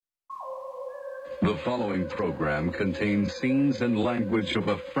The following program contains scenes and language of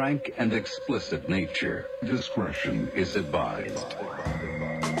a frank and explicit nature. Discretion is advised.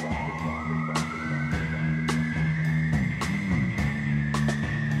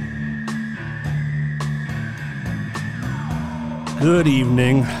 Good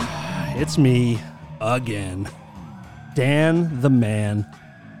evening. It's me again, Dan the Man,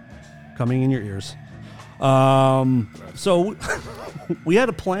 coming in your ears. So we had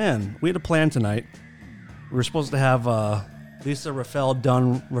a plan. We had a plan tonight. We were supposed to have Lisa Rafael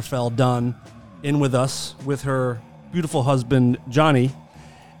Dunn in with us with her beautiful husband Johnny,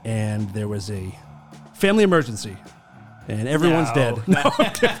 and there was a family emergency, and everyone's dead. No,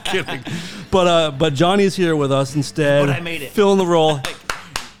 I'm kidding. But Johnny's here with us instead. But I made it. Filling the role.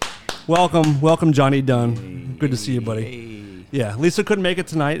 Welcome, Johnny Dunn. Good to see you, buddy. Yeah, Lisa couldn't make it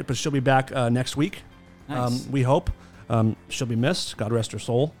tonight, but she'll be back next week. Nice. We hope. She'll be missed. God rest her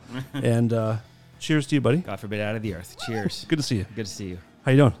soul. And cheers to you, buddy. God forbid out of the earth. Cheers. Good to see you. Good to see you.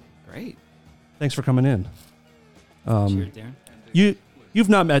 How you doing? Great. Thanks for coming in. Cheers, Darren. You've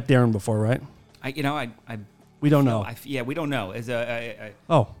not met Darren before, right? We don't know. We don't know.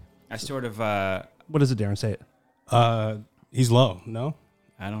 I sort of, What does it, Darren? Say it. He's low. No.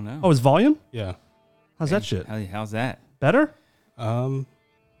 I don't know. Oh, his volume? Yeah. How's that shit? How's that? Better?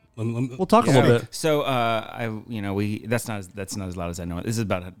 We'll talk a little bit. So, that's not as loud as I know. This is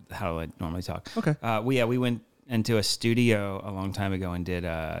about how I normally talk. Okay. We went into a studio a long time ago and did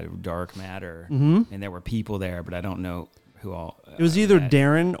Dark Matter, and there were people there, but I don't know who all. It was either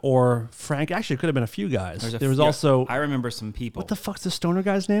Darren or Frank. Actually, it could have been a few guys. There was also. I remember some people. What the fuck's the stoner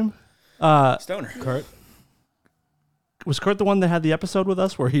guy's name? Stoner. Kurt. Was Kurt the one that had the episode with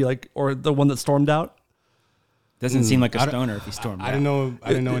us, where he or the one that stormed out? Doesn't seem like a stoner if he stormed out. I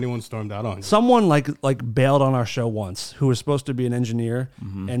didn't know anyone stormed out on him. Someone like bailed on our show once, who was supposed to be an engineer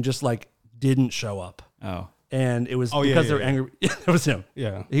and just didn't show up. Oh. And it was because they were angry. It was him.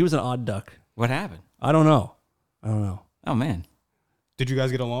 Yeah. He was an odd duck. What happened? I don't know. Oh, man. Did you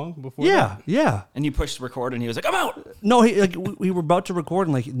guys get along before? Yeah. And you pushed record and he was like, I'm out. No, we were about to record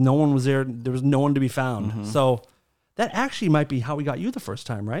and no one was there. There was no one to be found. So that actually might be how we got you the first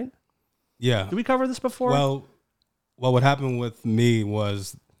time, right? Yeah. Did we cover this before? Well, what happened with me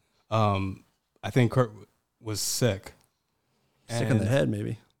was, I think Kurt was sick. Sick in the head,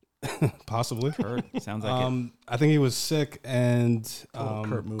 maybe. Possibly. Kurt, sounds like it. I think he was sick and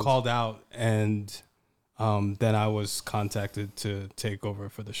Kurt move. called out, and then I was contacted to take over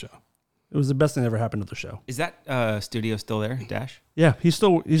for the show. It was the best thing that ever happened to the show. Is that studio still there, Dash? Yeah, he's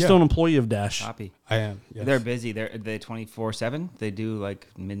still an employee of Dash. Copy. I am. Yes. They're busy. They're 24/7. They do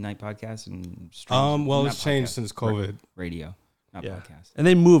midnight podcasts and streams. Well, Not it's changed podcasts, since COVID. radio, not podcasts. And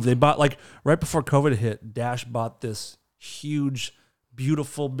they moved. They bought right before COVID hit. Dash bought this huge,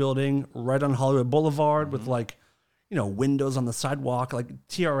 beautiful building right on Hollywood Boulevard with windows on the sidewalk, like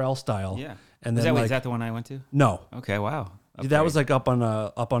TRL style. Yeah. And is then that the one I went to? No. Okay. Wow. That was up on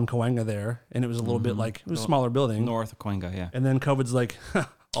Cahuenga there, and it was a little bit it was a smaller building. North of Cahuenga, yeah. And then COVID's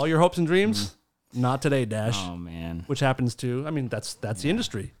all your hopes and dreams, not today, Dash. Oh man. Which happens to, that's the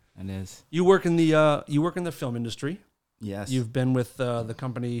industry. It is. You work in the film industry. Yes. You've been with the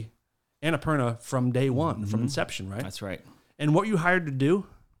company Annapurna from day one, from inception, right? That's right. And what you hired to do?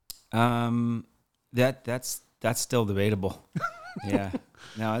 That's still debatable. Yeah.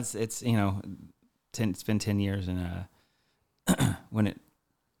 No, it's it's been 10 years, and when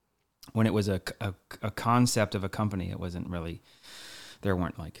it was a concept of a company, it wasn't really, there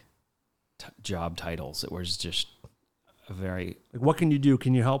weren't job titles. It was just a very what can you do?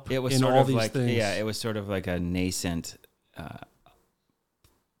 Can you help? It was in sort all of these things? Yeah, it was sort of like a nascent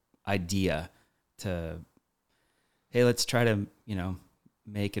idea to, hey, let's try to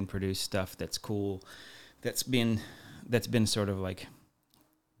make and produce stuff that's cool, that's been sort of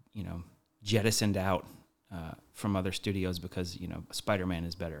jettisoned out from other studios because Spider-Man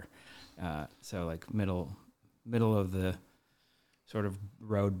is better. So middle of the sort of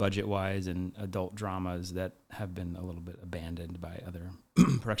road budget-wise and adult dramas that have been a little bit abandoned by other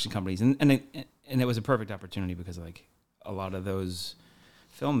production companies, and it was a perfect opportunity because a lot of those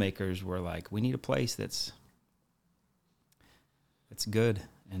filmmakers were we need a place that's good,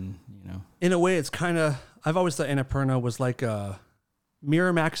 and in a way, it's kind of, I've always thought Annapurna was like a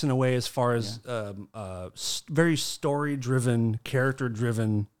Miramax in a way, as far as very story-driven,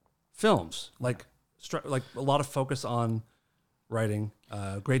 character-driven films, like a lot of focus on writing,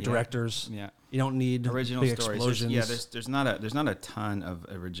 great directors. Yeah, you don't need original big stories. explosions. There's not a ton of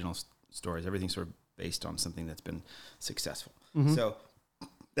original stories. Everything's sort of based on something that's been successful. So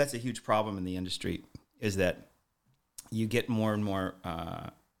that's a huge problem in the industry, is that you get more and more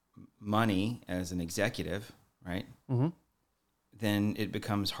money as an executive, right? Mm-hmm. Then it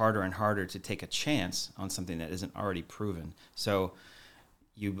becomes harder and harder to take a chance on something that isn't already proven. So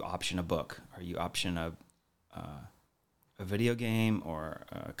you option a book, or you option a video game, or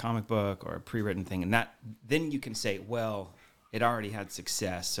a comic book, or a pre-written thing, and then you can say, well, it already had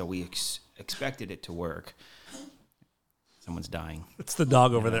success, so we expected it to work. Someone's dying. It's the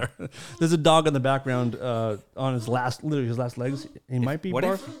dog over there. There's a dog in the background on his last legs. He might be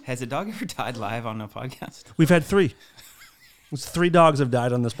barking. Has a dog ever died live on a podcast? We've had 3. It's 3 dogs have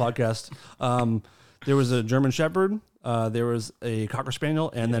died on this podcast. There was a German Shepherd, there was a Cocker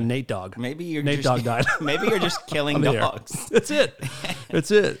Spaniel, and then Nate Dog. Nate Dog died. Maybe you're just killing dogs. That's it. That's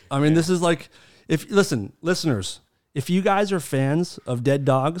it. I mean, this is like, listeners, if you guys are fans of dead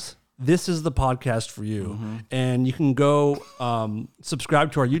dogs, this is the podcast for you. Mm-hmm. And you can go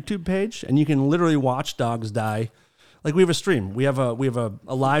subscribe to our YouTube page, and you can literally watch dogs die. Like, we have a stream. We have a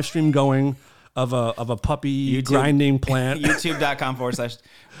live stream going of a puppy grinding plant.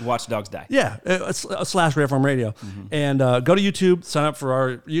 YouTube.com/watch dogs die. Yeah, / Rare Farm Radio. Mm-hmm. And go to YouTube, sign up for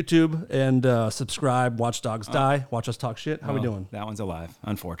our YouTube, and subscribe, watch dogs die, watch us talk shit. How we doing? That one's alive,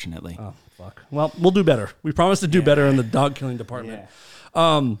 unfortunately. Oh, fuck. Well, we'll do better. We promise to do better in the dog killing department.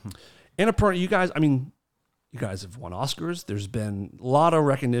 Yeah. Annapurna, you guys, I mean, you guys have won Oscars. There's been a lot of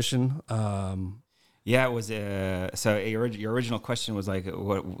recognition. Yeah, it was. So your original question was like,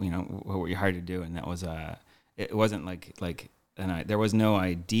 what were you hired to do? And that was it wasn't there was no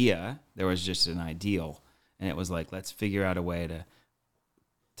idea. There was just an ideal, and it was like, let's figure out a way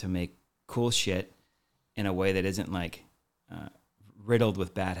to make cool shit in a way that isn't like riddled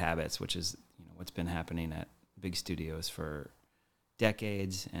with bad habits, which is what's been happening at big studios for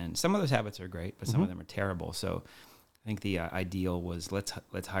decades. And some of those habits are great, but some of them are terrible. So I think the ideal was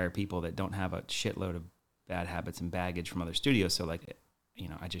let's hire people that don't have a shitload of bad habits and baggage from other studios. So I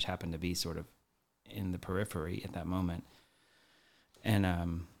just happened to be sort of in the periphery at that moment, and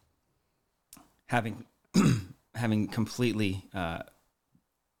having completely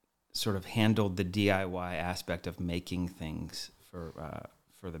sort of handled the DIY aspect of making things for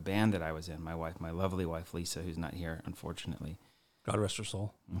the band that I was in. My lovely wife Lisa, who's not here unfortunately. God rest her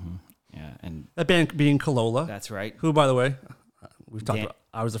soul. Mm-hmm. Yeah, and that band being Kalola. That's right. Who, by the way, we've talked about.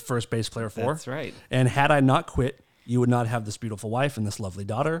 I was the first bass player for. That's right. And had I not quit, you would not have this beautiful wife and this lovely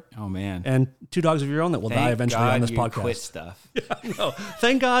daughter. Oh man! And 2 dogs of your own that will die eventually on this podcast. Quit stuff. Yeah, no,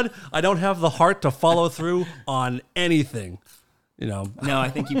 thank God I don't have the heart to follow through on anything. No, I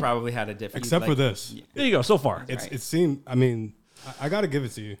think you probably had a different. Except for this. There you go. So far, it seemed. I mean, I got to give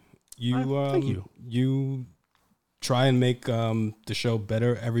it to you. Thank you. You try and make the show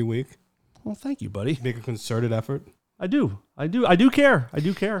better every week. Well, thank you, buddy. Make a concerted effort. I do care.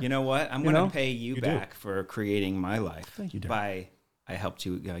 You know what? I'm going to pay you back for creating my life. Thank you, Darren. I helped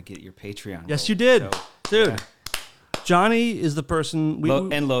you get your Patreon. Yes, you did. So, dude. Yeah. Johnny is the person.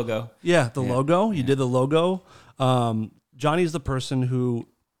 And logo. Yeah, the logo. You did the logo. Johnny's the person who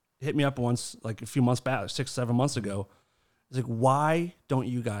hit me up once, like a few months back, 6-7 months ago. He's like, why don't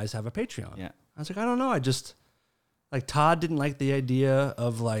you guys have a Patreon? Yeah. I was like, I don't know. I just... Todd didn't like the idea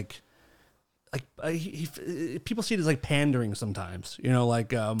of people see it as like pandering sometimes,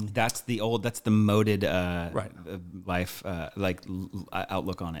 that's the moded right. life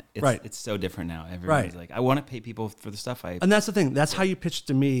outlook on it. Right. It's so different now. Everybody's like, I want to pay people for the stuff and that's the thing. That's how you pitched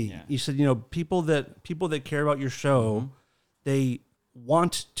to me. Yeah. You said, people that care about your show, they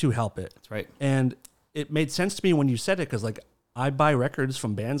want to help it. That's right. And it made sense to me when you said it, because I buy records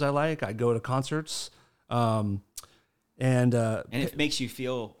from bands I like. I go to concerts. And it makes you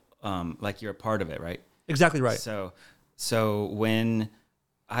feel like you're a part of it, right? Exactly right. So when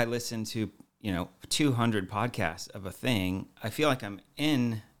I listen to 200 podcasts of a thing, I feel like I'm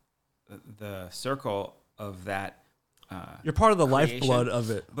in the circle of that. You're part of the creation. lifeblood of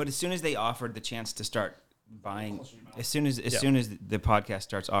it. But as soon as they offered the chance to start buying, as soon as the podcast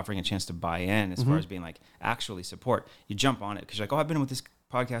starts offering a chance to buy in, as far as being like actually support, you jump on it because you're like, oh, I've been with this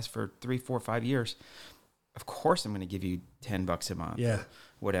podcast for 3, 4, 5 years. Of course I'm going to give you $10 a month, or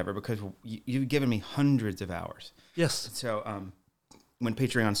whatever, because you've given me hundreds of hours. Yes. So when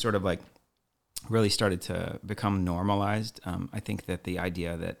Patreon sort of really started to become normalized, I think that the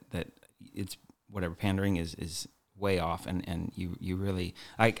idea that it's whatever pandering is way off, and you really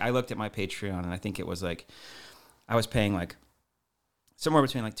I looked at my Patreon, and I think it was I was paying somewhere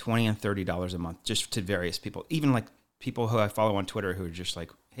between $20 and $30 a month just to various people, even people who I follow on Twitter who are just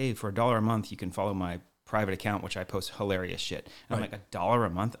like, hey, for $1 a month you can follow my private account, which I post hilarious shit. And I'm like, $1 a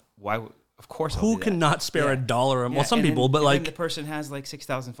month? Why? of course. I'll Who do that. cannot spare $1? Well, Yeah, some and people, then, but and like then the person has like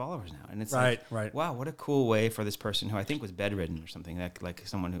 6,000 followers now, and it's Right, like, right. wow, what a cool way for this person who I think was bedridden or something, like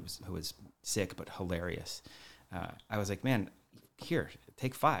someone who was sick but hilarious. I was like, man, here,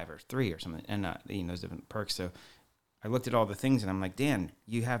 take 5 or 3 or something, and there's different perks. So I looked at all the things, and I'm like, Dan,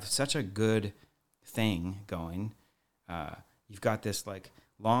 you have such a good thing going. You've got this like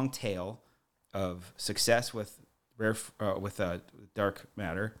long tail of success with dark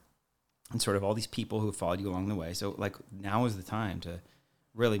matter, and sort of all these people who followed you along the way. So like now is the time to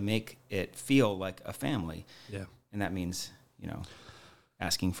really make it feel like a family. Yeah. And that means,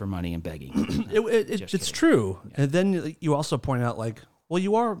 asking for money and begging. it's kidding. true. Yeah. And then you also point out like, well,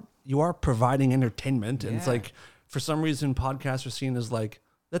 you are providing entertainment, and it's Yeah. like for some reason podcasts are seen as like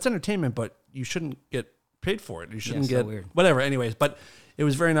that's entertainment, but you shouldn't get paid for it. You shouldn't so get weird. whatever. Anyways, but it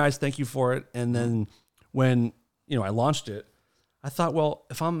was very nice. Thank you for it. And then when I launched it, I thought, well,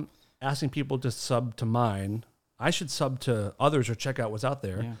 if I'm asking people to sub to mine, I should sub to others or check out what's out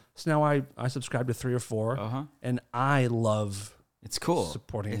there. Yeah. So now I subscribe to 3 or 4, and I love It's cool.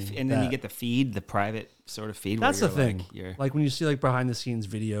 supporting and then you that. get the feed, the private sort of feed. That's where the you're thing. Like, you're, Like when you see like behind the scenes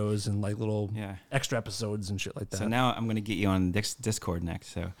videos and like little Yeah. extra episodes and shit like that. so now I'm going to get you on Discord next.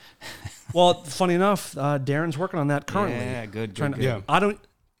 So Well, funny enough, Darren's working on that currently. Yeah, good, Trying good, to- good. Yeah.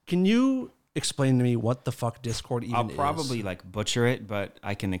 Can you explain to me what the fuck Discord even I'll is? probably like butcher it, but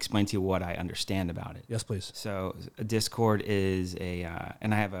I can explain to you what I understand about it. Yes, please. So Discord is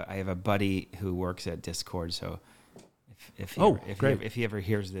and I have a buddy who works at Discord. So if he ever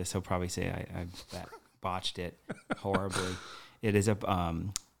hears this, he'll probably say I botched it horribly. It is a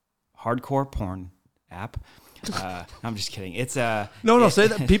hardcore porn app. I'm just kidding. It's a No, say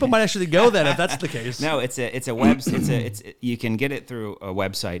that. People might actually go then if that's the case. No, it's you can get it through a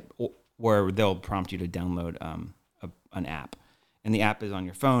website where they'll prompt you to download an app, and the app is on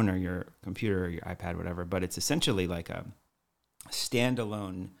your phone or your computer or your iPad, whatever. But it's essentially like a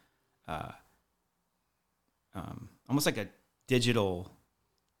standalone, almost like a digital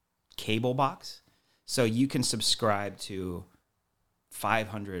cable box. So you can subscribe to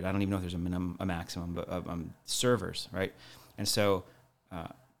 500. I don't even know if there's a maximum, but servers, right? And so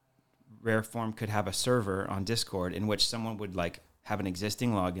Rareform could have a server on Discord in which someone would like have an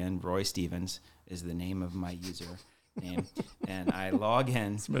existing login. Roy Stevens is the name of my user name, and I log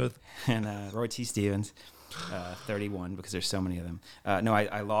in. Smooth. And Roy T. Stevens, 31, because there's so many of them.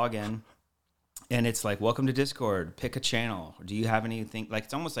 I log in, and it's like, welcome to Discord. Pick a channel. Do you have anything? Like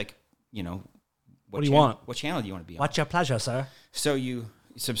it's almost like What do you want? What channel do you want to be on? What's your pleasure, sir? So you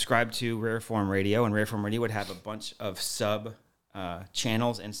subscribe to Rareform Radio, and Rareform Radio would have a bunch of sub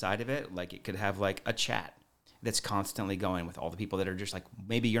channels inside of it. Like it could have like a chat that's constantly going with all the people that are just like,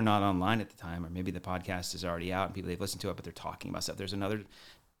 maybe you're not online at the time, or maybe the podcast is already out and people they've listened to it, but they're talking about stuff. There's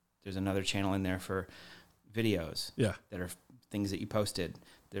another channel in there for videos that are things that you posted.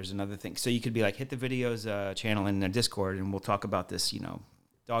 There's another thing. So you could be like, hit the videos channel in the Discord and we'll talk about this,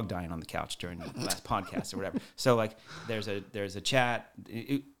 dog dying on the couch during the last podcast or whatever. So like there's a chat,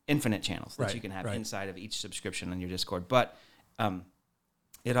 infinite channels that you can have inside of each subscription on your Discord. But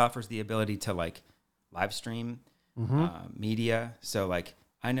it offers the ability to like live stream media. So like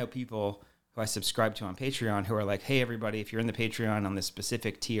I know people who I subscribe to on Patreon who are like, hey, everybody, if you're in the Patreon on this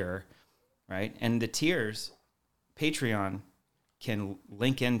specific tier, right? And the tiers, Patreon can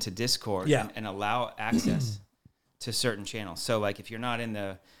link into Discord and allow access to certain channels. So like if you're not in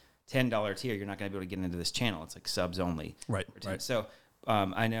the $10 tier, you're not going to be able to get into this channel. It's like subs only. Right. So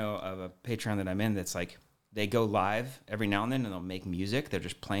I know of a Patreon that I'm in that's like, they go live every now and then and they'll make music. They're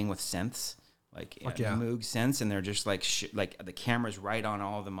just playing with synths, like Moog synths, and they're just like like the camera's right on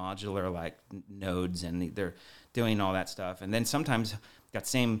all the modular like nodes, and they're doing all that stuff. And then sometimes that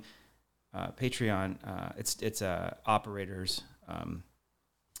same Patreon, it's operators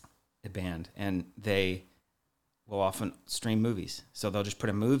a band, and they will often stream movies. So they'll just put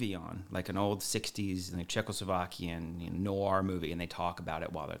a movie on, like an old 60s like Czechoslovakian noir movie, and they talk about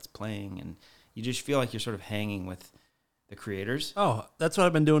it while that's playing, and you just feel like you're sort of hanging with the creators. Oh, that's what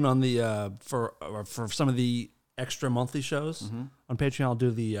I've been doing on the for some of the extra monthly shows on Patreon. I'll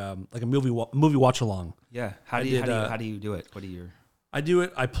do the like a movie watch along. Yeah. How do you do it? What are your? I do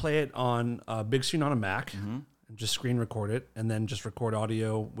it. I play it on a big screen on a Mac and just screen record it, and then just record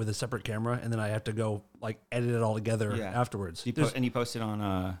audio with a separate camera, and then I have to go like edit it all together afterwards. You post it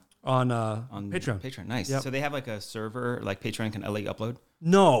on Patreon. Patreon, nice. Yep. So they have like a server, like Patreon can let you upload.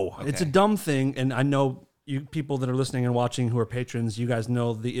 No, Okay. it's a dumb thing, and I know you people that are listening and watching who are patrons, you guys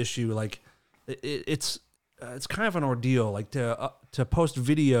know the issue. Like, it's kind of an ordeal. Like to post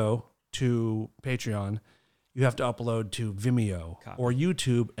video to Patreon, you have to upload to Vimeo or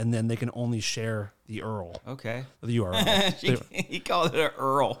YouTube, and then they can only share the URL. Okay. The URL. He called it an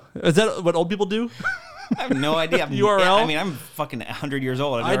URL. Is that what old people do? I have no idea. URL? I mean, I'm fucking 100 years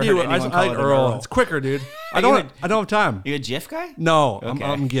old. I do. I like URL. It's quicker, dude. I don't have time. You a GIF guy? No, Okay.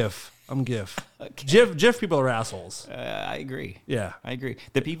 I'm GIF. I'm GIF. GIF people are assholes. I agree. Yeah. I agree.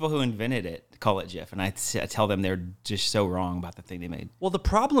 The people who invented it call it GIF, and I tell them they're just so wrong about the thing they made. Well, the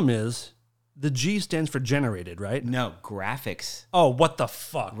problem is the G stands for generated, right? No, graphics. Oh, what the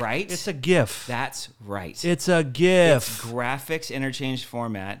fuck? Right? It's a GIF. That's right. It's a GIF. It's graphics interchange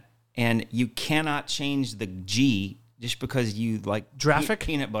format, and you cannot change the G just because you like Graphic?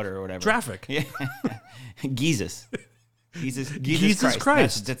 peanut butter or whatever. Graphic. Yeah. Jesus. Jesus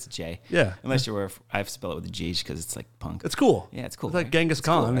Christ. That's J. Yeah. Unless you're, I have to spell it with a G just because it's like punk. It's cool. Yeah, it's cool. It's like right? Genghis It's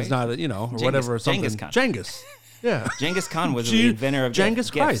cool, Khan. right? It's not, or Genghis- whatever. Something. Genghis Khan. Genghis. Yeah. Genghis Khan was the inventor of Genghis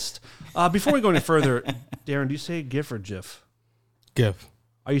GIFs. Christ. Before we go any further, Darren, do you say GIF or GIF? GIF.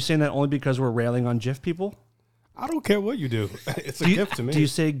 Are you saying that only because we're railing on GIF people? I don't care what you do. It's a Do you, gift to me. Do you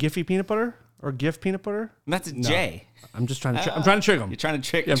say Giphy peanut butter or GIF peanut butter? That's a J. I'm just trying to. I'm trying to trick them. You're trying to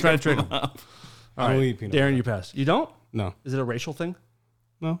trick. Yeah, I'm trying to trick them. up. All I don't right, eat peanut Darren, butter. you pass. You don't? No. Is it a racial thing?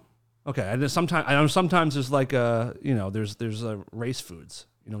 No. Okay. I know sometimes there's like there's race foods.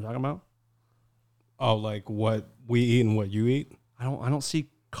 You know what I'm talking about? Oh, like what we eat and what you eat? I don't see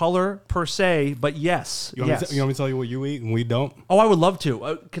color per se, but yes. You want, me, you want me to tell you what you eat and we don't? Oh, I would love to.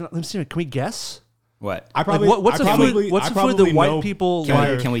 Let me see. Can we guess? What? I probably. What's I a probably, food? What's I a food that probably white know people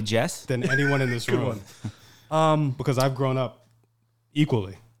better like? Can we Jess? than anyone in this room? Because I've grown up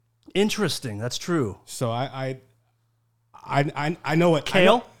equally. Interesting. That's true. So I know what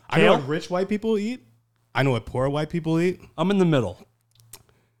Kale? I know Kale? what rich white people eat. I know what poor white people eat. I'm in the middle,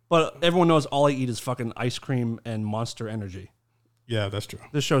 but everyone knows all I eat is fucking ice cream and Monster Energy. Yeah, that's true.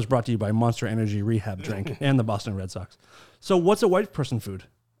 This show is brought to you by Monster Energy Rehab Drink and the Boston Red Sox. So, what's a white person food?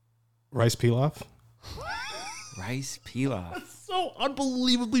 Rice pilaf. Rice pilaf. So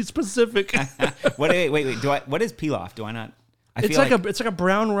unbelievably specific. Wait. What is pilaf? Do I not? I It's feel like a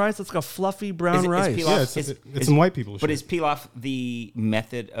brown rice. It's like a fluffy brown Is rice. pilaf- Yeah, it's is- some white people shit. But is pilaf the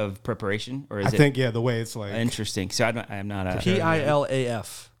method of preparation, or is I it think the way it's like. interesting? So I'm not a.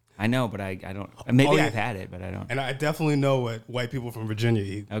 PILAF. I know, but I don't. Maybe Oh, yeah. I've had it, but I don't. And I definitely know what white people from Virginia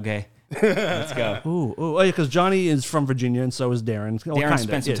eat. Okay, let's go. Ooh, yeah, because Johnny is from Virginia and so is Darren. Well, Darren kinda,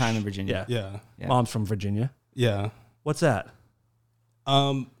 spent some ish. time in Virginia. Yeah. Yeah. Mom's from Virginia. Yeah. What's that?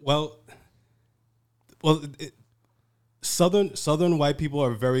 Well, Southern white people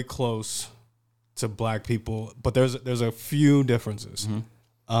are very close to black people, but there's a few differences.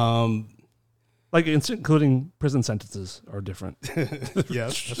 Like including prison sentences are different.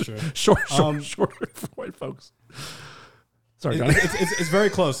 Yes, that's true. Shorter for white folks. Sorry, Johnny. It's very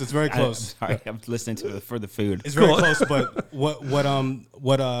close. It's very close. Sorry, I'm listening to it for the food. It's very close. But what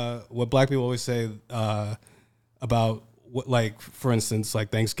black people always say about what, like, for instance, like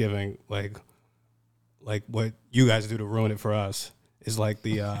Thanksgiving, like what you guys do to ruin it for us is like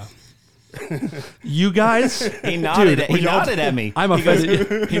the. You guys, He nodded. Dude, He nodded at me. I'm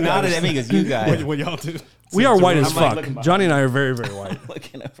offended. He nodded at me because you guys. what y'all do. We are white as I'm like fuck. looking behind Johnny and I are very, very white.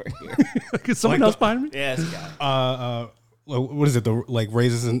 looking over here. Is someone else behind me? Yes, guy. What is it? The like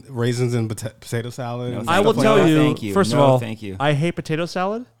raisins and potato salad. No, I will No, tell you, thank you. first No, of all, thank you. I hate potato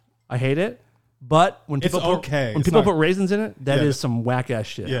salad. I hate it. But when It's people put, okay. when It's people not- put raisins in it, that Yeah. is some whack ass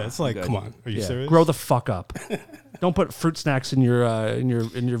shit. Yeah, it's like, Good. come on, are you Yeah. serious? Grow the fuck up. Don't put fruit snacks in your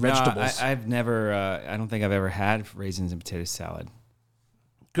vegetables. No, I've never. I don't think I've ever had raisins and potato salad.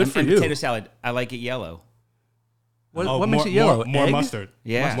 Good and, for and you. Potato salad. I like it yellow. What makes it yellow? More Egg? mustard.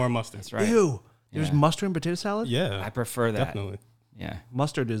 Yeah, more mustard. That's right. Ew. There's Yeah. mustard in potato salad? Yeah, I prefer that. definitely Yeah.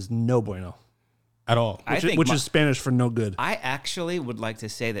 Mustard is no bueno. at all. I think Which is Spanish for no good. I actually would like to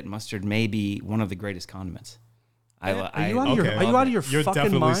say that mustard may be one of the greatest condiments. Are you out of your, Okay. are you out of your You're fucking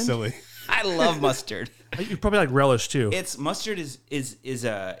definitely mind? silly. I love mustard. You probably like relish too. It's mustard is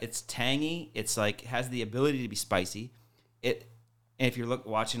it's tangy. It's like has the ability to be spicy. And if you're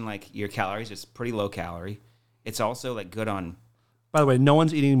watching like your calories, it's pretty low calorie. It's also like good on. By the way, no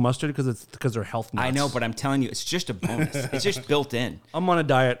one's eating mustard because they're health nuts. I know, but I'm telling you, it's just a bonus. It's just built in. I'm on a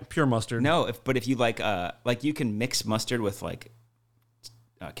diet, pure mustard. No, if you like you can mix mustard with like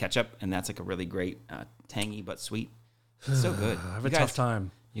ketchup, and that's like a really great tangy but sweet. It's so good. I have a tough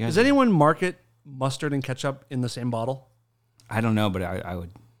time. you guys- Does anyone market mustard and ketchup in the same bottle? I don't know, but I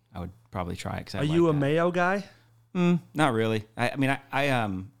would probably try it. 'Cause Are you a mayo guy? Not really. I mean,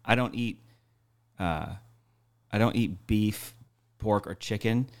 I don't eat beef, pork, or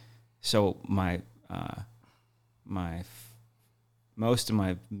chicken. So my most of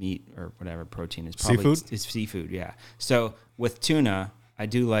my meat or whatever protein is probably Seafood? is seafood. Yeah. So with tuna, I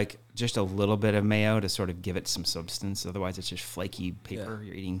do like just a little bit of mayo to sort of give it some substance. Otherwise, it's just flaky paper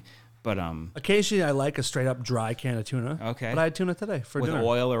you're eating. But occasionally I like a straight up dry can of tuna. Okay. But I had tuna today for with dinner.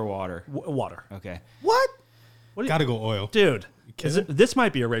 oil or water. Water. Okay. What? What do you- Gotta go oil. Dude, kidding? this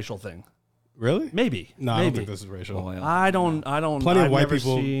might be a racial thing. Really? Maybe. No, I Maybe. don't think this is racial. Oil. I don't. Plenty I've of white never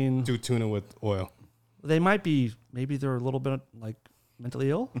people seen- do tuna with oil. They might be. Maybe they're a little bit like mentally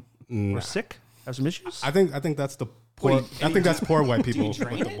ill or sick. Have some issues. I think that's the poor. I think that's poor white people with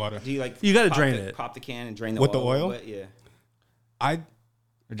Drain the it? water. Do you like You gotta pop drain the- it. Pop the can and drain the With oil. the a little oil? bit? Yeah. I Or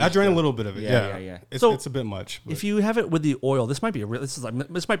I just drain a the- little bit of it. Yeah, Yeah, yeah. So- It's a bit much. But If you have it with the oil, this might be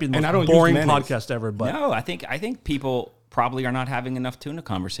this might be the And I most don't use boring mayonnaise. podcast ever. But No, I think people probably are not having enough tuna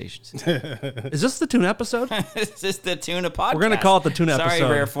conversations. is this the tuna episode? It's just the tuna podcast. We're gonna call it the tuna Sorry,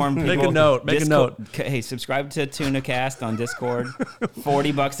 episode. Rare Form people. Make a note. Make a note. Hey, subscribe to Tuna Cast on Discord.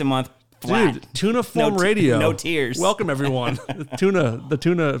 $40 a month. Flat. Dude, Tuna Form No Radio. no tears. Welcome everyone. the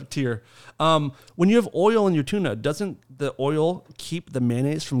tuna tier. When you have oil in your tuna, doesn't the oil keep the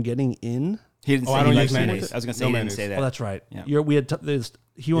mayonnaise from getting in? He didn't Oh, say I he don't likes use mayonnaise. mayonnaise. I was gonna say No he mayonnaise. didn't say that. Oh, that's right. Yeah.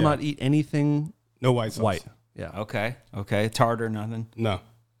 He will Yeah. not eat anything no white sauce. white. Yeah. Okay. Tartar, nothing.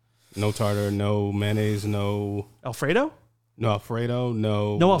 No tartar. No mayonnaise. No Alfredo? Alfredo.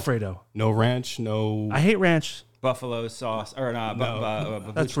 No Alfredo. No ranch. No I hate ranch. Buffalo sauce or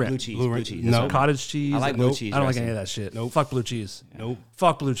That's blue right. cheese. Blue Blue ranch. cheese. No. That's what- Cottage cheese. I like blue cheese. I don't like dressing. any of that shit. Nope. Fuck blue cheese. Nope.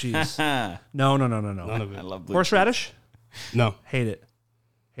 Fuck blue cheese. No. None of I it. love blue Horseradish? No. Hate it.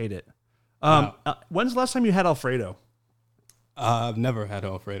 Hate it. Wow. When's the last time you had Alfredo? I've never had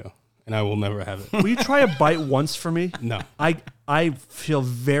Alfredo, and I will never have it. Will you try a bite once for me? No. I feel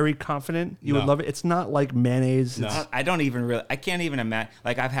very confident you would No. love it. It's not like mayonnaise. No. It's- I don't even really. I can't even imagine.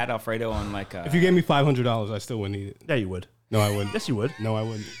 Like I've had Alfredo on like. If you gave me $500, I still wouldn't eat it. Yeah, you would. No, I wouldn't. Yes, you would. No, I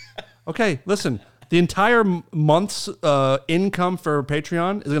wouldn't. Okay, listen. The entire month's income for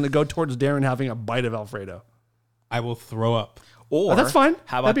Patreon is going to go towards Darren having a bite of Alfredo. I will throw up. Or that's fine.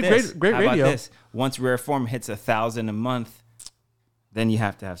 How about That'd be this? great How about radio. this? Once Rare Form hits 1,000 a month, then you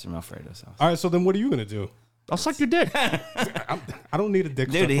have to have some Alfredo sauce. All right, so then what are you gonna do? I'll suck your dick. I don't need a dick.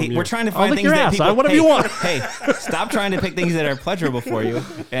 Dude, suck from you. we're trying to I'll find lick things your that ass. people. Whatever you want. Hey, stop trying to pick things that are pleasurable for you.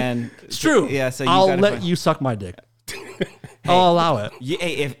 And It's true. Yeah, so you I'll gotta let find- you suck my dick. I'll allow it. Yeah,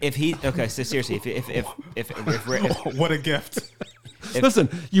 hey, if he okay, so seriously, if What a gift. Listen,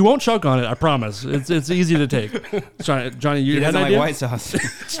 you won't choke on it. I promise. It's easy to take. Johnny, you he had doesn't an like idea? white sauce.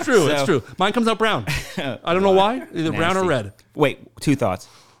 It's true. It's So- true. Mine comes out brown. I don't know why. Either brown or Nasty. red. Wait, two thoughts.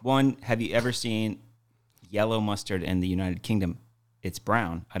 One, have you ever seen yellow mustard in the United Kingdom? It's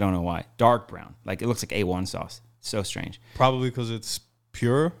brown. I don't know why. Dark brown. Like it looks like A1 sauce. So strange. Probably because it's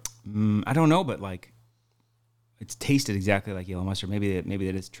pure. I don't know, but like it's tasted exactly like yellow mustard. Maybe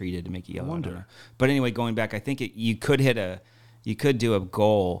that is treated to make it yellow. I don't wonder. know. But anyway, going back, I think you could do a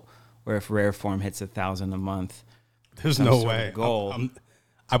goal where if Rare Form hits 1,000 a month, There's some no sort of way. goal.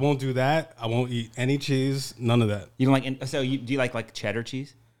 I won't do that. I won't eat any cheese. None of that. you don't like. So do you like cheddar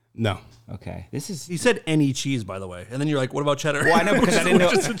cheese? No. Okay, this is. He said any cheese, by the way, and then you're like, "What about cheddar?" Well, I know because I didn't know.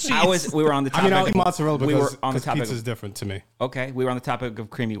 Which is a cheese. We were on the I topic. mean, I'll eat mozzarella we because were on the topic. pizza's different to me. Okay, we were on the topic of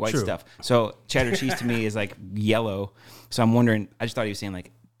creamy white True. stuff. So cheddar cheese to me is like yellow. So I'm wondering. I just thought he was saying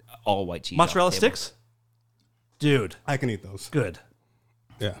like all white cheese. Mozzarella off the table. sticks, dude. I can eat those. Good.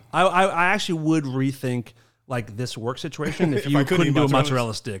 Yeah. I actually would rethink like this work situation if If you I could couldn't eat do a mozzarella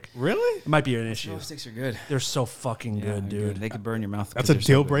mozzarella stick. Really? It might be an issue. Mozzarella sticks are good. They're so fucking good, dude. They could burn your mouth. That's a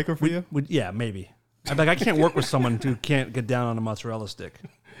deal breaker for you? Yeah, maybe. I can't work with someone who can't get down on a mozzarella stick.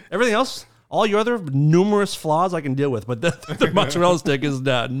 Everything else, all your other numerous flaws, I can deal with, but the mozzarella stick is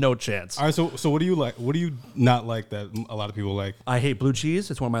no chance. All right, so what do you like? What do you not like that a lot of people like? I hate blue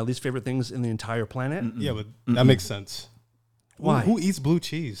cheese. It's one of my least favorite things in the entire planet. Yeah, but that makes sense. Why? Who eats blue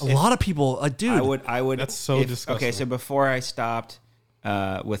cheese? A lot of people, dude. I would. That's so disgusting. Okay, so before I stopped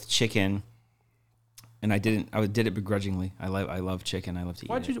with chicken, and I did it begrudgingly. I love chicken. I love to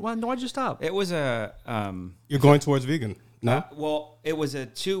eat it. Why'd you stop? It was a You're going towards vegan? No. well, it was a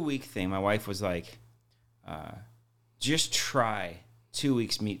 2-week thing. My wife was like, just try 2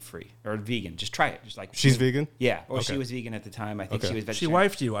 weeks meat free or vegan. Just try it. Just like She's vegan? Yeah, or Okay. she was vegan at the time. I think Okay. she was She vegetarian.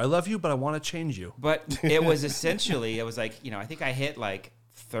 wifed you. I love you, but I want to change you. But it was essentially, it was like, I think I hit like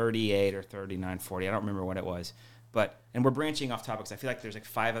 38 or 39, 40. I don't remember what it was. And we're branching off topics. I feel like there's like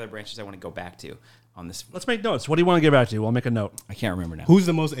 5 other branches I want to go back to on this. Let's make notes. What do you want to get back to? We'll make a note. I can't remember now. Who's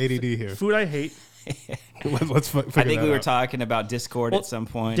the most ADD here? Food I hate. Let's figure I think that we were out. talking about Discord at some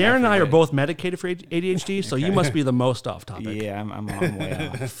point. Darren and I are forget. both medicated for ADHD, so you must be the most off topic. Yeah, I'm way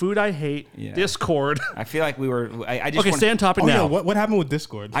off. Food I hate, Yeah. Discord. I feel like we were. I just Okay, wanted, stay on topic Oh now. yeah, what happened with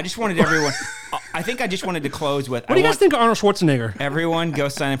Discord? I just wanted everyone. I think I just wanted to close with. What do you guys think of Arnold Schwarzenegger? Everyone, go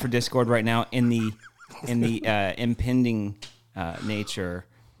sign up for Discord right now. In the impending nature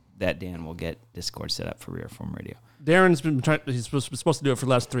that Dan will get Discord set up for Reform Radio. Darren's been trying. He's supposed to do it for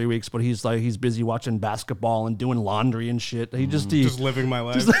the last 3 weeks, but he's busy watching basketball and doing laundry and shit. He's just living my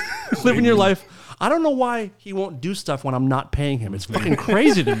life. living your life. I don't know why he won't do stuff when I'm not paying him. It's fucking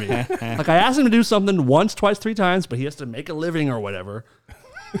crazy to me. Like I asked him to do something once, twice, 3 times, but he has to make a living or whatever.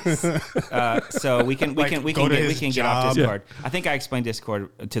 So we can go to his get off job. Discord. I think I explained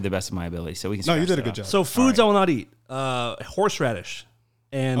Discord to the best of my ability, so we can. No, you scratch did a that good off. job. So foods I will not eat: horseradish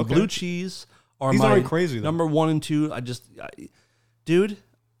and Okay. blue cheese are These my aren't crazy, though. number 1 and 2. Dude,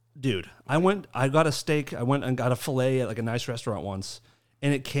 I got a steak. I went and got a fillet at like a nice restaurant once,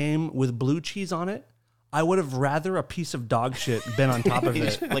 and it came with blue cheese on it. I would have rather a piece of dog shit been on top of it.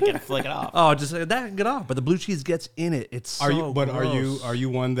 Flick it off. Oh, just like that, get off. But the blue cheese gets in it. It's so gross. Are you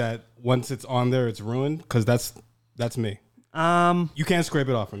one that once it's on there it's ruined? Because that's me. You can't scrape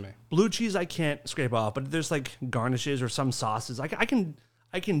it off from me. Blue cheese I can't scrape off, but there's like garnishes or some sauces. I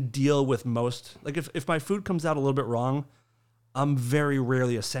can deal with most. Like if my food comes out a little bit wrong, I'm very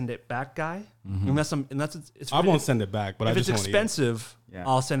rarely a send it back guy. Unless it's I won't send it back, but I if it's just want to eat it. expensive, Yeah.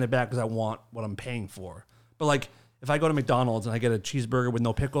 I'll send it back because I want what I'm paying for. But like if I go to McDonald's and I get a cheeseburger with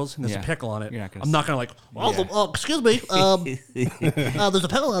no pickles and there's Yeah. a pickle on it, You're not gonna I'm not gonna like. Well, Yeah. excuse me, there's a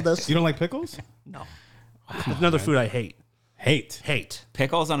pickle on this. You don't like pickles? No, it's another food I hate. Hate.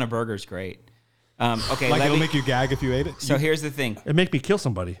 Pickles on a burger is great. Okay, Like let it'll me- make you gag if you ate it? So here's the thing. It make me kill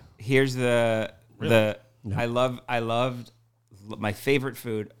somebody. Here's I loved my favorite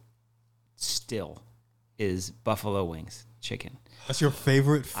food still is buffalo wings, chicken. That's your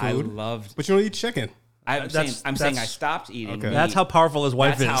favorite food? I loved. But you don't eat chicken. I'm That's- saying I that's- stopped eating. Okay. meat. That's how powerful his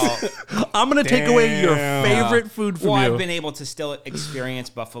wife That's is. I'm gonna take away your Damn. favorite food from Well, you. I've been able to still experience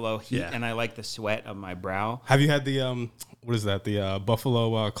buffalo heat, Yeah. and I like the sweat of my brow. Have you had the what is that? The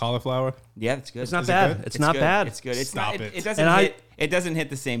buffalo cauliflower? Yeah, that's good. It's not Is it bad. good? It's not good. bad. It's good. It's Stop not. it. It doesn't And hit. It doesn't hit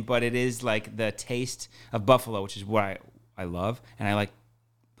the same, but it is like the taste of buffalo, which is what I love, and I like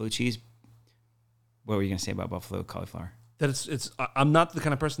blue cheese. What were you gonna say about buffalo cauliflower? That I'm not the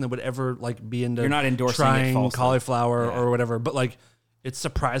kind of person that would ever like be into You're not endorsing it trying falsely. cauliflower Yeah. or whatever, but like it's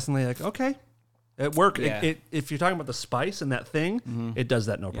surprisingly like okay, it worked. Yeah. If you're talking about the spice and that thing, it does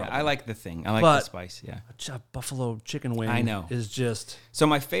that no Yeah, problem. I like the thing. I like But- the spice. Yeah. A buffalo chicken wing. I know. is just So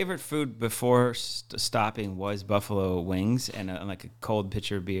my favorite food before stopping was buffalo wings and like a cold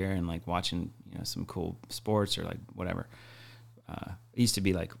pitcher of beer and like watching some cool sports or like whatever. It used to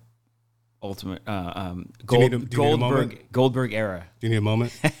be like ultimate Do you need a moment? Goldberg era. Do you need a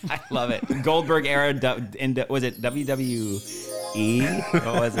moment? I love it. Goldberg era. Was it WWE?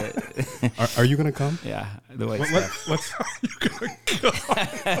 What was it? Are you gonna come? Yeah, the way.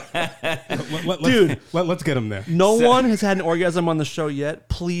 Let's get him there. no one has had an orgasm on the show yet.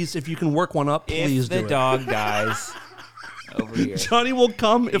 Please, if you can work one up, please If the do dog dies over here. it. Johnny will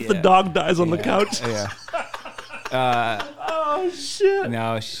come if the Yeah. dog dies on the couch. Yeah. Oh shit!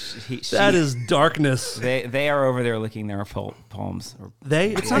 No, That is darkness. They are over there licking their palms.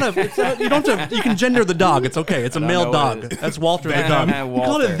 It's not a. You don't have to. You can gender the dog. It's okay. It's a don't male know what dog. it is. That's Walter the dog. You call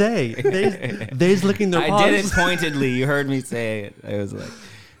Walter. it they. They's licking their paws. I did it pointedly. You heard me say it. I was like,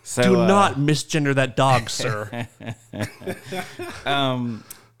 so Do not misgender that dog, sir.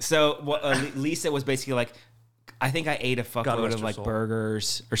 Lisa was basically like, I think I ate a God fuckload rest of her like soul.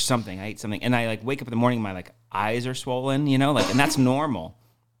 burgers or something. I ate something, and I like wake up in the morning, my like eyes are swollen, and that's normal.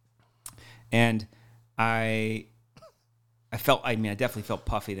 And I definitely felt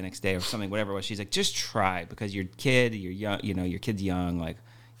puffy the next day or something, whatever it was. She's like, just try because you're young, your kid's young, like.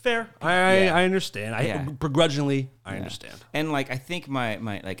 Fair. I understand. Yeah. Begrudgingly, I understand. And like I think my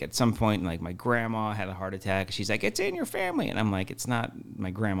like at some point like my grandma had a heart attack. She's like, it's in your family, and I'm like, it's not my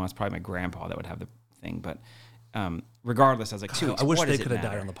grandma. It's probably my grandpa that would have the thing. But regardless, I was like, 2 weeks. I wish what they does it could have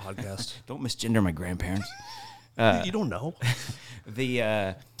matter? died on the podcast. Don't misgender my grandparents. You don't know.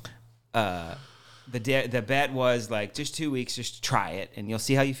 The bet was like just 2 weeks, just try it, and you'll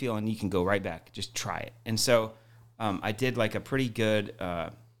see how you feel, and you can go right back. Just try it. And so I did like a pretty good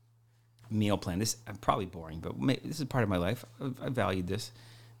meal plan. I'm probably boring, but this is part of my life. I valued this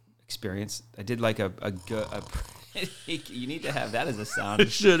experience. I did like a good. You need to have that as a sound.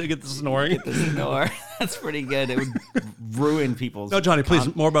 Should I get the snoring? The snore. That's pretty good. It would ruin people's. No, Johnny,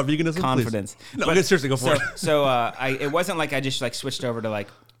 please, more about veganism. confidence. Please. No, But- seriously, go for it. So it wasn't like I just like switched over to like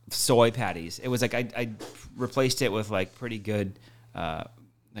soy patties. It was like I replaced it with like pretty good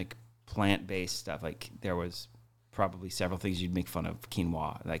like plant-based stuff. Like there was probably several things you'd make fun of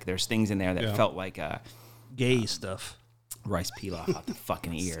quinoa. Like there's things in there that felt like Gay stuff. rice pilaf out the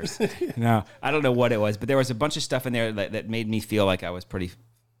fucking ears. No, I don't know what it was, but there was a bunch of stuff in there that made me feel like I was pretty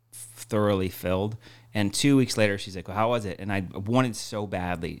thoroughly filled. And 2 weeks later, she's like, well, how was it? And I wanted so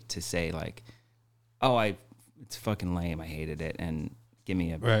badly to say like, oh, it's fucking lame. I hated it. And give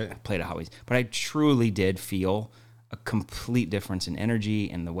me a plate of Hot Wings. But I truly did feel a complete difference in energy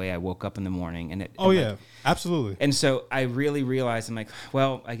and the way I woke up in the morning. And absolutely. And so I really realized, I'm like,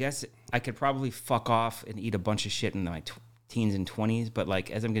 well, I guess I could probably fuck off and eat a bunch of shit in my teens and 20s, but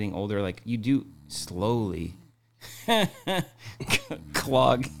like as I'm getting older, like you do slowly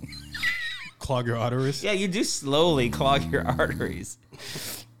clog your arteries. Yeah, you do slowly clog your arteries.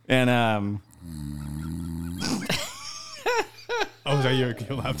 And oh, is that your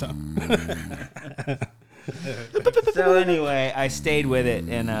laptop? So anyway, I stayed with it,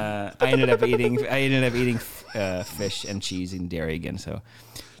 and I ended up eating fish and cheese and dairy again. So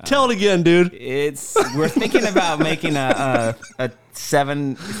Tell it again, dude. we're thinking about making a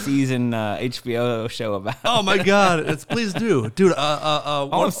 7-season HBO show about. Oh my god! Please do, dude.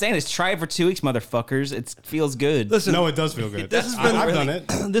 All I'm saying is try it for 2 weeks, motherfuckers. It feels good. Listen, No, it does feel good. This has been I've done it.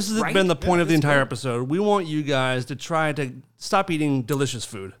 This has been the point of the entire episode. We want you guys to try to stop eating delicious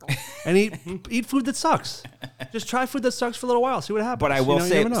food and eat food that sucks. Just try food that sucks for a little while. See what happens. But I will you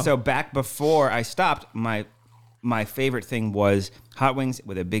say, never know. so back before I stopped, my favorite thing was hot wings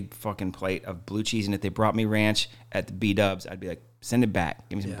with a big fucking plate of blue cheese. And if they brought me ranch at the B-dubs, I'd be like, send it back.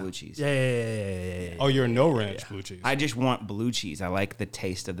 Give me some blue cheese. Yeah. Oh, you're no ranch blue cheese. I just want blue cheese. I like the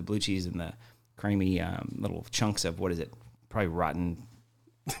taste of the blue cheese and the creamy little chunks of, what is it? Probably rotten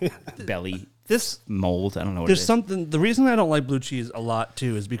belly mold. I don't know what it There's is. something. The reason I don't like blue cheese a lot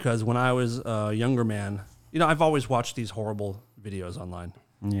too is because when I was a younger man, I've always watched these horrible videos online.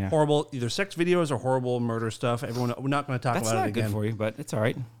 Yeah. Horrible, either sex videos or horrible murder stuff. We're not going to talk That's about not it again. good for you, but it's all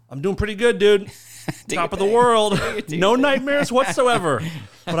right. I'm doing pretty good, dude. Top of the world. No nightmares whatsoever.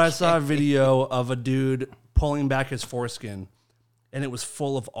 But I saw a video of a dude pulling back his foreskin, and it was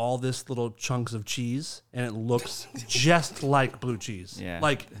full of all this little chunks of cheese, and it looks just like blue cheese. Yeah.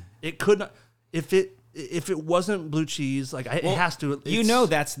 Like it could not. If it wasn't blue cheese, like it has to.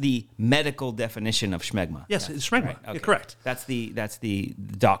 That's the medical definition of schmegma. Yes, it's schmegma. Right, okay. Yeah, correct. That's the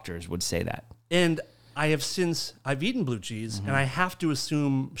doctors would say that. And I've eaten blue cheese, and I have to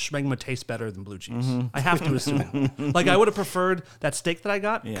assume schmegma tastes better than blue cheese. I have to assume. Like I would have preferred that steak that I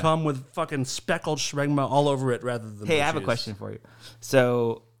got come with fucking speckled schmegma all over it rather than. Hey, blue I have a cheese. question for you.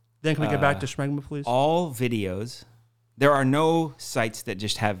 So Then can we get back to schmegma, please? all videos, there are no sites that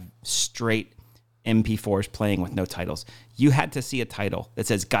just have straight MP4s playing with no titles. You had to see a title that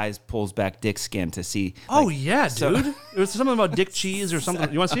says "Guys pulls back dick skin" to see. Oh yeah, dude! It was something about dick cheese or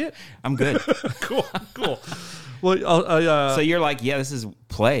something. You want to see it? I'm good. Cool. Well, So you're like, yeah, this is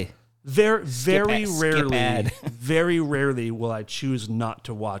play. very skip rarely, ad. very rarely will I choose not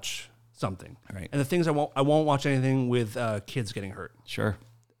to watch something. Right. And the things I won't watch anything with kids getting hurt. Sure.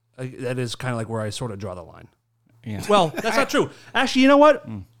 That is kind of like where I sort of draw the line. Yeah. Well, that's not true. Actually, you know what?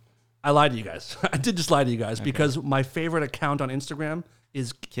 I lied to you guys. I did just lie to you guys because my favorite account on Instagram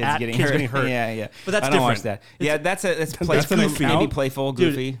is Kids at getting kids hurt. getting hurt. Yeah. But that's I don't different. watch that. Yeah, that's playful, goofy. maybe playful,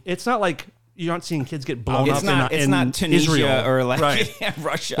 Dude, goofy. it's not like you're not seeing kids get blown It's up not in Tunisia Israel. or like Right.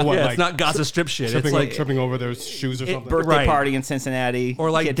 Russia. What, Yeah, like it's not Gaza Strip shit. It's like tripping over their shoes or something. Birthday Right. party in Cincinnati. or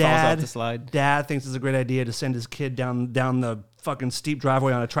like kid falls off dad. the slide. Dad thinks it's a great idea to send his kid down the fucking steep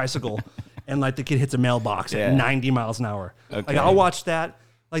driveway on a tricycle, and like the kid hits a mailbox Yeah. at 90 miles an hour. Okay. Like I'll watch that.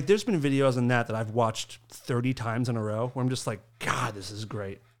 Like there's been videos on that I've watched 30 times in a row where I'm just like, God, this is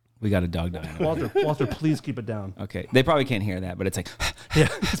great. We got a dog dying. Walter, please keep it down. Okay, they probably can't hear that, but it's like Yeah,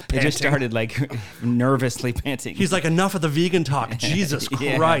 it just started like nervously panting. he's like, enough of the vegan talk. Jesus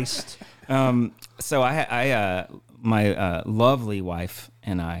Yeah. Christ. So my lovely wife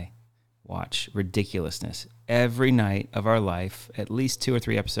and I watch Ridiculousness every night of our life, at least 2 or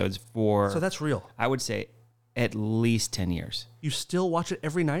 3 episodes for. So that's real. I would say at least 10 years. You still watch it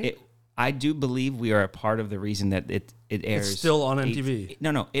every night? I do believe we are a part of the reason that it airs. It's still on MTV.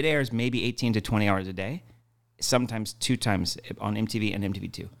 No, it airs maybe 18 to 20 hours a day, sometimes 2 times on MTV and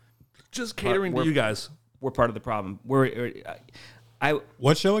MTV2. Just catering to we're- you guys. We're part of the problem.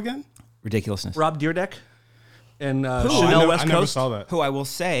 What show again? Ridiculousness. Rob Dyrdek and I Chanel West never Coast. saw that. Who I will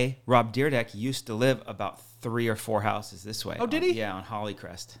say, Rob Dyrdek used to live about 3 or 4 houses this way. Oh, did he? Yeah, on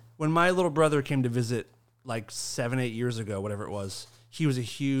Hollycrest. When my little brother came to visit like 7-8 years ago, whatever it was, he was a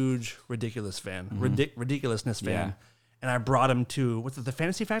huge Ridiculousness fan. Mm-hmm. Ridiculousness fan. Yeah. and I brought him to what's it, the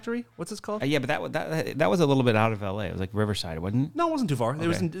Fantasy Factory? What's this called? Yeah, but that was a little bit out of LA. It was like Riverside, wasn't it? No, it wasn't too far.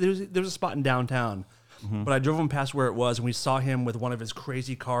 Okay. There was a spot in downtown, but I drove him past where it was, and we saw him with one of his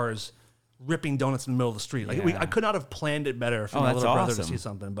crazy cars ripping donuts in the middle of the street. Like Yeah. I could not have planned it better for Oh, my that's little brother to awesome. see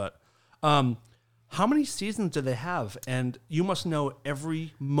something. But how many seasons do they have? And you must know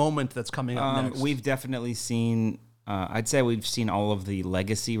every moment that's coming up next. We've definitely seen. I'd say we've seen all of the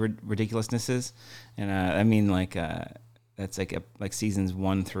legacy ridiculousnesses, and I mean that's like seasons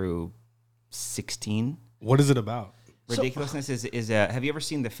 1 through 16. What is it about? Ridiculousness is have you ever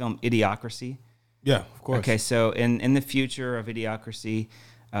seen the film Idiocracy? Yeah, of course. Okay, so in the future of Idiocracy,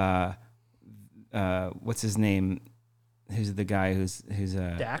 what's his name? Who's the guy who's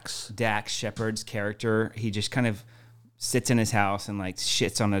Dax. Dax Shepard's character? He just kind of sits in his house and like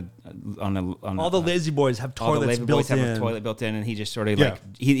shits on All the lazy boys have all the toilets lazy built boys have in. a toilet built in, and he just sort of Yeah. like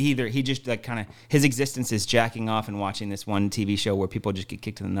he just like kind of his existence is jacking off and watching this one TV show where people just get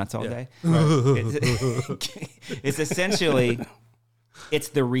kicked in the nuts all day. It's essentially it's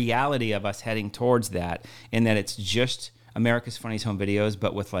the reality of us heading towards that, in that it's just America's Funniest Home Videos,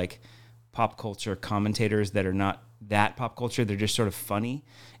 but with like pop culture commentators that are not that pop culture. They're just sort of funny.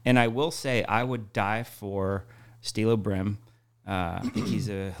 And I will say I would die for Stilo Brim. I think he's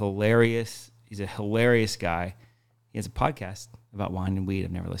a hilarious guy. He has a podcast about wine and weed.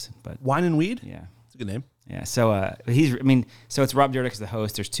 I've never listened, but Wine and Weed? yeah. It's a good name. Yeah. So so it's Rob Dyrdek as the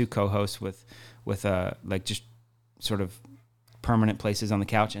host. There's 2 co-hosts with like just sort of permanent places on the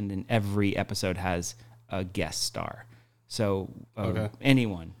couch, and then every episode has a guest star. So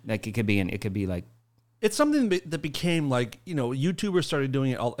anyone, like it could be like It's something that became like, YouTubers started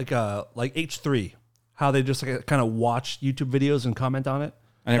doing it all, like H3, how they just like, kind of watch YouTube videos and comment on it.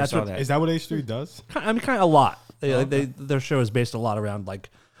 I never That's saw what- that. Is that what H3 does? I mean, kind of a lot. Their show is based a lot around like,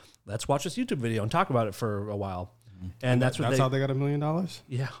 let's watch this YouTube video and talk about it for a while. And that's That's how they got $1 million? All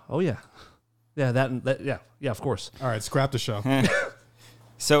Yeah. Oh yeah. Yeah. That. Yeah. Of course. right, scrap the show.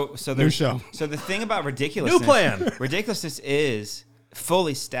 So there's show. So the thing about ridiculousness, New plan. ridiculousness is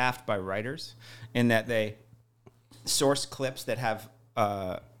fully staffed by writers, in that they source clips that have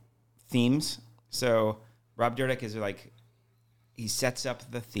themes. So Rob Dyrdek is like, he sets up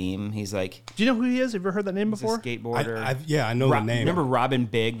the theme. He's like, Do you know who he is? Have you ever heard that name he's a before? skateboarder. I know the name. Remember Robin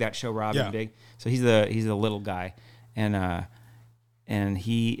Big, that show Robin Yeah. Big? So he's the little guy, and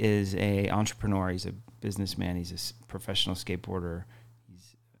he is a entrepreneur. He's a businessman. He's a professional skateboarder.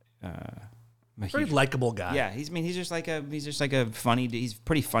 He's a Very huge- likable guy. yeah. He's just like a funny. He's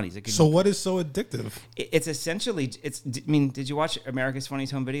pretty funny. He's like So what is so addictive? it's essentially did you watch America's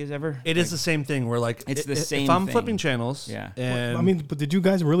Funniest Home Videos ever? It is the same thing. Where like It's the if same I'm thing. flipping channels, Yeah. and I mean, but did you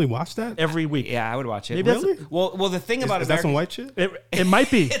guys really watch that? every week, Yeah, I would watch it. Maybe that's- Really? Well, the thing about Is that some American- white shit? it might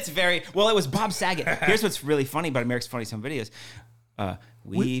be. It's very well. It was Bob Saget. Here's what's really funny about America's Funniest Home Videos.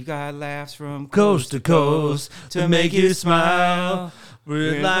 We've got laughs from Coast to coast to make you smile.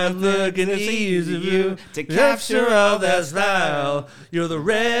 With life looking easy of you to capture all that style. You're the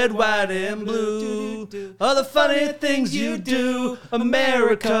red, white, and blue. All the funny things you do.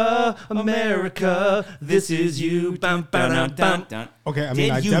 America, America, this is you. Bum, bum, bum, bum. Okay, I mean,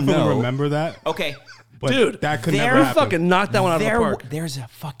 Did I you definitely know- remember that. Okay. But Dude, that could there never You happen. fucking knocked that one out of the park. There's a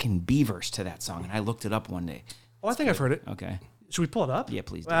fucking B verse to that song, and I looked it up one day. Oh, I think I've heard it. Okay. Should we pull it up? Yeah,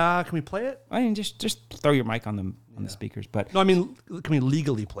 please do. Can we play it? I mean, just throw your mic on the speakers, but No, I mean, can we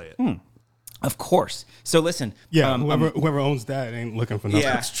legally play it? of course. So listen. Yeah, whoever owns that ain't looking for nothing.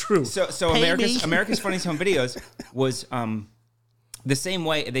 Yeah, That's true. So Pay America's me. Funniest Home Videos was the same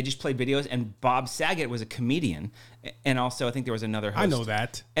way. They just played videos, and Bob Saget was a comedian, and also I think there was another host. I know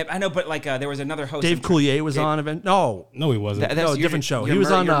that. I know, but like there was another host. Dave Coulier was on event. No, No, he wasn't. That's- no, you're- different show. you're He was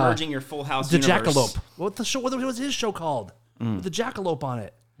on you're merging your Full House. The universe. Jackalope. What the show? What was his show called? With the Jackalope on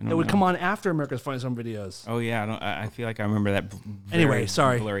it. It would come on after America's Funniest Home Videos. Oh yeah, I feel like I remember that. Anyway,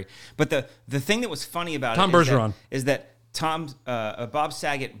 sorry. Blurry. But the thing that was funny about Tom it is Bergeron. that Bob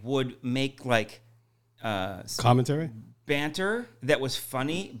Saget would make like Commentary? banter that was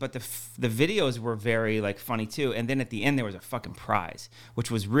funny, but the videos were very like funny too. And then at the end there was a fucking prize,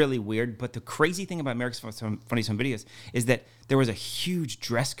 which was really weird. But the crazy thing about America's Funniest Home Videos is that there was a huge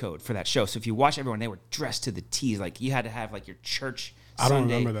dress code for that show. So if you watch everyone, they were dressed to the T's. Like you had to have like your church I don't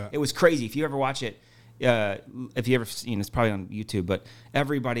Sunday. remember that. It was crazy. If you ever watch it, if you ever seen, it's probably on YouTube. But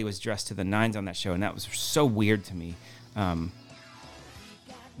everybody was dressed to the nines on that show, and that was so weird to me.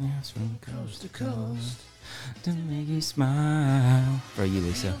 Yes, from coast to coast to make you smile. For you,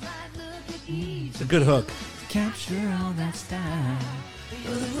 Lisa. It's a good hook. Capture all that style.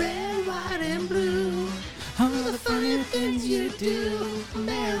 Red, white, and blue. All the funny things you do,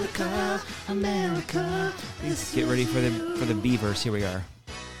 America, America. Get ready for the B verse. Here we are.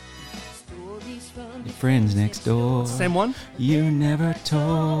 Your friends next door. Same one? You never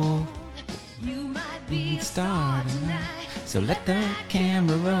told. You might be a star tonight. So let the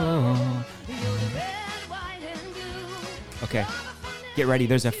camera roll. Okay, get ready.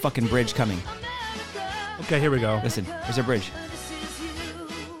 There's a fucking bridge coming. Okay, here we go. Listen, there's a bridge.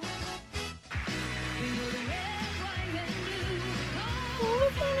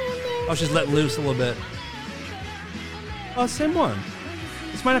 Oh, she's letting loose a little bit. Oh, same one.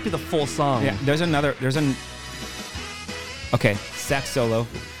 This might not be the full song. Yeah, Okay, sax solo.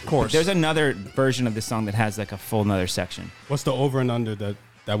 Of course. There's another version of this song that has like a full another section. What's the over and under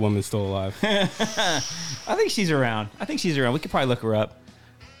that woman's still alive? I think she's around. We could probably look her up.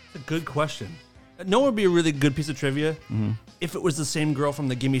 That's a good question. No one would be a really good piece of trivia if it was the same girl from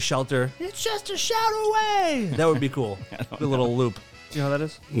the Gimme Shelter. It's just a shout away. That would be cool. The little loop. You know who that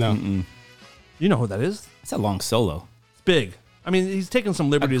is? No. You know who that is? It's a long solo. It's big. I mean, he's taking some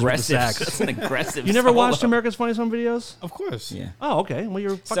liberties with the sax. That's an aggressive. You never solo. watched America's Funniest Home Videos? Of course. Yeah. Oh, okay. Well,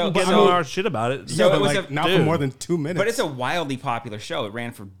 you're fucking So- getting so- all our shit about it. So Yeah, it but was like, a- not for dude. more than 2 minutes. But it's a wildly popular show. It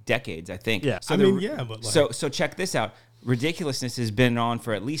ran for decades, I think. Yeah. So I the- mean, yeah, but like, So check this out. Ridiculousness has been on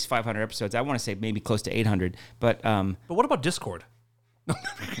for at least 500 episodes. I want to say maybe close to 800. But But what about Discord?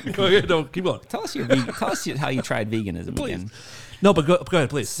 Go ahead. No, keep going. tell us how you tried veganism Please. again. No, but go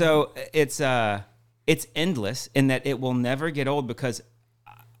ahead, please. So it's endless in that it will never get old because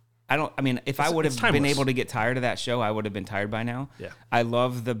if I would have it's been timeless. able to get tired of that show, I would have been tired by now. Yeah. I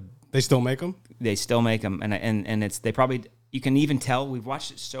love they still make them? they still make them and it's they probably you can even tell we've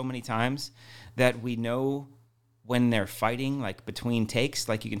watched it so many times that we know when they're fighting like between takes,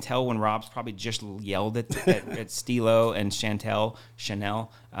 like you can tell when Rob's probably just yelled at Stilo and Chanel Chanel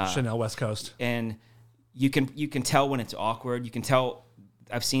West Coast. and you can tell when it's awkward. You can tell.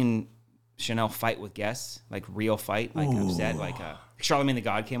 I've seen Chanel fight with guests, like real fight, like upset. Like Charlamagne the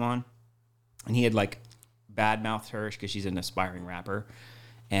God came on, and he had like badmouthed her because she's an aspiring rapper,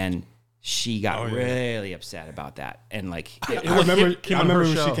 and she got really upset about that. And like, It I was remember, Kim I on her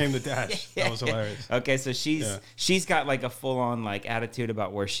remember when show. she came to Dash. That was hilarious. okay, so she's got like a full on like attitude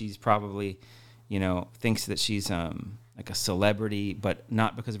about where she's probably, thinks that she's like a celebrity, but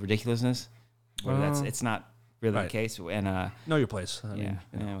not because of ridiculousness. Whether it's not really Right. the case. And Know your place. I mean,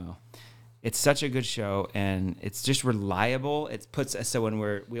 well, it's such a good show, and it's just reliable. It puts us so when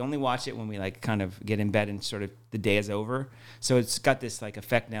we only watch it when we like kind of get in bed and sort of the day is over. So it's got this like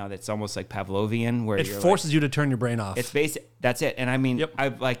effect now that's almost like Pavlovian, where it you're forces you to turn your brain off. It's basic. That's it. And I mean, Yep.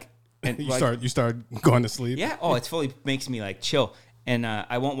 I've like, and You like, start going to sleep. yeah. Oh, it's fully makes me like chill, and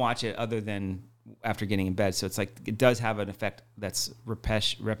I won't watch it other than after getting in bed. So it's like it does have an effect that's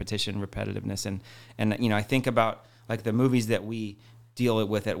repetition, repetitiveness, and I think about like the movies that we deal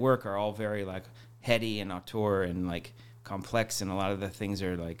with at work are all very like heady and auteur and like complex, and a lot of the things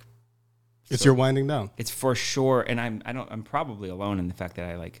are like It's your winding down. it's for sure. And I'm probably alone in the fact that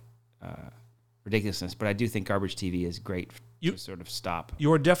I like ridiculousness, but I do think garbage TV is great to sort of stop.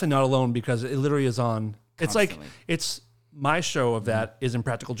 You are definitely not alone because it literally is on. It's like Constantly. it's my show of that is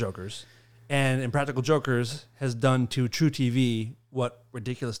Impractical Jokers, and Impractical Jokers has done to True TV what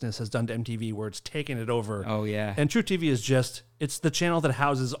Ridiculousness has done to MTV, where it's taken it over. Oh yeah. And True TV is just it's the channel that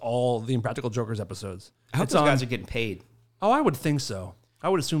houses all the Impractical Jokers episodes. I hope It's those on- guys are getting paid. Oh, I would think so. I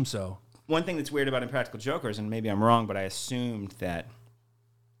would assume so. One thing that's weird about Impractical Jokers, and maybe I'm wrong, but I assumed that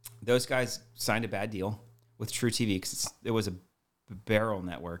those guys signed a bad deal with True TV because it was a barrel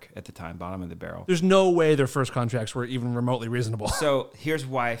network at the time, bottom of the barrel. There's no way their first contracts were even remotely reasonable. So here's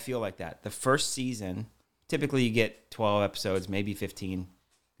why I feel like that. The first season, typically you get 12 episodes, maybe 15,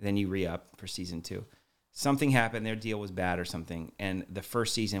 then you re-up for season 2. Something happened, their deal was bad or something, and the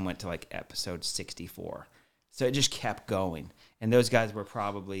first season went to like episode 64. So it just kept going. And those guys were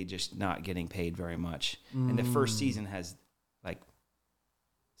probably just not getting paid very much. And the first season has like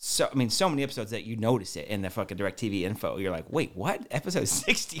so many episodes that you notice it in the fucking DirecTV info. You're like, wait, what? Episode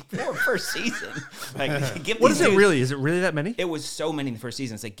 64 first season? Like, give What these is it dudes- really? Is it really that many? It was so many in the first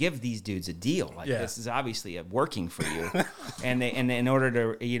season. It's like, give these dudes a deal. Like, Yeah. this is obviously working for you. and in order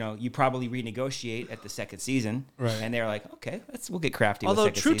to, you probably renegotiate at the second season. Right. And they're like, okay, we'll get crafty Although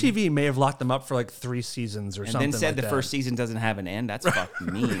with second True season. TV may have locked them up for like 3 seasons or And something. then said like the that. first season doesn't have an end. That's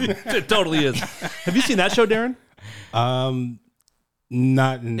fucking mean. It totally is. Have you seen that show, Darren?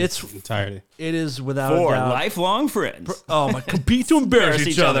 Not in It's- its entirety. It is without For a doubt. lifelong friends. Oh my! Compete to embarrass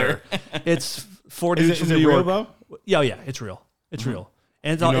each other. It's 4 dudes from Is it New real York. though? Yeah, it's real. It's real.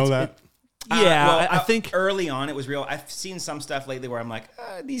 And it's You all, know it's- that? yeah, Well, I think early on it was real. I've seen some stuff lately where I'm like,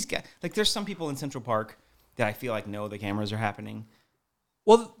 these guys, like there's some people in Central Park that I feel like know the cameras are happening.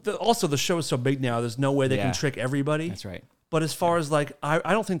 Well, also the show is so big now. There's no way they can trick everybody. That's right. But as far as like, I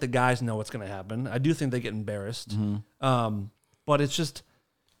don't think the guys know what's going to happen. I do think they get embarrassed. But it's just,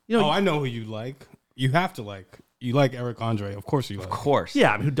 you know. Oh, I know who you like. You have to like. You like Eric Andre. Of course you like. Of course.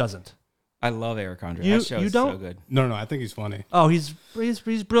 Yeah, I mean, who doesn't? I love Eric Andre. You- That show you is so don't? good. No, I think he's funny. Oh, he's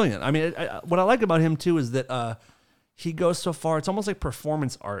brilliant. I mean, what I like about him too is that he goes so far. It's almost like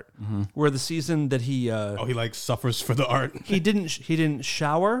performance art, where the season that he He like suffers for the art. he didn't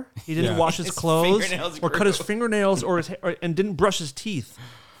shower, he didn't Yeah. wash his His clothes fingernails or cut his grew. fingernails and didn't brush his teeth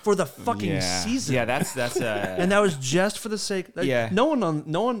for the fucking season. Yeah, that's And that was just for the sake. Yeah. No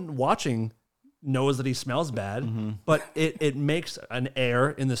one watching knows that he smells bad, but it makes an air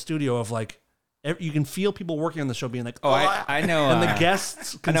in the studio of like you can feel people working on the show being like, Oh, I know. and the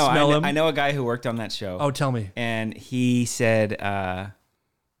guests can I smell him. I know a guy who worked on that show. Oh, tell me. And he said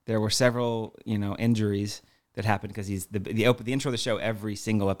there were several, injuries that happened because he's the intro of the show. Every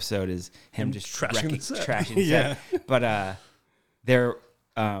single episode is him just trashing the set. trashing the Yeah. set. But they're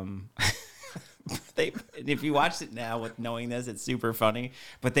if you watch it now with knowing this, it's super funny.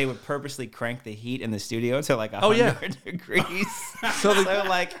 But they would purposely crank the heat in the studio to like 100 degrees. So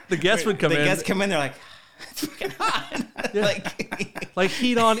the guests would come in. The guests come in, they're like, it's fucking hot. Like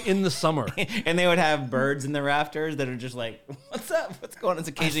heat on in the summer. And they would have birds in the rafters that are just like, what's up? What's going on? It's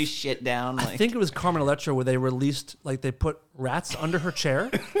occasionally shit down. I think it was Carmen Electra where they released, like they put rats under her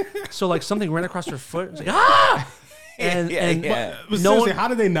chair. So like something ran across her foot. It's like, ah! And But no seriously, one, how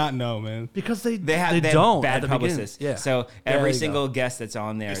do they not know, man? because they have don't at bad the beginning. publicists. Yeah. So there every you single guest that's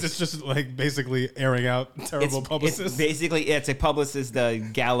on there, It's just like basically airing out terrible publicists. It's a publicist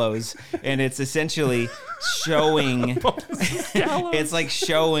gallows, and it's essentially showing. It's like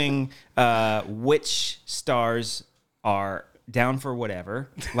showing which stars are down for whatever.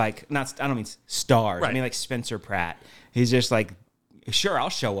 Like I don't mean stars. I Right. mean like Spencer Pratt. He's just like, sure, I'll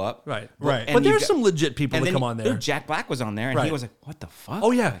show up. Right. Right. And But you there's got- some legit people And that then come on there. Jack Black was on there, and he Right. was like, "What the fuck?"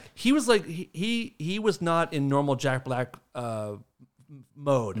 Oh yeah, he was like he was not in normal Jack Black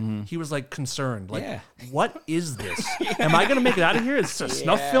mode. He was like concerned. Like, Yeah. what is this? Am I gonna make it out of here? It's a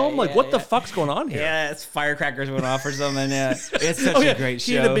snuff film. Like, what the fuck's going on here? Yeah, it's firecrackers went off or something. Yeah, it's such Oh yeah, a great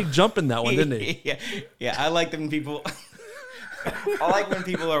show. he had a big jump in that one, didn't he? Yeah. I like when people. I like when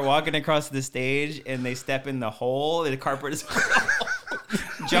people are walking across the stage and they step in the hole. The carpet is.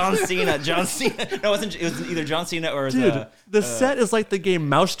 John Cena. No, it was either John Cena or it was, Dude, the set is like the game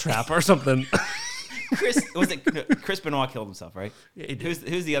Mousetrap or something. Chris Benoit killed himself, right? Yeah, he did.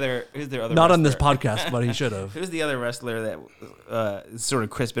 Who's the other? Not on this wrestler? podcast, but he should have. Who's the other wrestler that is sort of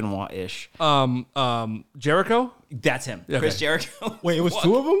Chris Benoit-ish? Jericho? That's him. Okay. Chris Jericho. Wait, it was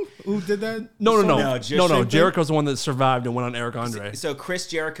two of them who did that? No. No, just same thing? Jericho's the one that survived and went on Eric Andre. So Chris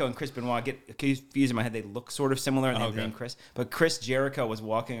Jericho and Chris Benoit get confused in my head. They look sort of similar, and they have the name Chris. But Chris Jericho was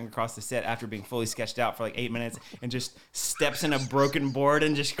walking across the set after being fully sketched out for like 8 minutes, and just steps in a broken board,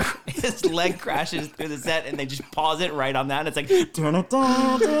 and just his leg crashes through the set, and they just pause it right on that, and it's like dun, dun,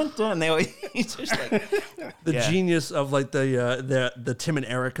 dun, dun, dun, and they always he's just like The genius of like the Tim and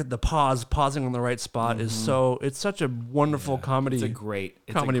Eric, the pausing on the right spot is so it's such a wonderful comedy. it's a great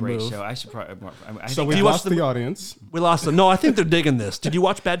move. show. I should probably. So think we you lost watch the audience. We lost them. No, I think they're digging this. Did you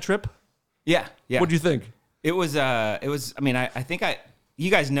watch Bad Trip? yeah. What do you think? It was. I mean, I think you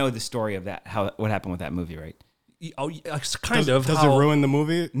guys know the story of that. What happened with that movie, right? Oh, it's kind Does, of. does how it ruin the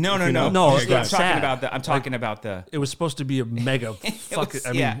movie? No. If you know? No, Okay, it's got I'm it. talking sad. about the. I'm talking about the. It was supposed to be a mega fuck. was-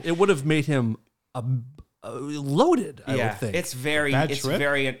 I mean, yeah. it would have made him loaded. I would think. It's very. Bad it's Trip?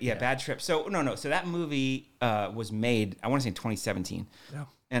 very. Bad Trip. So no. So that movie was made. I want to say in 2017. Yeah.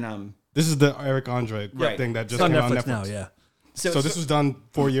 And This is the Eric Andre Right. thing that It's just on came Netflix, on Netflix. now. Yeah. So this was done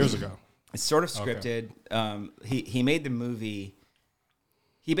 4 years ago. It's sort of scripted. He made the movie.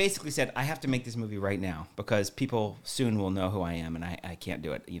 He basically said, "I have to make this movie right now because people soon will know who I am, and I can't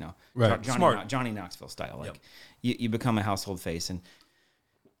do it." You know, Right. Smart. Johnny Knoxville style. Like you become a household face, and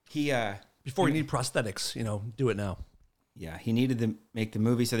he. Before you need prosthetics, do it now. Yeah, he needed to make the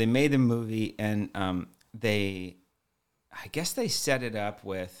movie, so they made the movie, and I guess they set it up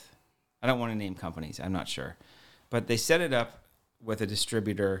with. I don't want to name companies. I'm not sure, but they set it up with a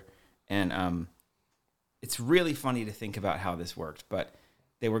distributor, and it's really funny to think about how this worked. But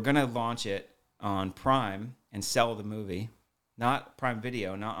they were going to launch it on Prime and sell the movie, not Prime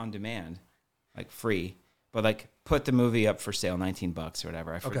Video, not on demand, like free, but like put the movie up for sale, $19 or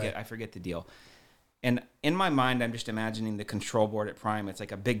whatever. I forget the deal. And in my mind, I'm just imagining the control board at Prime. It's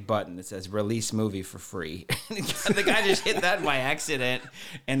like a big button that says "Release movie for free." The guy just hit that by accident,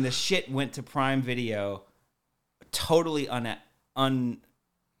 and the shit went to Prime Video, totally not on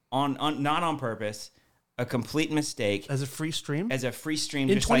purpose. a complete mistake As a free stream? as a free stream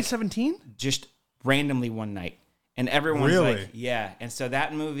In just like 2017? just randomly one night. And everyone's Really? like, yeah. And so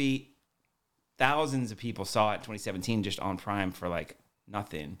that movie, thousands of people saw it in 2017 just on Prime for like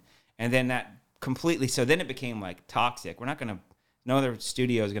nothing. And then that completely, so then it became like toxic. We're not going to, no other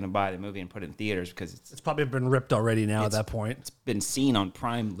studio is going to buy the movie and put it in theaters because It's probably been ripped already now at that point. it's been seen on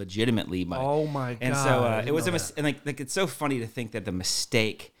Prime legitimately. By, Oh my And God, so I it didn't was know a and like it's so funny to think that the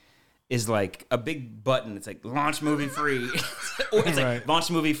mistake is like a big button. It's like launch movie free. Or it's like Right. launch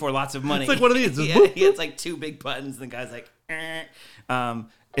movie for lots of money. It's like one of these. yeah, it's like two big buttons. And the guy's like, eh.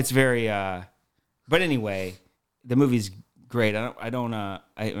 It's very. But anyway, the movie's great. I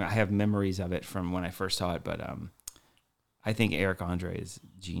have memories of it from when I first saw it, but I think Eric Andre is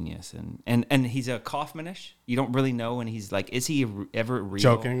genius, and he's a Kaufman-ish. You don't really know when he's like, is he ever real?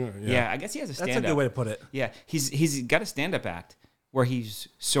 Joking, or- Yeah. I guess he has a That's stand-up. a good way to put it. Yeah, he's got a stand-up act where he's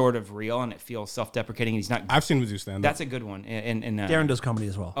sort of real and it feels self-deprecating. And he's not. I've seen him do stand up. That's a good one. And Darren does comedy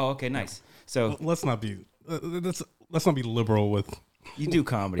as well. Oh, okay, nice. So Let's not be liberal with. you do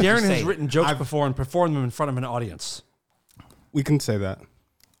comedy. Darren Just has say, written jokes before and performed them in front of an audience. We can say that.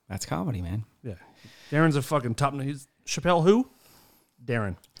 That's comedy, man. Yeah. Darren's a fucking top. He's Chappelle who?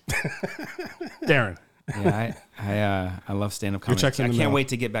 Darren. Darren. Yeah, I love stand-up comedy. checks in I the can't mail. wait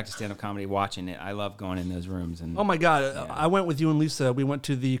to get back to stand-up comedy, watching it. I love going in those rooms and Oh my God. I went with you and Lisa. We went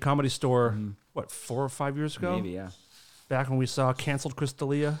to the Comedy Store, what, 4 or 5 years ago? maybe, yeah. Back when we saw Canceled Chris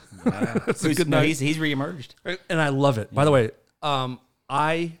D'Elia. Yeah. It's a good night. He's reemerged. And I love it. By the way,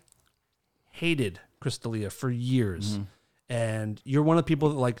 I hated Chris D'Elia for years. Mm-hmm. And you're one of the people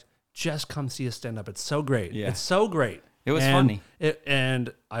that like, just come see us stand up. It's so great. Yeah. It's so great. It was And funny.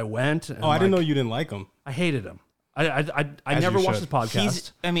 And I went. And Oh, I didn't know you didn't like him. I hated him. I As never you watched should. his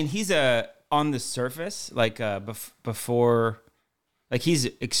podcast. He's on the surface, like before, like he's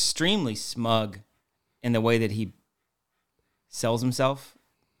extremely smug in the way that he sells himself.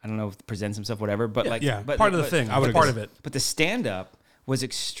 I don't know if presents himself, whatever, but but part of the but- thing. I would Part agree. of it. But the stand-up was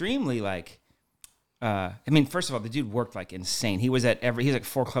extremely like, first of all, the dude worked like insane. He was at he was like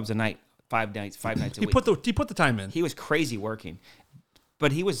 4 clubs a night, 5 nights a He week. put the time in. He was crazy working,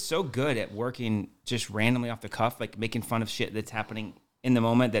 but he was so good at working just randomly off the cuff, like making fun of shit that's happening in the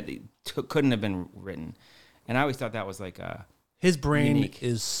moment that it couldn't have been written. And I always thought that was like His brain unique.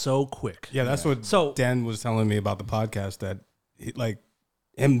 is so quick. Yeah, that's what So- Dan was telling me about the podcast. That like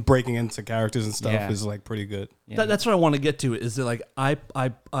him breaking into characters and stuff Yeah. is like pretty good. That's what I want to get to. Is that like I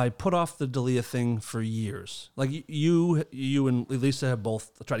put off the D'Elia thing for years. Like you and Lisa have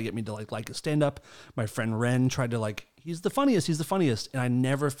both tried to get me to like stand up. My friend Ren tried to like he's the funniest, and I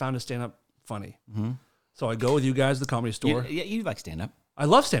never found a stand up funny. Mm-hmm. So I go with you guys to the Comedy Store. you like stand-up. I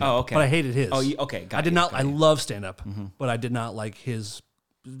love stand up, Oh, okay. but I hated his. Oh, okay, got I did you, not. got I you. love stand up, but I did not like his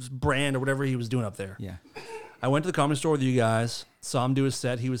brand or whatever he was doing up there. Yeah. I went to the Comedy Store with you guys, saw him do his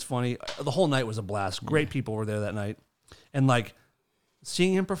set. He was funny. The whole night was a blast. Great people were there that night. And like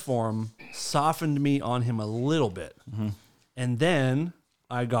seeing him perform softened me on him a little bit. Mm-hmm. And then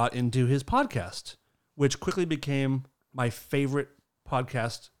I got into his podcast, which quickly became my favorite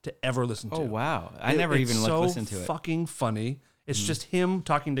podcast to ever listen to. Oh wow! I never even so listened to it. Fucking funny. It's just him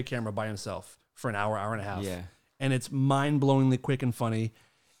talking to camera by himself for an hour, hour and a half. Yeah. And it's mind-blowingly quick and funny.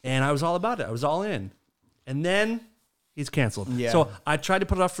 And I was all about it. I was all in. And then he's canceled. Yeah. So I tried to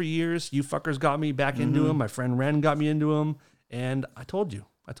put it off for years. You fuckers got me back into him. My friend Ren got me into him. And I told you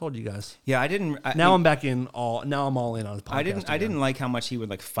guys. Yeah, I didn't. Now I'm back in all. Now I'm all in on his podcast. I again. didn't like how much he would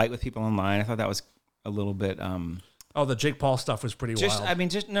like fight with people online. I thought that was a little bit. Oh, the Jake Paul stuff was pretty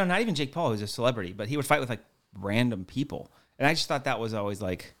wild. No, not even Jake Paul, who's a celebrity, but he would fight with like random people, and I just thought that was always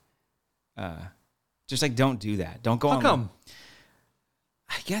like, just like don't do that. Don't go How on. come?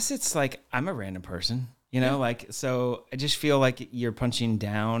 I guess it's like I'm a random person, you know, like so. I just feel like you're punching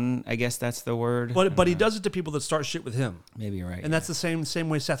down. I guess that's the word. But he does it to people that start shit with him. Maybe you're right. And that's the same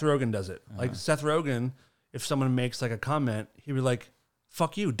way Seth Rogen does it. Like Seth Rogen, if someone makes like a comment, he'd be like,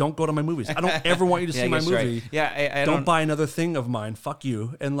 "Fuck you! Don't go to my movies. I don't ever want you to Yeah, see I my guess you're movie. right. Yeah, I don't buy another thing of mine. Fuck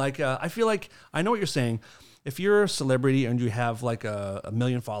you." And like, I feel like I know what you're saying. If you're a celebrity and you have like a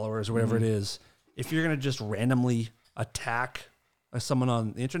million followers or whatever it is, if you're gonna just randomly attack someone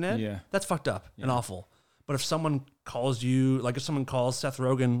on the internet, Yeah. that's fucked up and awful. But if someone calls you, like if someone calls Seth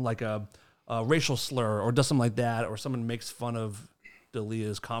Rogen like a racial slur or does something like that, or someone makes fun of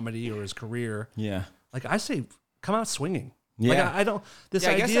D'Elia's comedy or his career, Yeah. like I say, come out swinging. Yeah. Like I don't. This Yeah,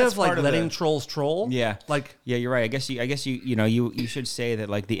 I guess idea that's of like part of letting the- trolls troll. Yeah. Like Yeah, you're right. I guess you should say that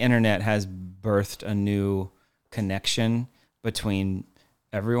like the internet has birthed a new connection between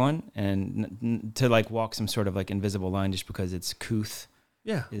everyone, and to like walk some sort of like invisible line just because it's couth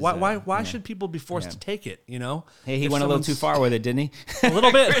Yeah. is, Why should people be forced yeah. to take it? You know. Hey, he If went a little too someone's- far with it, didn't he? A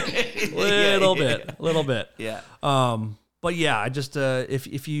little bit. Little bit. Yeah. But yeah, I just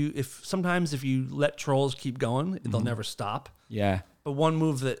if sometimes if you let trolls keep going, they'll never stop. Yeah. But one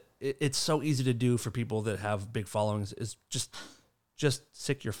move that it's so easy to do for people that have big followings is just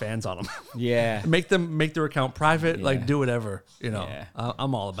sick your fans on them. Yeah. make their account private. Yeah. Like do whatever. You know, Yeah.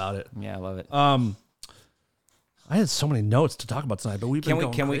 I'm all about it. Yeah, I love it. I had so many notes to talk about tonight, but we've been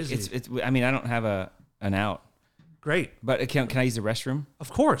going crazy. It's I mean, I don't have an out, Great, but can I use the restroom? of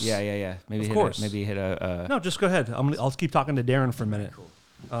course. Yeah. Maybe Of course. maybe hit a No, just go ahead. I'll keep talking to Darren for a minute.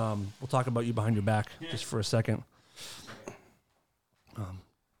 We'll talk about you behind your back just for a second.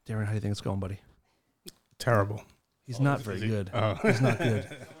 Darren, how do you think it's going, buddy? Terrible. He's not very good. He's not good.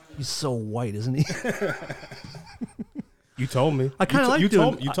 He's so white, isn't he? You told me. I kind of like you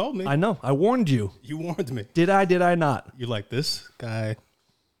doing. You told me. I know. I warned you. You warned me. Did I? Did I not? You're like, this guy,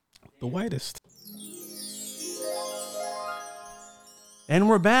 the whitest. And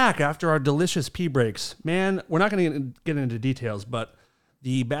we're back after our delicious pee breaks. Man, we're not going to get into details, but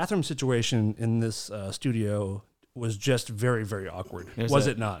the bathroom situation in this studio was just very, very awkward. Was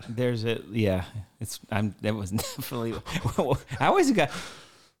it not? Yeah. That was definitely. I always got.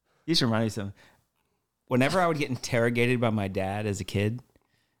 You should remind me of something. Whenever I would get interrogated by my dad as a kid,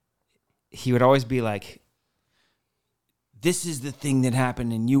 he would always be like, "This is the thing that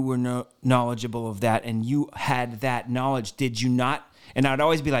happened, and you were knowledgeable of that, and you had that knowledge. Did you not?" And I'd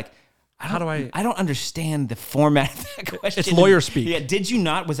always be like, I don't understand the format of that question. It's lawyer speak. Yeah, did you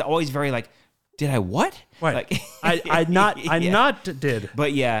not was always very like, did I what? Right. Like, I not did.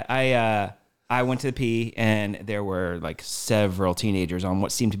 But yeah, I went to the pee, and there were like several teenagers on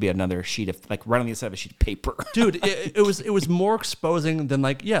what seemed to be another sheet of like right on the other side of a sheet of paper. Dude, it was more exposing than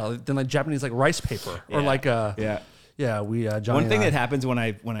like Japanese like rice paper or like we Johnny One thing and I- that happens when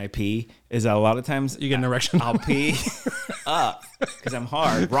I pee is a lot of times you get an erection. I'll pee up because I'm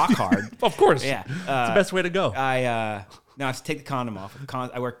rock hard. Of course. Yeah, it's the best way to go. No, I have to take the condom off.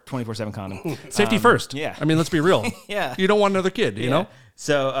 I work 24/7 condom. Safety first. yeah. I mean, let's be real. Yeah. You don't want another kid, you know?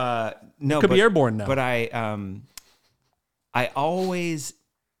 So no, Could be airborne now. But I always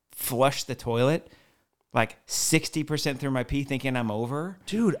flush the toilet like 60% through my pee, thinking I'm over.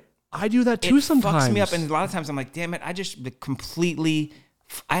 Dude, I do that too sometimes. Fucks me up, and a lot of times I'm like, damn it, I just completely.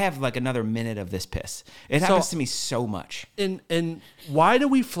 I have like another minute of this piss. It happens to me so much. And why do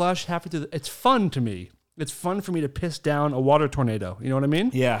we flush halfway through? It's fun to me. It's fun for me to piss down a water tornado. You know what I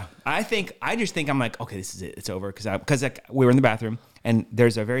mean? Yeah, I just think I'm like, okay, this is it. It's over because we were in the bathroom and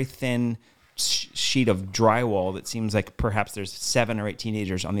there's a very thin sheet of drywall that seems like perhaps there's 7 or 8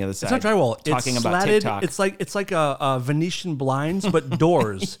 teenagers on the other side. It's not drywall. Talking It's about slatted. TikTok. It's like a Venetian blinds, but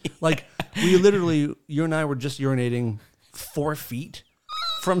doors. Like we literally, you and I were just urinating 4 feet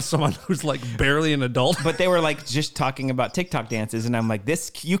from someone who's like barely an adult. But they were like just talking about TikTok dances, and I'm like,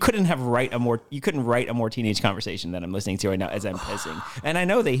 you couldn't write a more teenage conversation than I'm listening to right now as I'm pissing. And I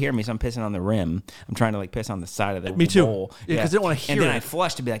know they hear me, so I'm pissing on the rim. I'm trying to like piss on the side of the Me too. bowl. Yeah, 'cause they don't wanna hear And then it. I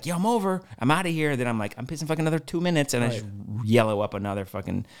flush to be like, yo, I'm over. I'm out of here. Then I'm like, I'm pissing fucking another 2 minutes, and I just yellow up another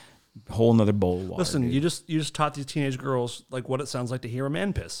fucking whole nother bowl of water. Listen, dude. you just taught these teenage girls like what it sounds like to hear a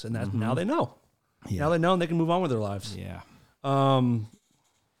man piss, and that now they know. Yeah. Now they know, and they can move on with their lives. Yeah,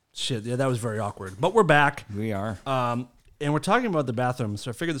 Shit, yeah, that was very awkward. But we're back, we are. and we're talking about the bathroom, so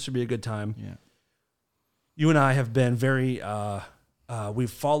I figured this would be a good time. Yeah. You and I have been very,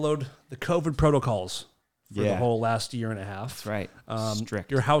 we've followed the COVID protocols for the Yeah. whole last year and a half. That's right. Strict.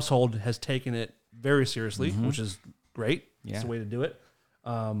 Your household has taken it very seriously, which is great. Yeah. It's the way to do it.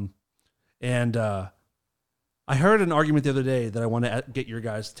 And I heard an argument the other day that I want to get your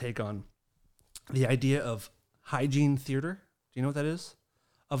guys' take on. The idea of hygiene theater. Do you know what that is?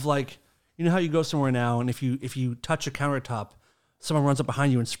 Of like, you know how you go somewhere now, and if you touch a countertop, someone runs up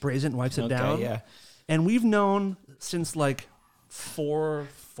behind you and sprays it and wipes it down. Yeah. And we've known since like four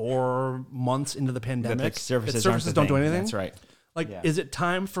months into the pandemic That surfaces that don't do anything. That's right. Like, Yeah. is it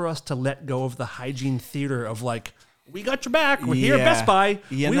time for us to let go of the hygiene theater of like, we got your back. We're here at Yeah. Best Buy.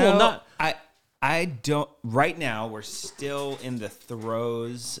 You we know, will not. I don't. Right now, we're still in the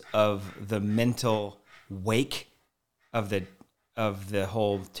throes of the mental wake of the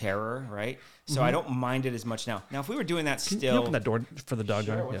whole terror, right? So I don't mind it as much now. Now, if we were doing that Can still, you open that door for the dog?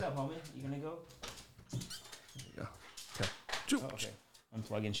 Sure, guy? what's Yeah. up, homie? You gonna go? Okay. Oh, okay.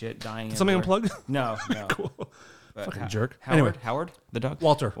 Unplugging shit, dying. Can somebody everywhere. unplug? No, no. Cool. But Fucking jerk. Howard, Anyway. Howard, the dog.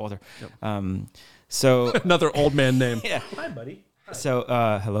 Walter. So Another old man name. yeah. Hi, buddy. So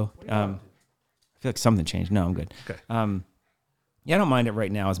hello. I feel like something changed. No, I'm good. Okay. Yeah, I don't mind it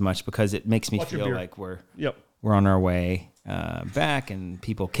right now as much because it makes me Watch your feel beer. like we're Yep. on our way back, and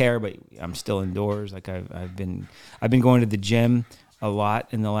people care, but I'm still indoors. Like I've been going to the gym a lot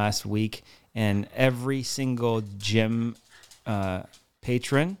in the last week, and every single gym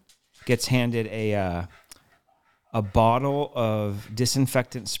patron gets handed a bottle of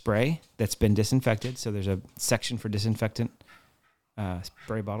disinfectant spray that's been disinfected. So there's a section for disinfectant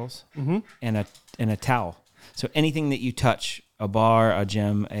spray bottles, and a towel. So anything that you touch, a bar, a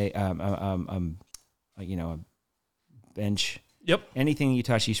gym, a bench, Yep. anything you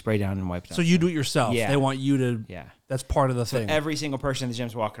touch, you spray down and wipe down. So you do it yourself. Yeah. They want you to. Yeah. That's part of the So thing. every single person in the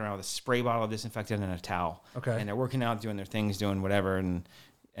gym's walking around with a spray bottle of disinfectant and a towel. Okay. And they're working out, doing their things, doing whatever, and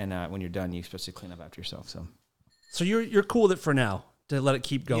when you're done, you're supposed to clean up after yourself. So you're cool with it for now to let it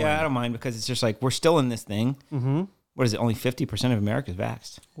keep going. yeah, I don't mind because it's just like we're still in this thing. Mm-hmm. What is it? Only 50% of America is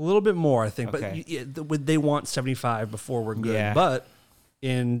vaxxed. A little bit more, I think. Okay. But they want 75 before we're good. Yeah. But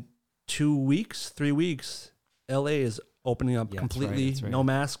in 3 weeks, LA is opening up Yeah, completely. that's right. No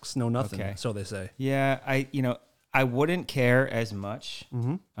masks, no nothing. Okay. So they say. Yeah, I wouldn't care as much,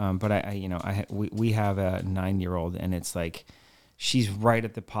 but we have a 9-year-old, and it's like she's right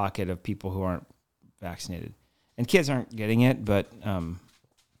at the pocket of people who aren't vaccinated, and kids aren't getting it. But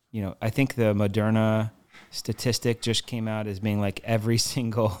I think the Moderna statistic just came out as being like every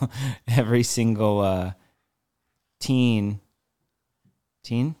single teenager,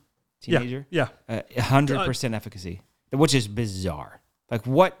 Yeah. 100% efficacy, which is bizarre. Like,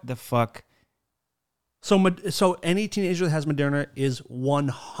 what the fuck? So any teenager that has Moderna is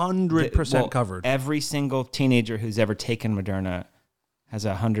 100% Well, covered. Every single teenager who's ever taken Moderna has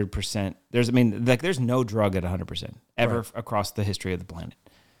 100%. There's no drug at 100% ever Right. across the history of the planet.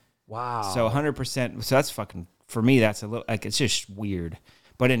 Wow. So 100%. So that's fucking, for me, that's a little, like, it's just weird.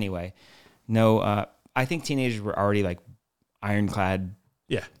 But anyway, no, I think teenagers were already like ironclad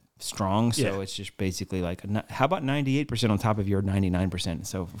Yeah. strong. So Yeah. it's just basically like, how about 98% on top of your 99%?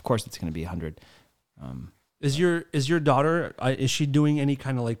 So of course it's going to be 100. Is your daughter, is she doing any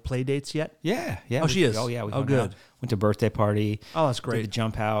kind of like play dates yet? Yeah. Oh, she is? Oh, yeah. Oh, good. Went to birthday party. Oh, that's Did great. the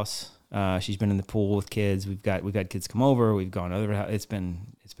jump house. She's been in the pool with kids. We've had kids come over. We've gone other. It's been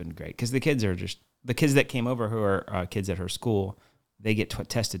great because the kids are just the kids that came over who are kids at her school. They get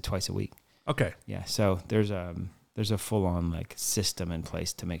tested twice a week. Okay. Yeah. So there's a full on like system in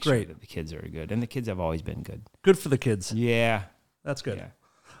place to make sure Great. that the kids are good, and the kids have always been good. Good for the kids. Yeah. That's good.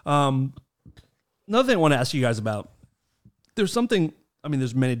 Yeah. Another thing I want to ask you guys about, there's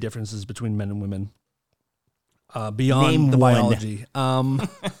many differences between men and women beyond Name the one. biology.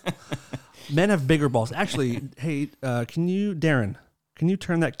 Men have bigger balls. Actually, hey, Darren, can you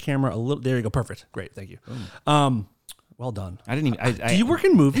turn that camera a little? There you go. Perfect. Great. Thank you. Well done. I didn't even. Do you work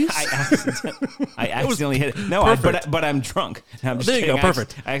in movies? I accidentally hit it. No, perfect. but I'm drunk. No, I'm just There you kidding. go,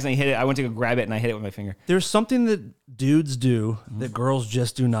 perfect. I accidentally hit it. I went to go grab it and I hit it with my finger. There's something that dudes do that girls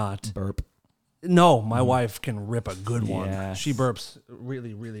just do not. Burp. No, my wife can rip a good one. Yes. She burps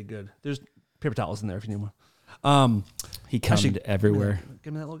really, really good. There's paper towels in there if you need one. He cummed everywhere.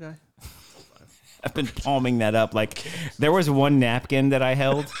 Give me that little guy. I've been palming that up. Like there was one napkin that I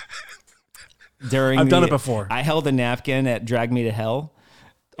held during. I've done it before. I held a napkin at Drag Me to Hell.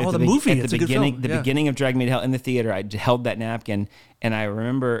 Oh, At the movie. At It's the a good beginning, film. the Yeah. beginning of Drag Me to Hell in the theater. I held that napkin, and I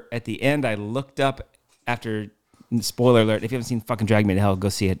remember at the end, I looked up after. Spoiler alert! If you haven't seen fucking Drag Me to Hell, go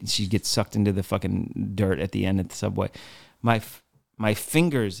see it. She gets sucked into the fucking dirt at the end at the subway. My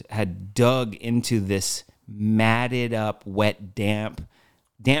fingers had dug into this matted up, wet, damp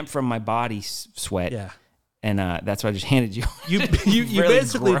from my body sweat. Yeah. And that's what I just handed you. You Really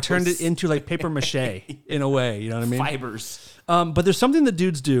basically gross. turned it into like paper mache in a way. You know what I mean? Fibers. But there's something that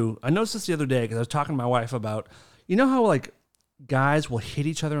dudes do. I noticed this the other day because I was talking to my wife about, you know how like guys will hit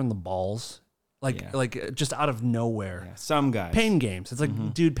each other in the balls, like just out of nowhere. Yeah, some guys. Pain games. It's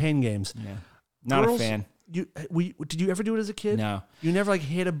like dude pain games. Yeah. Not Girls, a fan. Did you ever do it as a kid? No. You never like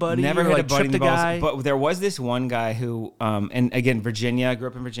hit a buddy. Never or, hit like, a buddy in tripped the a balls. guy. But there was this one guy who, and again, Virginia. I grew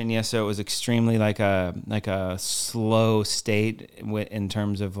up in Virginia, so it was extremely like a slow state in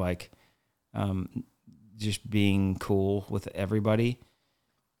terms of like, just being cool with everybody.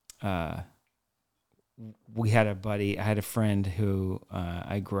 We had a buddy. I had a friend who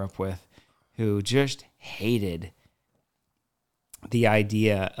I grew up with, who just hated the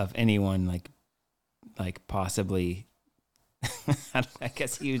idea of anyone like possibly. I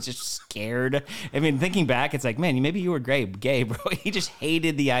guess he was just scared. I mean, thinking back, it's like, man, maybe you were gay, bro. He just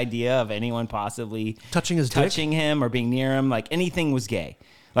hated the idea of anyone possibly touching his dick? touching him or being near him. Like anything was gay.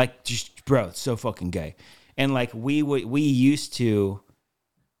 Like, just bro, it's so fucking gay. And like we used to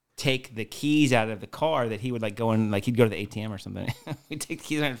take the keys out of the car that he would like go in, like he'd go to the ATM or something. We'd take the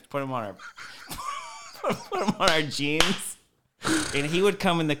keys and put them on our jeans. And he would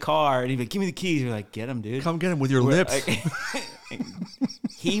come in the car and he'd be like, give me the keys. We're like, get them, dude. Come get him with your lips.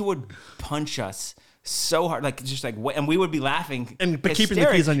 He would punch us so hard, like just like, and we would be laughing but keeping the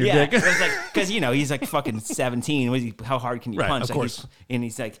keys on your dick. It was like, because he's like fucking 17. How hard can you punch? Of like, course.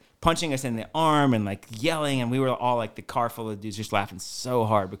 He's like punching us in the arm and like yelling, and we were all like the car full of dudes just laughing so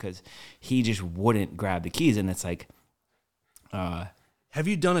hard because he just wouldn't grab the keys, and it's like, Have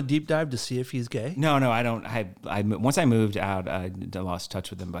you done a deep dive to see if he's gay? no, I don't. I once I moved out, I lost touch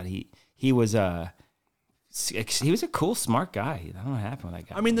with him, but he was a cool, smart guy. I don't know what happened with that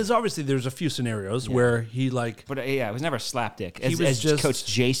guy. I mean, there's a few scenarios where he like But yeah, it was never a slapdick. He was As just- Coach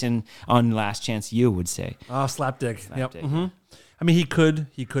Jason on Last Chance U would say. slapdick. Yep. Slapdick. hmm I mean, he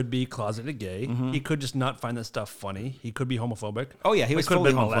could be closeted gay. He could just not find that stuff funny. He could be homophobic. Oh yeah, he was could have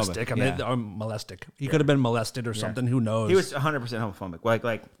fully been homophobic. molestic. I mean, Yeah. or molestic. He could have been molested or something. Who knows? He was 100% homophobic.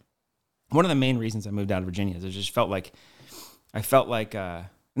 Like one of the main reasons I moved out of Virginia is I just felt like, and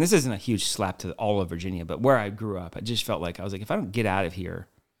this isn't a huge slap to all of Virginia, but where I grew up, I just felt like I was like, if I don't get out of here,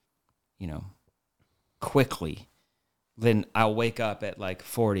 quickly, then I'll wake up at like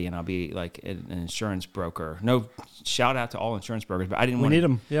 40 and I'll be like an insurance broker. No shout out to all insurance brokers, but I didn't want need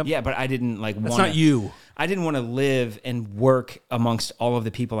 'em. Yep. Yeah, but I didn't like That's want not you. I didn't want to live and work amongst all of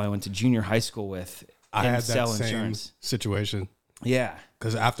the people I went to junior high school with I and had sell that same insurance. situation Yeah.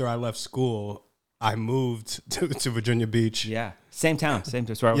 because after I left school, I moved to Virginia Beach. Yeah. Same town. Same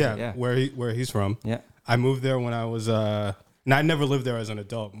town. Where I was Yeah, at, yeah. where he's from. Yeah. I moved there when I was and I never lived there as an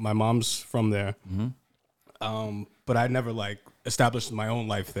adult. My mom's from there, but I never like established my own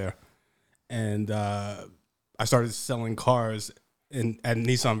life there. And I started selling cars at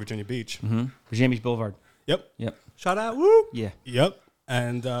Nissan Virginia Beach. Virginia Beach Boulevard. Yep, Yep. Shout out. Woo. Yeah. yep.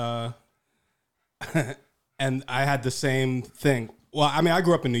 And and I had the same thing. Well, I mean, I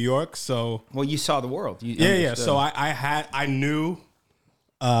grew up in New York, so Well, you saw the world. You yeah. understood. So I knew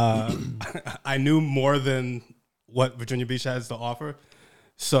I knew more than what Virginia Beach has to offer.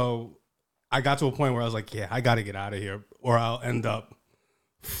 So I got to a point where I was like, yeah, I got to get out of here, or I'll end up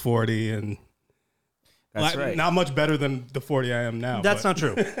 40 and That's right. not much better than the 40 I am now. That's but- not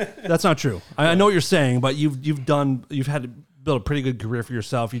true. That's not true. I know what you're saying, but you've had to build a pretty good career for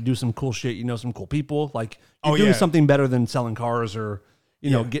yourself. You do some cool shit. You know some cool people. Like you're doing something better than selling cars or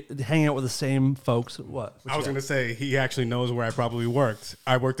hanging out with the same folks. What? I was going to say, he actually knows where I probably worked.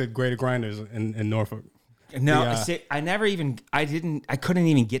 I worked at Greater Grinders in Norfolk. No, Yeah. see, I couldn't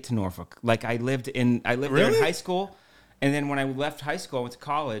even get to Norfolk. Like I lived there in Really? high school. And then when I left high school, I went to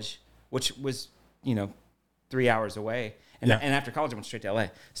college, which was, 3 hours away. And, Yeah. and after college, I went straight to LA.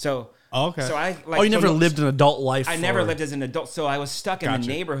 So, Oh, okay. So I like. Oh, you never so- lived an adult life. I never lived as an adult, so I was stuck in the Gotcha.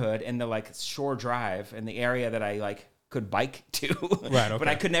 neighborhood in the like Shore Drive in the area that I like could bike to. Right, But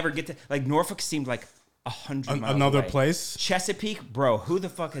okay. I could never get to like Norfolk. Seemed like 100 miles Another away. place? Chesapeake, bro. Who the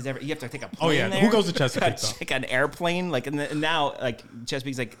fuck has ever? You have to take a plane. Oh, yeah. there? Who goes to Chesapeake, though? Like an airplane. Like and now, like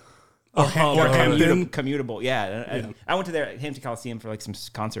Chesapeake's like Or Hampton. commutable. Yeah. And I went to there at Hampton Coliseum for like some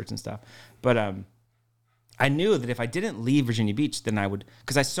concerts and stuff. But I knew that if I didn't leave Virginia Beach, then I would,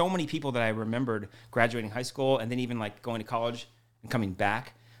 because I so many people that I remembered graduating high school and then even like going to college and coming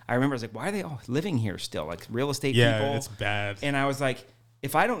back. I remember I was like, why are they all living here still? Like real estate Yeah, people. it's bad. And I was like,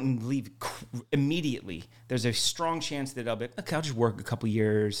 if I don't leave immediately, there's a strong chance that I'll be like, okay, I'll just work a couple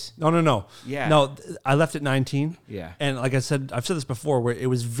years. No. Yeah. No, I left at 19. Yeah. And like I said, I've said this before, where it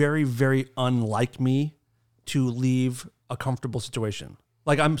was very, very unlike me to leave a comfortable situation.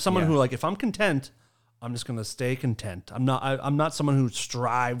 Like I'm someone Yeah. who, like, if I'm content, I'm just gonna stay content. I'm not someone who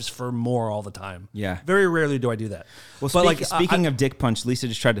strives for more all the time. Yeah. Very rarely do I do that. Well, but speaking of dick punch, Lisa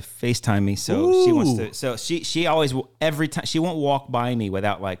just tried to FaceTime me, so she wants to. So she always every time she won't walk by me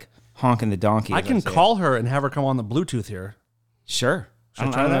without like honking the donkey. I as can say. call her and have her come on the Bluetooth here. Sure. Should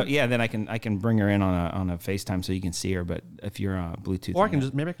I try don't know. that? Yeah, then I can bring her in on a FaceTime so you can see her. But if you're Bluetooth, Or I can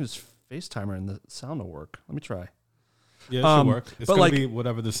maybe I can just FaceTime her and the sound will work. Let me try. Yeah, it should work. It's but going like- to be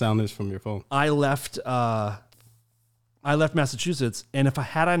whatever the sound is from your phone. I left Massachusetts, and if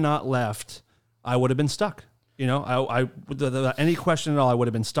I not left, I would have been stuck. Any question at all, I would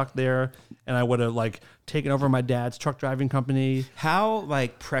have been stuck there, and I would have like taken over my dad's truck driving company. how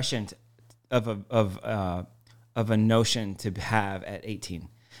like prescient of a notion to have at 18,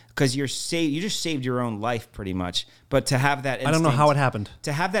 because you just saved your own life pretty much. But to have that, instinct, I don't know how it happened.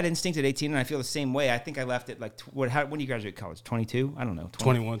 To have that instinct at 18, and I feel the same way. I think I left it like when do you graduate college? 22? I don't know.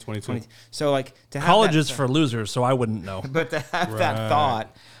 21, 22. 20. So like to have College that- is for losers, so I wouldn't know. But to have that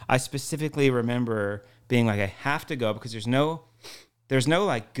thought, I specifically remember being like, I have to go because there's no there's no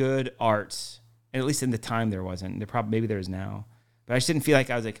like good arts, at least in the time there wasn't. There probably maybe there is now, but I just didn't feel like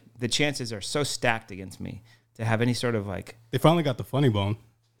I was like the chances are so stacked against me to have any sort of like. They finally got the Funny Bone.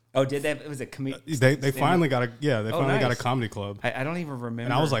 Oh, did they? It was a comedian. They finally got a finally got a nice. comedy club. I don't even remember.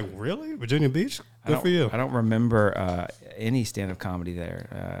 And I was like, really? Virginia Beach? Good for you. I don't remember any stand-up comedy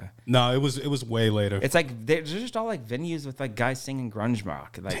there. No, it was way later. It's like they're just all like venues with like guys singing grunge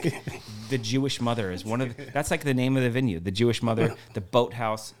rock. Like the Jewish Mother is one of that's like the name of the venue. The Jewish Mother, the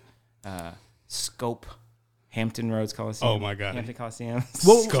Boathouse, Scope, Hampton Roads Coliseum. Oh my God. Hampton Coliseum.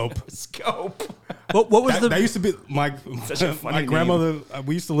 Scope. Scope. What was That used to be my Such a funny my grandmother.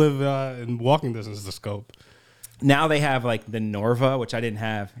 We used to live in walking distance of the Scope. Now they have like the Norva, which I didn't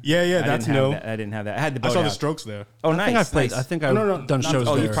have. Yeah, that's new. I didn't have that. I had the I saw the Boathouse. Strokes there. Oh, I nice. think I've played. nice. I think I've No, done shows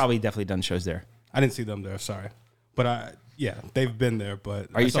Oh, there. you've probably definitely done shows there. I didn't see them there. Sorry, but they've been there. But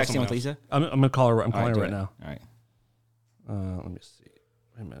Are I you saw texting someone with else. Lisa? I'm gonna call her. I'm calling her do right it. now. All right. Let me see.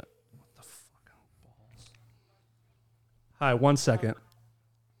 Wait a minute. What the fucking balls? Hi. 1 second.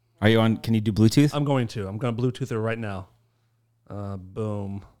 Are you on? Can you do Bluetooth? I'm going to Bluetooth her right now.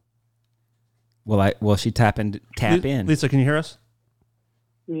 Boom. Will she tap in? Lisa, can you hear us?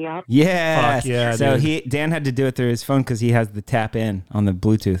 Yep. Yes. Fuck yeah, So dude. Dan had to do it through his phone because he has the tap in on the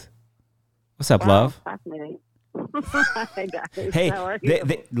Bluetooth. What's up, Wow, love? fascinating. Hi, guys. Hey, How are you?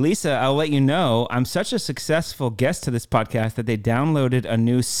 Lisa, I'll let you know. I'm such a successful guest to this podcast that they downloaded a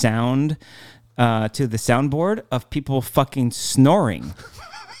new sound to the soundboard of people fucking snoring.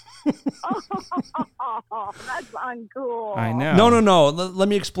 Oh, that's uncool. I know. No. Let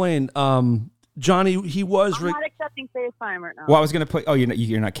me explain. Johnny, he was. I'm not accepting FaceTime right now. Well, I was gonna put. Oh,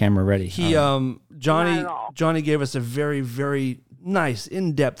 you're not camera ready. He Not at all. Johnny gave us a very, very nice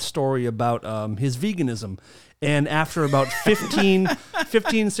in-depth story about his veganism, and after about 15,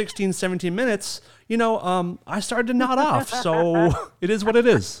 16, 17 minutes, I started to nod off. So it is what it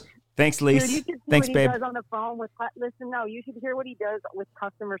is. Thanks, Dude, Lisa. you should see Thanks, what babe. he does on the phone with. Listen, no, you should hear what he does with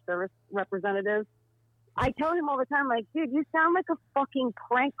customer service representatives. I tell him all the time, like, dude, you sound like a fucking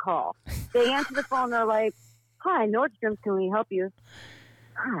prank call. They answer the phone, they're like, "Hi, Nordstrom's, can we help you?"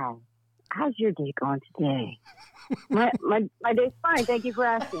 "Hi, how's your day going today?" My day's fine. Thank you for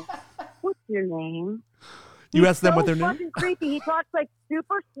asking. What's your name? You ask them so what their name. fucking creepy. He talks like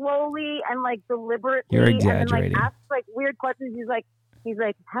super slowly and like deliberately. You're And then exaggerating. like asks like weird questions. He's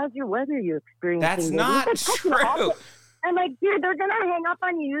like, "How's your weather you experiencing?" That's He's not like, "Fucking true. awful." I'm like, dude, they're gonna hang up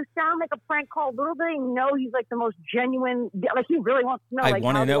on you. You sound like a prank call. Little do they know he's like the most genuine. Like he really wants to know. I like,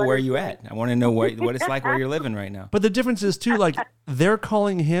 want to how's know the where weather you doing? at. I want to know what it's like where you're living right now. But the difference is too, like they're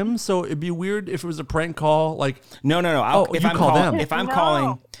calling him, so it'd be weird if it was a prank call. Like, No. you call them. If I'm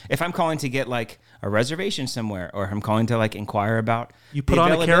No. calling to get like a reservation somewhere, or I'm calling to like inquire about you put the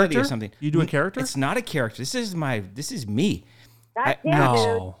on a availability character or something. You do a character? It's not a character. This is me. That's him, dude.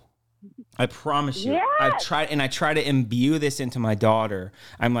 No. I promise you. Yes. I try to imbue this into my daughter.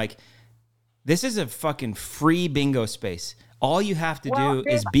 I'm like, this is a fucking free bingo space. All you have to Well, do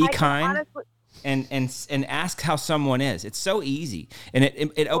is babe, be I can kind honestly- and ask how someone is. It's so easy, and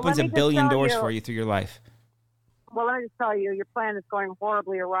it opens let a me just billion tell doors you- for you through your life. Well, let me just tell you, your plan is going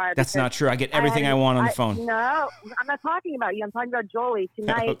horribly awry. That's because not true. I get everything I want on the phone. No, I'm not talking about you. I'm talking about Jolie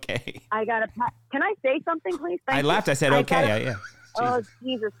tonight. Okay. I got to. Can I say something, please? Thank I you. laughed. I said, got okay. a- Yeah. Oh,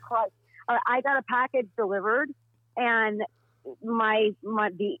 Jesus Christ! I got a package delivered, and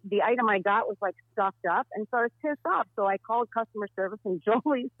the item I got was like stuffed up, and so I was pissed off. So I called customer service, and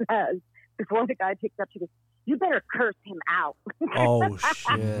Jolie says before the guy picked up, she goes, "You better curse him out." Oh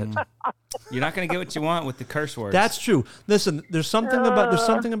shit. You're not going to get what you want with the curse words. That's true. Listen, there's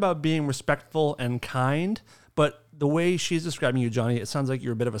something about being respectful and kind, but the way she's describing you, Johnny, it sounds like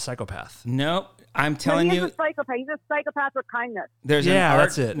you're a bit of a psychopath. Nope. I'm telling He's you, a psychopath. He's a psychopath with kindness. there's Yeah, an art.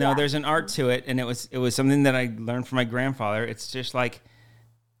 that's it. No, Yeah. there's an art to it, and it was something that I learned from my grandfather. It's just like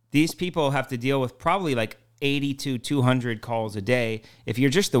these people have to deal with probably like 80 to 200 calls a day. If you're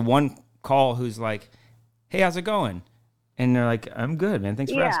just the one call who's like, "Hey, how's it going?" and they're like, "I'm good, man.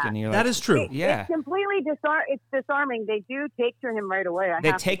 Thanks for Yeah. asking." And you're That like, is true. Yeah. It's completely it's disarming. They do take to him right away.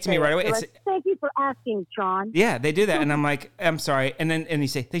 They take to me right away. They're It's- like, "Thank you for asking, Sean." Yeah, they do that, and I'm like, "I'm sorry," and you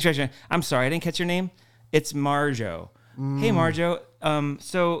say, "Thanks for asking. I'm sorry, I didn't catch your name. It's Marjo. Hey, Marjo.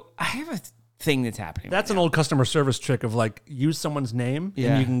 So I have a thing that's happening. That's right an old customer service trick of like use someone's name Yeah.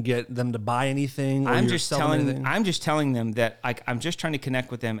 and you can get them to buy anything. Or I'm you're just selling anything. I'm just telling them that I'm just trying to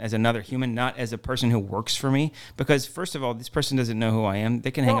connect with them as another human, not as a person who works for me. Because first of all, this person doesn't know who I am. They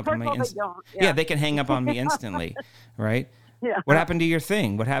can hang up on me. First of all, they don't. Yeah, they can hang up on me instantly, right? Yeah. What happened to your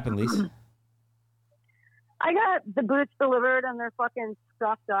thing? What happened, Lisa? I got the boots delivered and they're fucking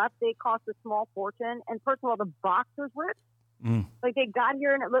stuffed up. They cost a small fortune. And first of all, the box was ripped. Like they got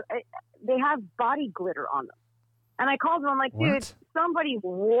here and they have body glitter on them. And I called them. I'm like, dude, What? somebody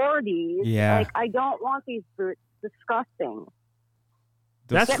wore these. Yeah. Like I don't want these boots. Disgusting.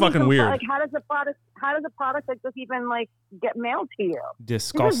 That's Get me fucking some- weird. Like how does a product like this even like get mailed to you? This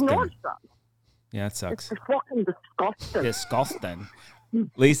is Disgusting. Nordstrom. Yeah, it It's sucks. fucking disgusting. Disgusting.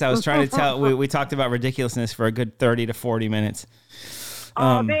 Lisa, I was trying to tell. We talked about ridiculousness for a good 30 to 40 minutes.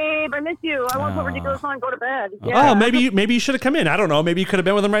 Oh, babe, I miss you. I want to put ridiculous on and go to bed. Oh, maybe you should have come in. I don't know. Maybe you could have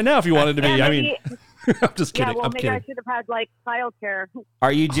been with him right now if you wanted to be. Yeah, I maybe- mean, I'm just kidding. Yeah, well, I'm maybe I kidding. should have had like childcare.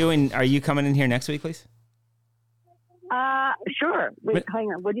 Are you coming in here next week, please? Sure. Wait, hang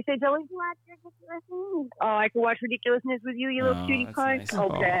on. What did you say, Joey? Oh, I can watch Ridiculousness with you, you little Oh, cutie that's pie. nice.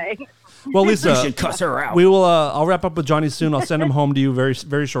 Okay. Well, You Lisa, should cuss her out. we will. I'll wrap up with Johnny soon. I'll send him home to you very,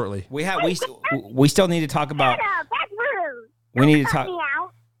 very shortly. We still need to talk about. That's rude. We need to talk. Me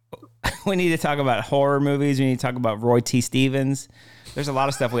out. We need to talk about horror movies. We need to talk about Roy T. Stevens. There's a lot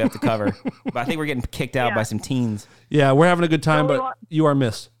of stuff we have to cover, but I think we're getting kicked out Yeah. by some teens. Yeah, we're having a good time, Joey, but what- you are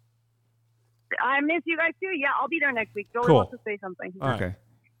missed. I miss you guys too. Yeah, I'll be there next week. Joey Cool. wants to say something. All right. Okay.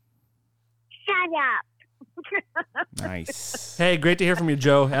 Shut up. Nice. Hey, great to hear from you,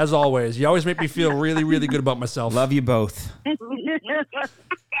 Joe. As always, you always make me feel really, really good about myself. Love you both. You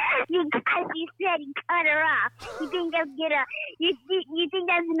guys, you said you cut her off. You think that's good? You think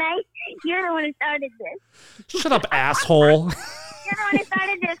that's nice? You're the one who started this. Shut up, asshole. You're the one who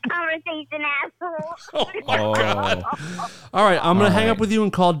started this conversation, asshole. Oh, All right, I'm going All to hang right. up with you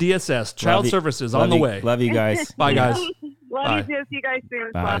and call DSS, Child Love you- Services, love on the you- way. Love you guys. Bye, guys. Love Bye. you too. See you guys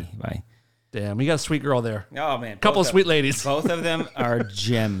soon. Bye. Bye. Damn, you got a sweet girl there. Oh man, Couple of both sweet ladies. Both of them are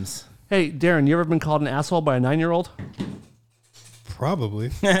gems. Hey, Darren, you ever been called an asshole by a 9-year-old? Probably.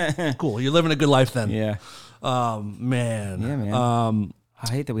 Cool, you're living a good life then. Yeah. Man. Yeah, man. I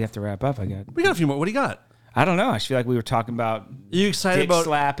hate that we have to wrap up. We got a few more. What do you got? I don't know. I just feel like we were talking about Are you excited dick about?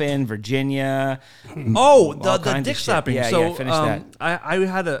 slapping, Virginia. Oh, the kinds of dick shit. slapping. Yeah, so yeah, finish that. I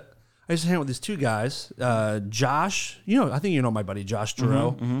used to hang out with these two guys. Josh, I think you know my buddy Josh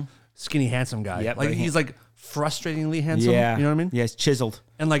Giroux, skinny, handsome guy. Yep, like very he's like frustratingly handsome. Yeah. You know what I mean? Yeah, it's chiseled.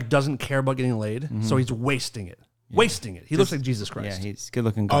 And like doesn't care about getting laid, so he's wasting it. Wasting it. He looks like Jesus Yeah, Christ. he's a good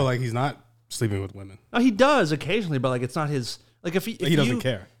looking guy. Oh, like he's not sleeping with women. No, he does occasionally, but like it's not his. Like if He doesn't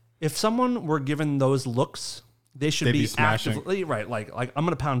care. If someone were given those looks, they should They'd be be smashing. actively right. Like I'm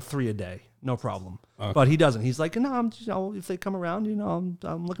gonna pound 3 a day, no problem. Okay. But he doesn't. He's like, no, if they come around,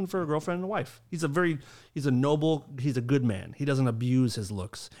 I'm looking for a girlfriend and a wife. He's a noble. He's a good man. He doesn't abuse his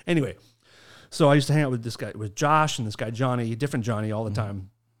looks. Anyway, so I used to hang out with this guy, with Josh, and this guy Johnny, different Johnny all the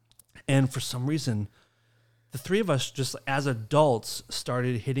time. And for some reason, the three of us just as adults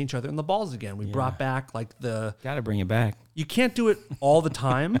started hitting each other in the balls again. We brought back like Got to bring it back. you can't do it all the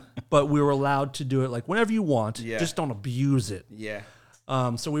time, but we were allowed to do it like whenever you want. Yeah. Just don't abuse it. Yeah.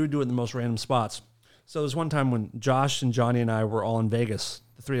 So we would do it in the most random spots. So there was one time when Josh and Johnny and I were all in Vegas,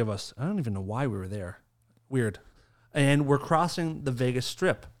 the three of us. I don't even know why we were there. Weird. And we're crossing the Vegas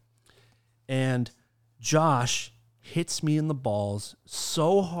Strip. And Josh hits me in the balls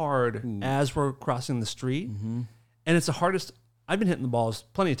so hard as we're crossing the street. And it's the hardest. I've been hitting the balls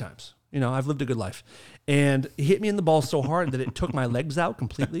plenty of times. I've lived a good life. And he hit me in the balls so hard that it took my legs out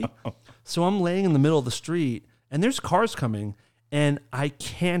completely. So I'm laying in the middle of the street and there's cars coming and I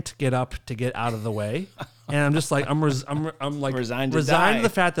can't get up to get out of the way. And I'm just like, I'm like Resigned to resigned die. to the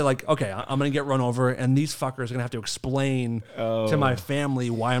fact that like, okay, I'm going to get run over and these fuckers are going to have to explain to my family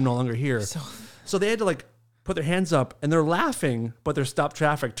why I'm no longer here. So they had to like put their hands up and they're laughing, but they're stopped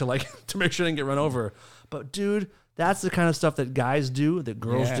traffic to like, to make sure they didn't get run over. But dude, that's the kind of stuff that guys do that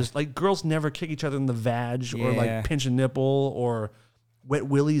girls just like. Girls never kick each other in the vag or Yeah. like pinch a nipple or wet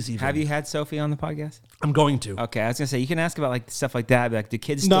willies even. Have you had Sophie on the podcast? I'm going to. Okay, I was gonna say you can ask about like stuff like that. Like, do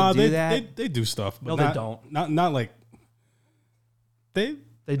kids still do that? They do stuff. But No, they not, don't. Not like they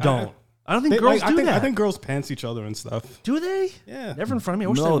Don't. I don't think They, girls like, do that. I think girls pants each other and stuff. Do they? Yeah. Never in front of me. I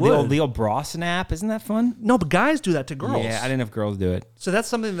wish No, they would. the old bra snap. Isn't that fun? No, but guys do that to girls. Yeah, I didn't know if girls do it. So that's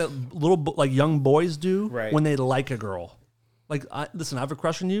something that like young boys do Right. when they like a girl. Like, listen, I have a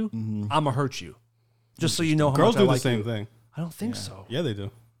crush on you. I'm gonna hurt you, just so you know how Girls much I do the like same you. thing. I don't think so. Yeah, they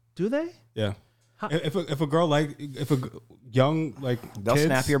do. Do they? Yeah. If a girl if a young like They'll kids,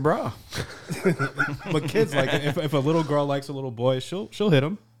 snap your bra. but kids like if a little girl likes a little boy, she'll hit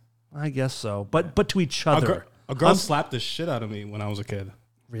him. I guess so. But to each A, other. a girl slapped the shit out of me when I was a kid.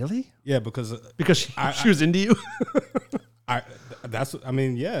 Really? Yeah, because Because she was into you. I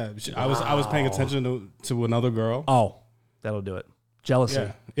was paying attention to another girl. Oh, that'll do it.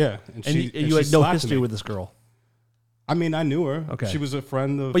 Jealousy. Yeah, and And she you she had no slapped history me. with this girl, I mean, I knew her. Okay. She was a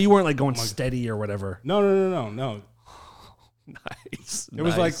friend of. but you weren't like going steady or whatever. No. Nice. There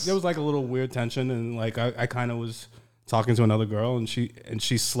was like a little weird tension, and like I kind of was talking to another girl, and she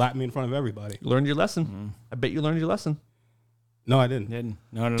slapped me in front of everybody. You learned your lesson. I bet you learned your lesson. No, I didn't. Didn't.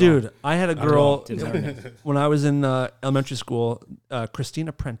 No, no, Dude, I had a girl Didn't learn it. when I was in elementary school.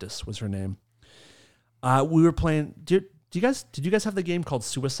 Christina Prentice was her name. We were playing. Did you guys have the game called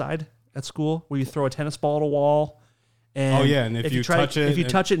Suicide at school, where you throw a tennis ball at a wall? And Oh, yeah, and if you touch it if you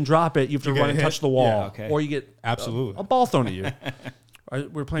and- touch it and drop it, you have to You run get and hit. touch the wall, Yeah, okay. or you get Absolutely. a ball thrown at you.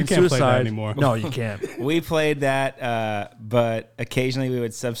 We're playing You can't play Suicide that anymore. No, you can't. We played that, but occasionally we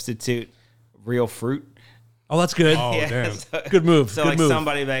would substitute real fruit. Oh, that's good. Oh, Yeah, damn. so- Good move. So good like move.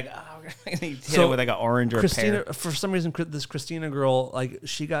 somebody like, oh, we're gonna hit So, it with like an orange or a Christina, pear. for some reason, this Christina girl, like,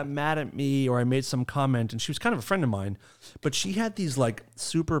 she got mad at me, or I made some comment, and she was kind of a friend of mine, but she had these like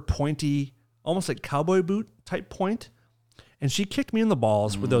super pointy, almost like cowboy boot type point, and she kicked me in the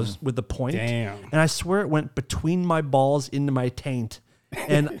balls with the point. Damn. And I swear it went between my balls into my taint.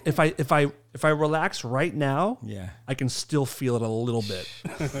 And if I relax right now, Yeah. I can still feel it a little bit.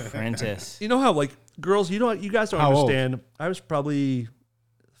 Prentice. You know how like girls, you guys don't How old? understand. I was probably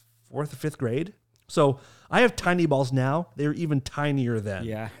 4th or 5th grade. So I have tiny balls now. They're even tinier then.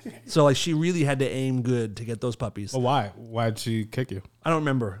 Yeah. So like she really had to aim good to get those puppies. Well, why? Why'd she kick you? I don't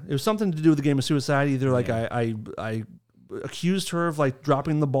remember. It was something to do with the game of Suicide. Either like I accused her of like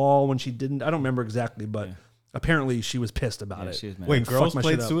dropping the ball when she didn't. I don't remember exactly, but apparently she was pissed about it. She was mad. Wait, Fuck girls my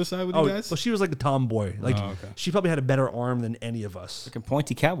played shit up. Suicide with Oh, you guys? well, she was like a tomboy. Like Oh, okay. she probably had a better arm than any of us. Fucking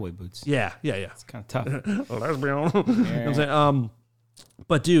pointy cowboy boots. Yeah. It's kind of tough. Lesbian. You know what I'm saying?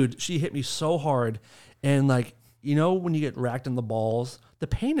 But dude, she hit me so hard, and like, you know, when you get racked in the balls, the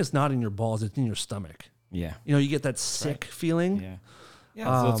pain is not in your balls; it's in your stomach. Yeah. You know, you get that sick feeling, Yeah.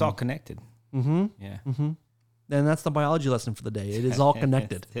 Yeah. So it's all connected. mm-hmm. Yeah. And that's the biology lesson for the day. It is all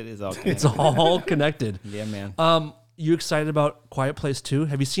connected. It is all connected. It's all connected. Yeah, man. You excited about Quiet Place 2?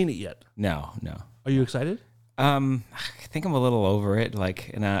 Have you seen it yet? No. Are you excited? I think I'm a little over it.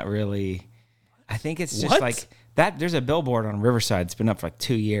 Like, not really. I think it's just What? like that. There's a billboard on Riverside. It's been up for like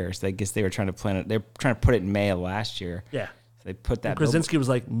 2 years. I guess they were trying to plan it. They're trying to put it in May of last year. Yeah. So they put that. Krasinski was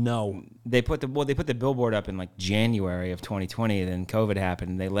like, no. They put the billboard up in like January of 2020. Then COVID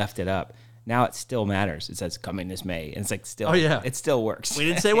happened, and they left it up. Now it still matters. It says coming this May, and it's like still. Oh, yeah. It still works. We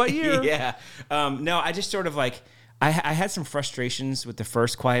didn't say what year. Yeah. No, I just sort of like I had some frustrations with the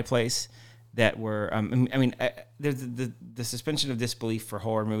first Quiet Place that were. The suspension of disbelief for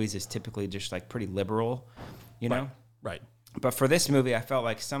horror movies is typically just like pretty liberal, you know. Right. But for this movie, I felt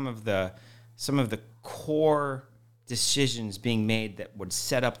like some of the core decisions being made that would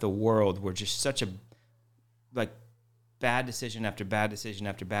set up the world were just such a like bad decision after bad decision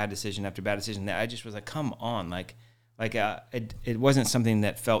after bad decision after bad decision that I just was like, come on, it wasn't something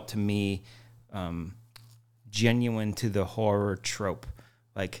that felt to me genuine to the horror trope.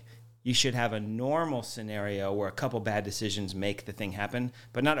 Like, you should have a normal scenario where a couple bad decisions make the thing happen,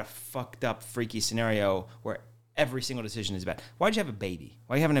 but not a fucked up, freaky scenario where every single decision is bad. Why'd you have a baby?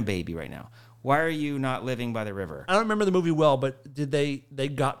 Why are you having a baby right now? Why are you not living by the river? I don't remember the movie well, but did they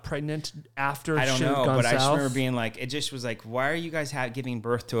got pregnant after I don't shit had know, gone but I just south? remember being like, it just was like, why are you guys giving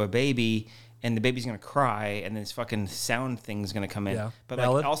birth to a baby and the baby's gonna cry and this fucking sound thing's gonna come in? Yeah, But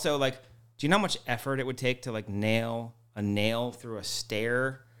valid. like, also like, do you know how much effort it would take to like nail a nail through a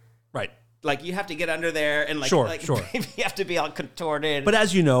stair? Right. Like, you have to get under there and like, Sure. you have to be all contorted. But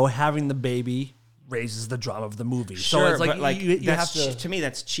as you know, having the baby raises the drama of the movie. sure, so it's like, but like you have that's to. to me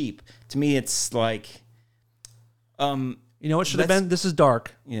that's cheap. To me, it's like, You know what should have let's- been? This is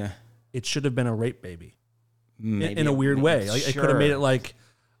dark. yeah, It should have been a rape baby maybe in a weird way. Like, it could have made Sure. it like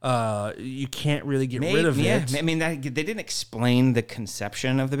you can't really get rid of yeah. it. I mean, they didn't explain the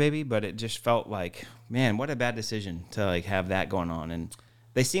conception of the baby, but it just felt like, man, what a bad decision to like have that going on. And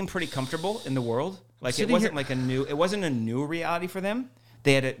they seemed pretty comfortable in the world. Like, it Sitting wasn't here- like it wasn't a new reality for them.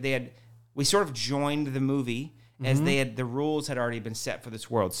 We sort of joined the movie as Mm-hmm. the rules had already been set for this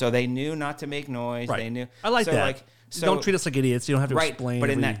world. So they knew not to make noise. Right. They knew. I like so that. Like, so, Don't treat us like idiots. You don't have to right. explain. But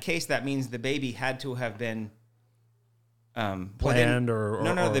in every- that case, that means the baby had to have been Planned or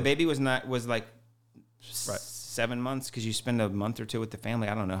no. The baby was like Right. 7 months because you spend a month or two with the family.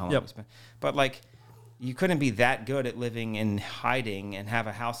 I don't know how long Yep. we spent, but like, you couldn't be that good at living in hiding and have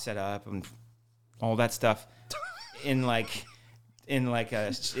a house set up and all that stuff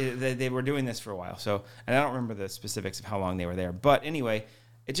they were doing this for a while. So, and I don't remember the specifics of how long they were there, but anyway,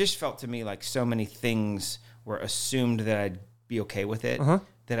 it just felt to me like so many things were assumed that I'd be okay with it,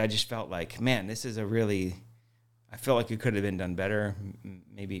 that I just felt like, man, this is I felt like it could have been done better,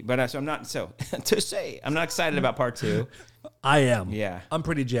 maybe. But so I'm not I'm not excited about part 2. I am. Yeah. I'm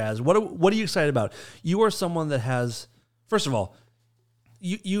pretty jazzed. What are you excited about? You are someone that has First of all,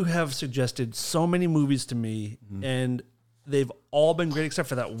 you have suggested so many movies to me, and they've all been great except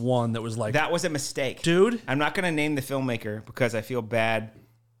for that one that was like That was a mistake. dude. I'm not going to name the filmmaker because I feel bad.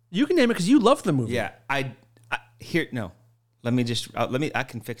 You can name it because you love the movie. Yeah, no. Let me just I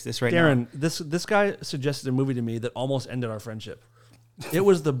can fix this right now. Darren, this guy suggested a movie to me that almost ended our friendship. It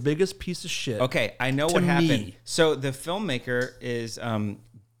was the biggest piece of shit. Okay, I know to what me. happened. So the filmmaker is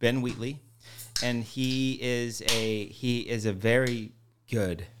Ben Wheatley, and he is a very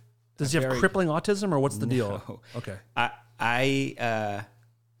good. Does he have crippling autism or what's the deal? No. Okay.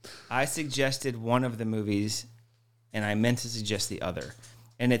 I suggested one of the movies, and I meant to suggest the other.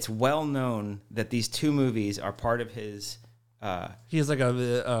 And it's well known that these two movies are part of his. He has like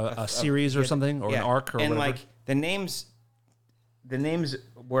a series or something, or an arc, or and whatever. like the names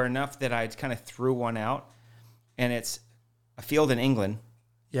were enough that I kind of threw one out, and it's A Field in England,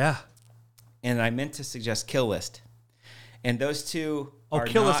 Yeah. and I meant to suggest Kill List, and those two. are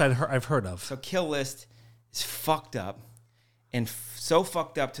Kill List not- I've heard of. So Kill List is fucked up, and so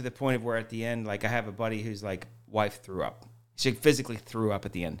fucked up to the point of where at the end, like I have a buddy whose like wife threw up. She physically threw up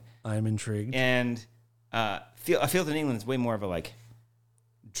at the end. I'm intrigued. And A Field in England is way more of a like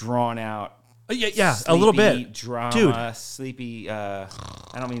drawn out. Yeah, a little sleepy bit. drama, Dude. sleepy.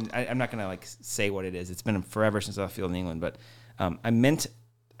 I'm not gonna like say what it is. It's been forever since A Field in England, but I meant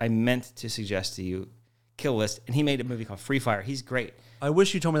to suggest to you Kill List, and he made a movie called Free Fire. He's great. I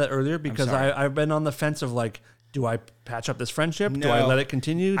wish you told me that earlier because sorry. I've been on the fence of like, do I patch up this friendship? Do No. I let it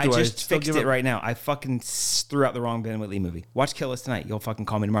continue? I Do just still fixed give it right now. I fucking threw out the wrong Ben Whitley movie. Watch Kill List tonight. You'll fucking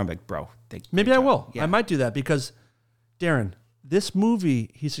call me tomorrow and be like, bro. Maybe I will. Yeah. I might do that because, Darren, this movie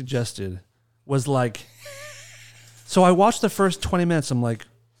he suggested was like. So I watched the first 20 minutes. I'm like,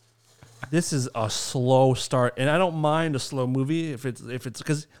 this is a slow start, and I don't mind a slow movie if it's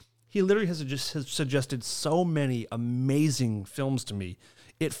because he literally has suggested so many amazing films to me.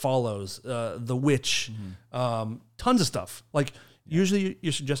 It Follows, The Witch, tons of stuff. Like usually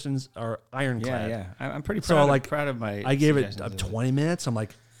your suggestions are ironclad. Yeah. I'm pretty So proud, like proud of my. I gave it suggestions. 20 minutes. I'm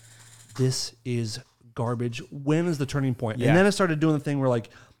like, this is garbage. When is the turning point? Yeah. And then I started doing the thing where like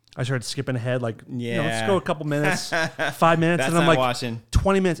I started skipping ahead, like let's Yeah. go a couple minutes, 5 minutes, That's and I'm not like watching.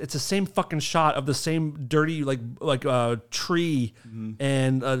 20 minutes. It's the same fucking shot of the same dirty like tree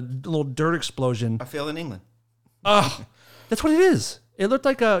and a little dirt explosion. A Field in England. That's what it is. It looked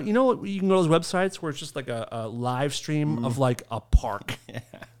like you can go to those websites where it's just like a live stream of like a park.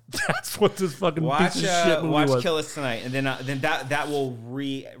 That's what this fucking Watch piece of shit movie watch was. Kill List tonight, and then that will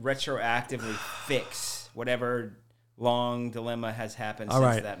retroactively fix whatever long dilemma has happened All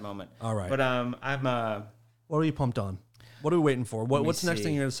since right. that moment. All right. But I'm What are you pumped on? What are we waiting for? me What's the next see.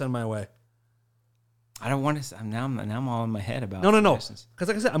 thing you're gonna send my way? I don't want to. Now I'm all in my head about. No. suggestions. Because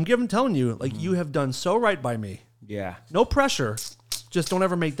like I said, I'm telling you, like you have done so right by me. Yeah. No pressure. Just don't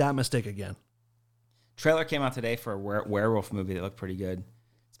ever make that mistake again. Trailer came out today for a werewolf movie that looked pretty good.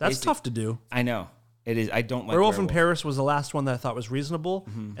 That's Basic- tough to do. I know it is. I don't like Werewolf in Paris was the last one that I thought was reasonable,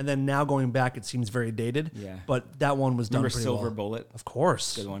 and then now going back, it seems very dated. Yeah. But that one was done Remember pretty Silver well. Bullet? Of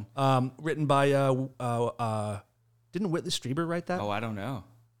course. Good one. Written by didn't Whitley Strieber write that? Oh, I don't know.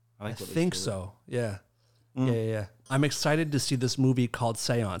 I I like Whitley think Strieber. so. Yeah. Yeah. I'm excited to see this movie called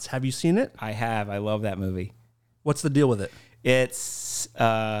Seance. Have you seen it? I have. I love that movie. What's the deal with it? It's it's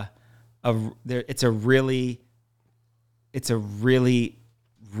a really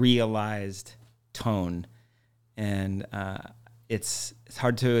realized tone, and it's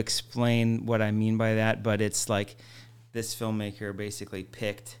hard to explain what I mean by that, but it's like this filmmaker basically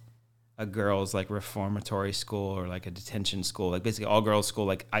picked a girls' like reformatory school or like a detention school, like basically all girls school,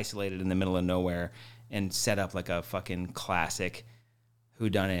 like isolated in the middle of nowhere, and set up like a fucking classic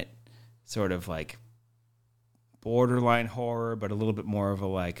whodunit sort of like borderline horror, but a little bit more of a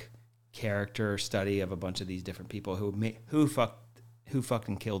like character study of a bunch of these different people who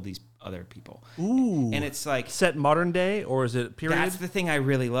fucking killed these other people. Ooh. And it's like Set modern day or is it period? that's the thing I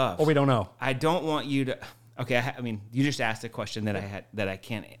really love. Or we don't know. I don't want you to. Okay, I mean, you just asked a question that I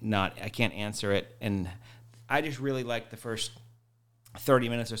can't answer it, and I just really liked the first 30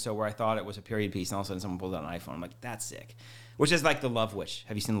 minutes or so where I thought it was a period piece, and all of a sudden someone pulled out an iPhone. I'm like, that's sick. Which is like The Love Witch.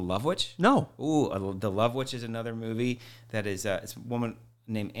 Have you seen The Love Witch? No. Ooh, The Love Witch is another movie that is it's a woman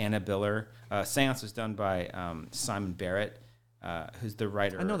named Anna Biller. Seance was done by Simon Barrett, who's the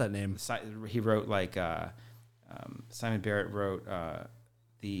writer. I know that name. He wrote like Simon Barrett wrote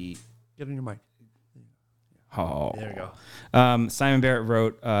the. Get on your mic. Oh, There you go. Simon Barrett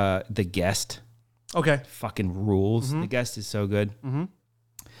wrote The Guest. Okay. Fucking rules. Mm-hmm. The Guest is so good. Mm-hmm.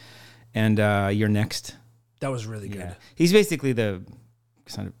 And You're Next. That was really good. Yeah. He's basically the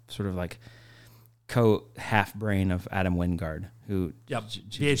sort of like co-half brain of Adam Wingard, who Yep.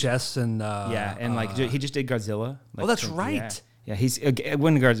 VHS and and like he just did Godzilla. Like, that's right. Yeah, he's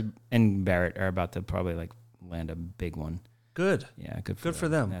Wingard's and Barrett are about to probably like land a big one. Good. Yeah, good for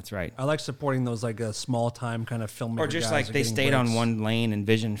them. That's right. I like supporting those like small time kind of filmmakers. Or just guys like who are they getting stayed on breaks. one lane and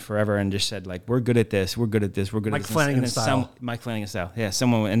vision forever and just said like, we're good at this, we're good at this, we're good Mike at this. Flanagan And then style. Mike Flanagan style. Yeah,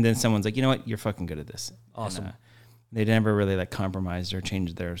 and then someone's like, you know what, you're fucking good at this. Awesome. And, they never really like compromised or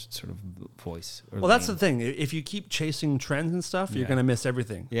changed their sort of voice. Or Well, that's the lane. thing. If you keep chasing trends and stuff, you're Yeah. gonna miss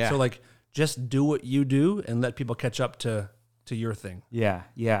everything. Yeah. So like, just do what you do and let people catch up to your thing. Yeah.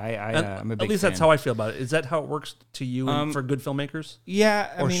 I'm a big At least fan. that's how I feel about it. Is that how it works to you and for good filmmakers?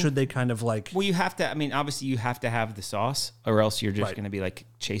 Yeah. Or should they kind of like? Well, you have to. I mean, obviously, you have to have the sauce, or else you're just Right. going to be like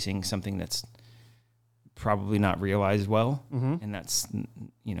chasing something that's probably not realized well, and that's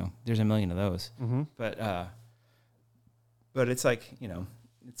there's a million of those. But it's like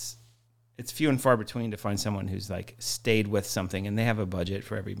it's few and far between to find someone who's like stayed with something and they have a budget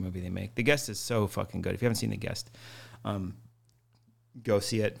for every movie they make. The Guest is so fucking good. If you haven't seen The Guest, go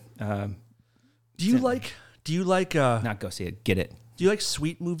see it. Do you like? Not go see it. Get it. Do you like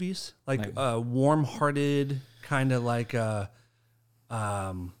sweet movies? Like warm-hearted, kind of like. Do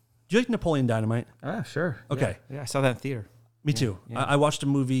you like Napoleon Dynamite? Sure. Okay. Yeah, I saw that in theater. Me too. I watched a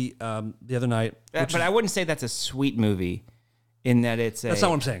movie the other night. But I wouldn't say that's a sweet movie, in that it's. That's not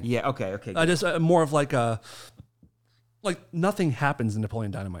what I'm saying. Yeah. Okay. I just more of like a. Like nothing happens in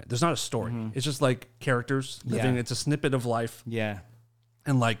Napoleon Dynamite. There's not a story. It's just like characters living. Yeah. It's a snippet of life. Yeah.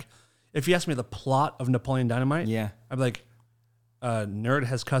 And like, if you ask me the plot of Napoleon Dynamite, Yeah. I'd be like, nerd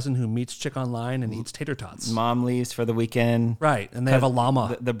has cousin who meets chick online and eats tater tots. Mom leaves for the weekend. Right, and they have a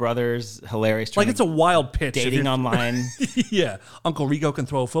llama. The brothers, hilarious. Like it's a wild pitch. if dating you're- online. Yeah, Uncle Rico can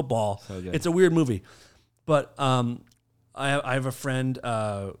throw a football. So good. It's a weird movie, but I have a friend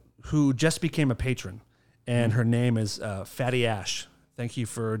who just became a patron, and her name is Fatty Ash. Thank you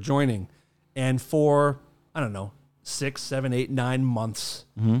for joining. And for I don't know 6, 7, 8, 9 months,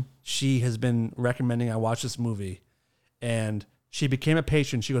 she has been recommending I watch this movie, and she became a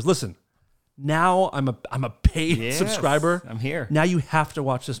patron. She goes, "Listen, now I'm a paid Yes, subscriber. I'm here. Now you have to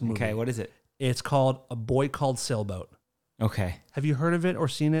watch this movie." Okay, what is it? It's called A Boy Called Sailboat. Okay. Have you heard of it or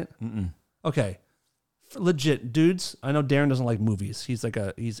seen it? Okay. Legit, dudes. I know Darren doesn't like movies. He's like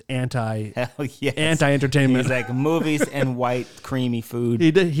he's anti Hell yes. entertainment. He's like movies and white creamy food.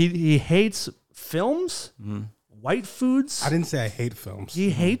 He hates films, white foods. I didn't say I hate films. He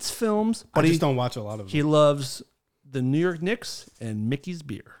hates films, I but just don't watch a lot of he them. loves the New York Knicks and Mickey's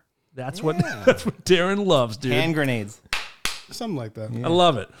beer. That's what Darren loves, dude. Hand grenades. Something like that. I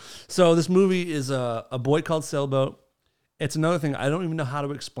love it. So this movie is a Boy Called Sailboat. It's another thing. I don't even know how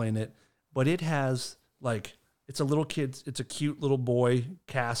to explain it, but it has like it's a little kid. It's a cute little boy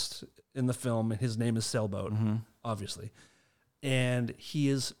cast in the film, and his name is Sailboat, obviously. And he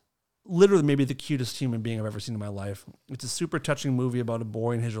is literally maybe the cutest human being I've ever seen in my life. It's a super touching movie about a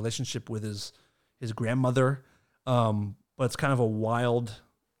boy and his relationship with his grandmother. But it's kind of a wild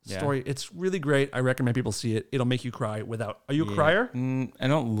story. It's really great. I recommend people see it. It'll make you cry without. Are you a crier? I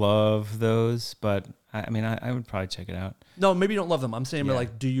don't love those, but I mean, I would probably check it out. No, maybe you don't love them. I'm saying, but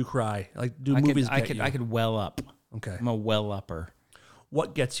like, do you cry? Like, do movies I get could you? I could well up. Okay. I'm a well upper.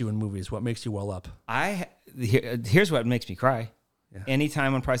 What gets you in movies? What makes you well up? Here's what makes me cry. Yeah.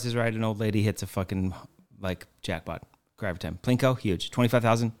 Anytime on Price is Right, an old lady hits a fucking like jackpot. Grab time. Plinko, huge.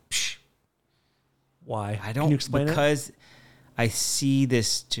 25,000. Why? I don't. Can you explain it? Because I see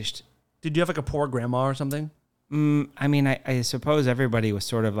this just. Did you have like a poor grandma or something? I mean, I suppose everybody was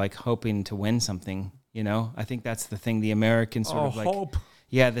sort of like hoping to win something. You know, I think that's the thing. The American sort of like hope.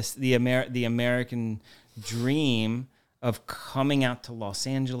 Yeah, the American dream of coming out to Los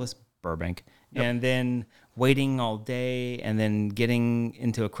Angeles, Burbank, and then waiting all day, and then getting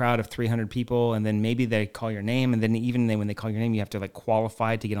into a crowd of 300 people, and then maybe they call your name, and then even when they call your name, you have to like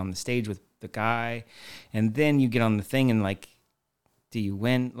qualify to get on the stage with the guy, and then you get on the thing, and like, do you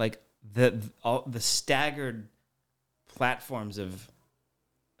win? Like all the staggered platforms of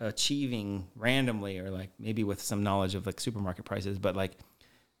achieving randomly, or like maybe with some knowledge of like supermarket prices, but like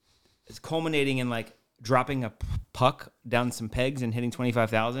it's culminating in like dropping a puck down some pegs and hitting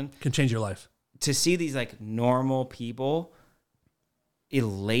 25,000 Can change your life. to see these like normal people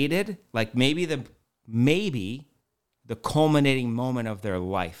elated, like maybe the culminating moment of their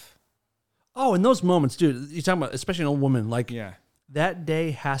life. Oh, in those moments, dude, you're talking about, especially an old woman, like that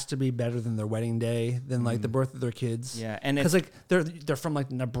day has to be better than their wedding day, than like the birth of their kids. Yeah, and because like they're from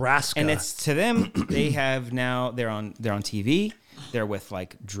like Nebraska, and it's to them they have now they're on TV. They're with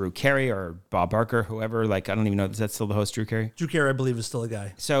like Drew Carey or Bob Barker, whoever. Like, I don't even know. Is that still the host, Drew Carey? Drew Carey, I believe, is still a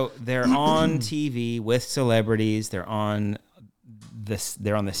guy. So they're on TV with celebrities. They're on this.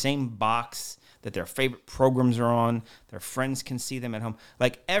 They're on the same box that their favorite programs are on. Their friends can see them at home.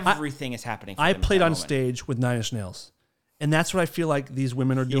 Like everything is happening. For I them at played that on moment. stage with Nine Inch Nails, and that's what I feel like these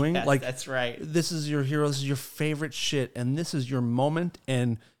women are doing. Yes, like that's right. This is your hero. This is your favorite shit, and this is your moment,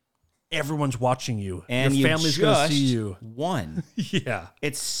 and everyone's watching you. And your you family's going to see just you. won. Yeah.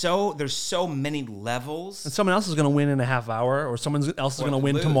 It's so there's so many levels. And someone else is going to win in a half hour, or someone else is going to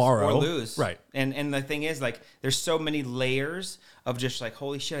win lose, tomorrow. or lose. Right. And the thing is, like, there's so many layers of just like,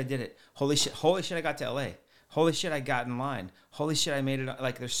 holy shit, I did it. Holy shit, I got to LA. Holy shit, I got in line. Holy shit, I made it.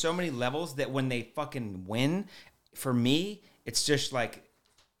 Like, there's so many levels that when they fucking win, for me, it's just like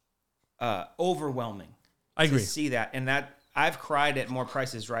overwhelming. I agree. To see that, and that I've cried at more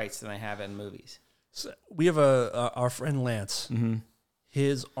Price is Rights than I have in movies. So we have our friend Lance. Mm-hmm.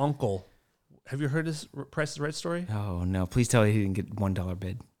 His uncle. Have you heard his Price is Right story? Oh no! Please tell me he didn't get $1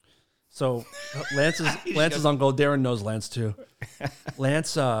 bid. So Lance's uncle, Darren knows Lance too.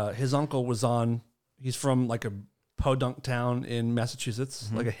 Lance, his uncle was on. He's from like a podunk town in Massachusetts,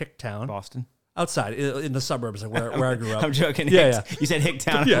 like a hick town, Boston. outside in the suburbs, like where I grew up. I'm joking. Yeah, You said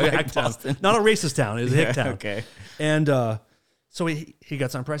Hicktown. yeah, like Hicktown. Boston. Not a racist town. It was a hick town. Okay. And so he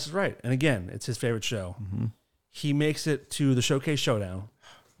gets on Price is Right, and again, it's his favorite show. Mm-hmm. He makes it to the Showcase Showdown,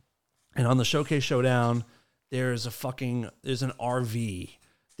 and on the Showcase Showdown, there's an RV.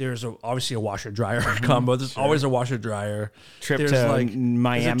 There's obviously a washer dryer combo. There's always a washer dryer. Trip There's to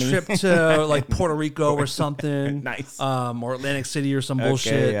Miami. There's a trip to like Puerto Rico or something. Nice. Or Atlantic City or some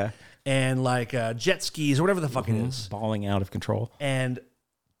bullshit. yeah. And like jet skis or whatever the fuck it is. Balling out of control. And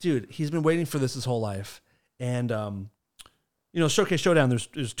dude, he's been waiting for this his whole life. And Showcase Showdown,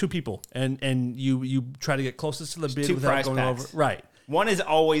 there's two people, and you try to get closest to the bid two without prize going packs. over. Right. One is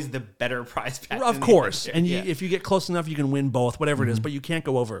always the better prize pack. Of than the course. other. And Yeah. if you get close enough, you can win both, whatever it is, but you can't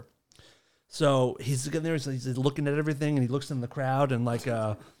go over. So he's getting there, he's looking at everything, and he looks in the crowd, and like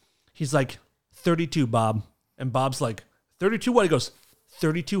he's like, 32, Bob. And Bob's like, 32 what? He goes,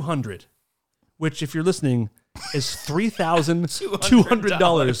 3,200. Which, if you're listening, is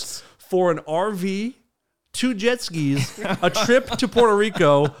 $3,200 for an RV, 2 jet skis, a trip to Puerto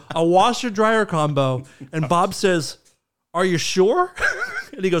Rico, a washer-dryer combo. And Bob says, are you sure?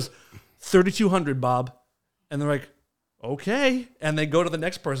 And he goes, 3,200, Bob. And they're like, okay. And they go to the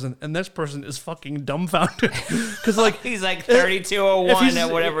next person, and this person is fucking dumbfounded. Because like He's like 3201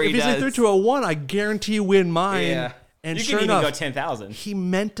 at whatever he if he's does. like 3201, I guarantee you win mine. Yeah. And you sure can even enough, go 10,000. he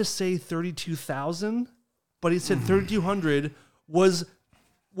meant to say 32,000, but he said 3,200 was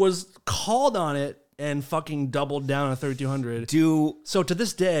called on it and fucking doubled down on 3,200. So to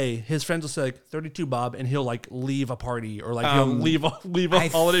this day, his friends will say like 32 Bob, and he'll like leave a party or like he'll leave a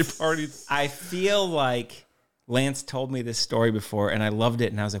holiday party. I feel like Lance told me this story before, and I loved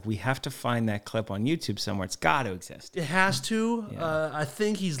it. And I was like, we have to find that clip on YouTube somewhere. It's got to exist. It has to. I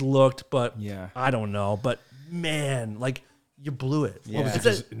think he's looked, but Yeah. I don't know. But man, like you blew it. Yeah. Was he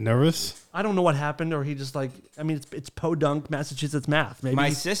just nervous? I don't know what happened, or he just like. I mean, it's podunk Massachusetts math. Maybe My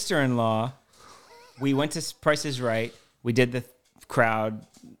sister-in-law, we went to Price is Right. We did the crowd,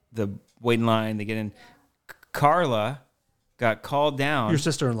 the wait in line. They get in. Carla got called down. your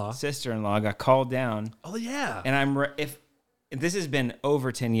sister-in-law. Sister-in-law got called down. Oh yeah. And if this has been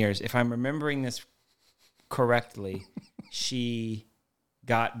over 10 years, if I'm remembering this correctly, she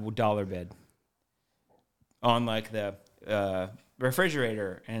got dollar bid on like the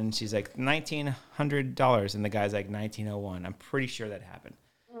refrigerator, and she's like $1,900, and the guy's like 1901. I'm pretty sure that happened.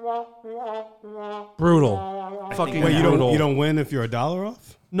 Brutal. Fucking Wait, brutal. you don't win if you're $1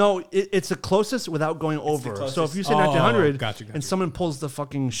 off? No, it's the closest without going over. closest. So if you say Oh, 1,900 gotcha. and someone pulls the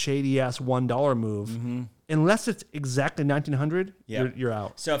fucking shady ass $1 move, unless it's exactly 1,900, Yeah. you're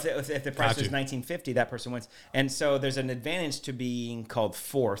out. So if the price Gotcha. was $19.50, that person wins. And so there's an advantage to being called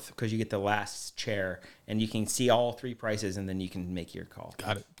fourth because you get the last chair, and you can see all 3 prices, and then you can make your call.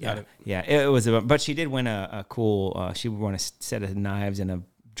 Got it. Yeah, it was. But she did win a cool. She won a set of knives and a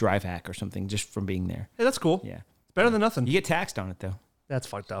dry vac or something just from being there. Hey, that's cool. Yeah, It's better than nothing. you get taxed on it though. That's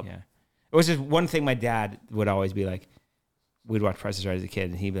fucked up. Yeah, it was just one thing. My dad would always be like, we'd watch Price is Right as a kid,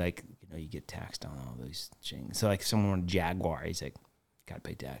 and he'd be like, you get taxed on all these things. So like, someone wanted a Jaguar, he's like, gotta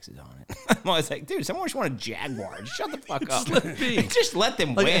pay taxes on it. I'm always like, dude, someone just want a Jaguar. Just shut the fuck up. Just let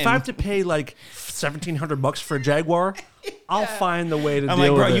them Like win. if I have to pay like $1,700 for a Jaguar, I'll find the way to I'm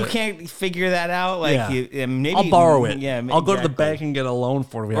deal like, bro, with you it. can't figure that out. Like, Yeah. maybe I'll borrow it. Yeah, I'll go to the exactly. bank and get a loan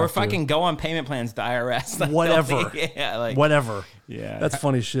for it. Or if I can go on payment plans, the IRS. Like, Whatever. Yeah, like Whatever. Yeah. That's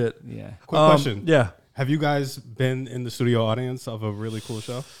funny shit. yeah. Quick question. Yeah. Have you guys been in the studio audience of a really cool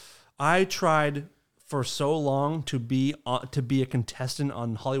show? I tried for so long to be a contestant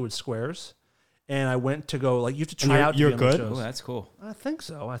on Hollywood Squares, and I went to go like you have to try out. To You're be on those good? shows. Oh, that's cool. I think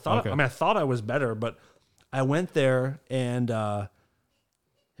so. I thought. Okay. I thought I was better, but I went there and.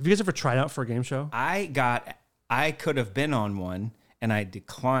 Have you guys ever tried out for a game show? I could have been on one, and I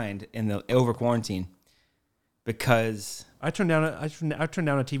declined over quarantine because I turned down a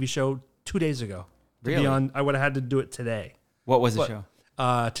TV show 2 days ago. To Really? be on, I would have had to do it today. what was the show?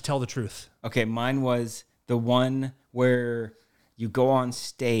 To tell the truth. Okay, mine was the one where you go on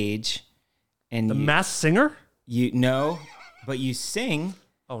stage and The Masked Singer? you know, but you sing.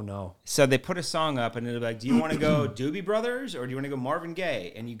 Oh no. So they put a song up and they're like, do you want to go Doobie Brothers or do you want to go Marvin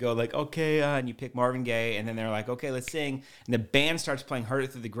Gaye? And you go like, okay, and you pick Marvin Gaye. And then they're like, okay, let's sing. And the band starts playing Heard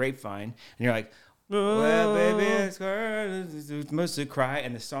It Through the Grapevine. And you're like, well, baby, it's mostly cry.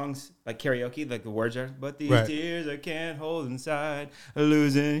 And the song's like karaoke, like the words are, but these Right. tears I can't hold inside,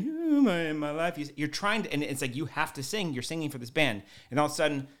 losing you in my life. You're trying to, and it's like you have to sing. You're singing for this band. And all of a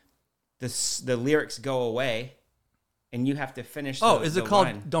sudden, the lyrics go away. And you have to finish. Is it called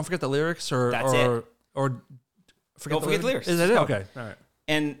line. Don't Forget the Lyrics or That's or, it. or Don't Forget the Lyrics. Is that it? Okay. All right.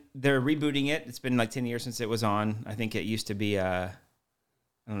 And they're rebooting it. It's been like 10 years since it was on. I think it used to be I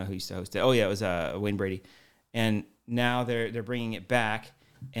don't know who used to host it. Oh yeah, it was Wayne Brady. And now they're bringing it back,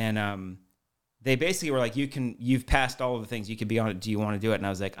 and they basically were like, you've passed all of the things, you could be on it. Do you want to do it? And I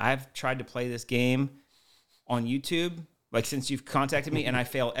was like, I've tried to play this game on YouTube like since you've contacted me, and I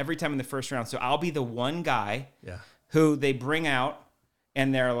fail every time in the first round. So I'll be the one guy who they bring out,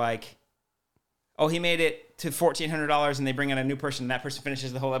 and they're like, oh, he made it to $1,400, and they bring in a new person, and that person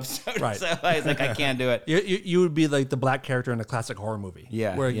finishes the whole episode. Right. So I was like, I can't do it. You would be like the black character in a classic horror movie.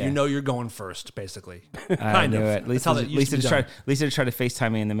 Yeah, Where yeah. you know you're going first, basically. I Kind knew of. it. That's how that used to be done. Lisa tried to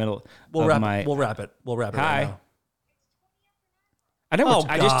FaceTime me in the middle We'll of wrap my. it. We'll wrap it. We'll wrap it Hi. right now. I know. Oh,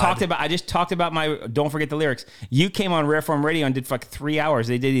 I just God. talked about my. Don't Forget the Lyrics. You came on Rare Form Radio and did for like 3 hours.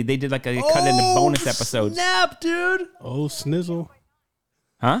 They did like a cut into bonus episodes. Snap, dude. Oh, snizzle.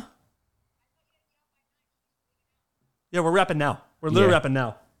 Huh? Yeah, we're rapping now. We're literally Yeah. rapping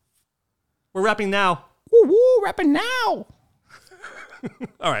now. We're rapping now. Woo woo, rapping now.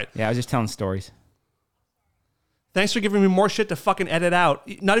 All right. Yeah, I was just telling stories. Thanks for giving me more shit to fucking edit out.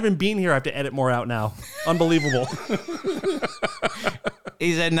 Not even being here, I have to edit more out now. Unbelievable.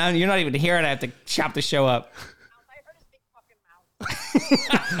 He said, "No, you're not even here, and I have to chop the show up." All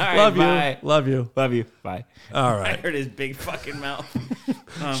right, Love you. bye. Love you. Love you. Bye. All I right. heard his big fucking mouth.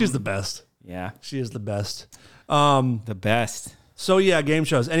 She's the best. Yeah, She is the best. the best. So yeah, game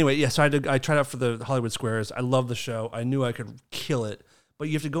shows. Anyway, yeah, so I tried out for the Hollywood Squares. I love the show. I knew I could kill it. But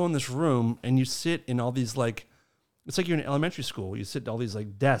you have to go in this room and you sit in all these like, it's like you're in elementary school. You sit at all these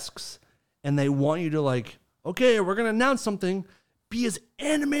like desks and they want you to like, okay, we're going to announce something. Be as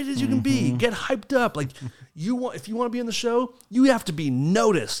animated as you can be. Get hyped up. Like if you want to be in the show, you have to be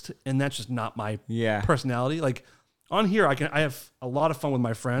noticed. And that's just not my Yeah. personality. Like on here, I have a lot of fun with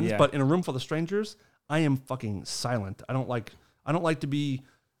my friends, Yeah. but in a room full of strangers, I am fucking silent. I don't like to be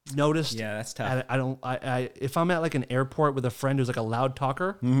noticed. Yeah, that's tough. I if I'm at like an airport with a friend who's like a loud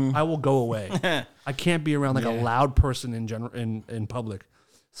talker, I will go away. I can't be around like a loud person in general in public.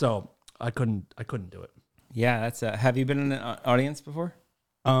 So I couldn't do it. Yeah, that's. Have you been in an audience before?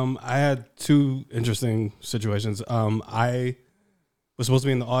 I had two interesting situations. I was supposed to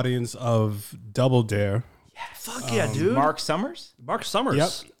be in the audience of Double Dare. Fuck yeah, dude. Mark Summers? Mark Summers.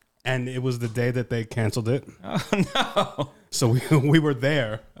 Yep. And it was the day that they canceled it. Oh no! So we were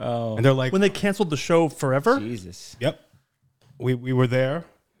there. Oh, And they're like, When they canceled the show forever. Jesus! yep. We were there.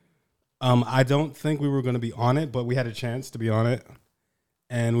 I don't think we were going to be on it, but we had a chance to be on it.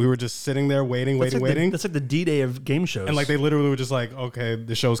 And we were just sitting there waiting. That's like the D-Day of game shows. And like they literally were just like, okay,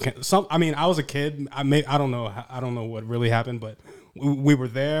 the show's canceled. I mean, I was a kid. I don't know what really happened, but we were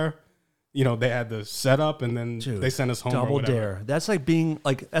there. You know, they had the setup, and then Dude, they sent us home. or Double whatever. Dare. That's like being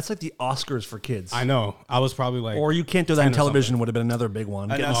like that's like the Oscars for kids. I know. I was probably like, Or you can't do that on 10 or television would have been another big one.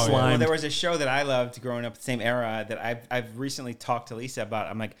 Getting Well, slimed. there was a show that I loved growing up, the same era that I've recently talked to Lisa about.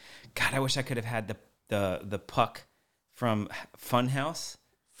 I'm like, God, I wish I could have had the puck from Funhouse.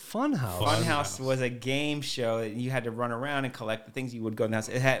 Funhouse. Funhouse was a game show that you had to run around and collect the things you would go in the house.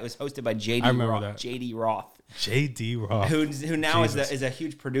 It was hosted by I remember Roth. that. JD Roth. J.D. Roth. Who now Jesus. is a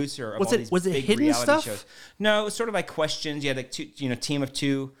huge producer of Was all it- these was it big hidden reality stuff? shows. No, it was sort of like questions. You had like team of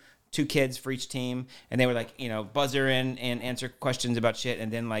two kids for each team, and they would like buzzer in and answer questions about shit,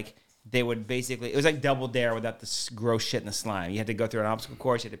 and then like they would basically it was like Double Dare without the gross shit in the slime. You had to go through an obstacle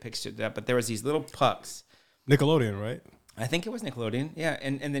course. You had to pick shit up, but there was these little pucks. Nickelodeon, right? I think it was Nickelodeon. Yeah,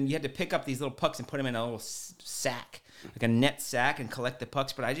 and then you had to pick up these little pucks and put them in a little sack, like a net sack, and collect the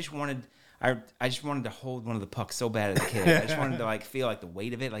pucks. But I just wanted to hold one of the pucks so bad as a kid. I just wanted to like feel like the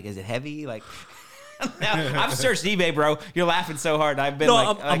weight of it. Like, is it heavy? Like, now, I've searched eBay, bro. You're laughing so hard. I've been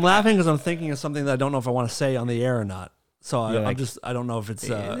I'm laughing because I'm thinking of something that I don't know if I want to say on the air or not. So I don't know if it's.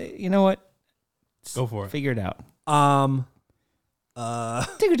 You know what? Go for it. Figure it out.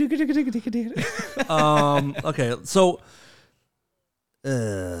 Okay, so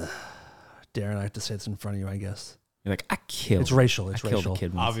Darren, I have to say it's in front of you, I guess. You're like, I killed. It's racial. It's I killed racial. the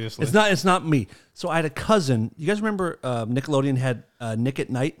kid once. Obviously. It's not me. So I had a cousin. You guys remember Nickelodeon had Nick at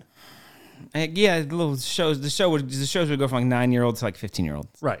Night? Yeah, little shows. The shows would go from like 9-year-olds to like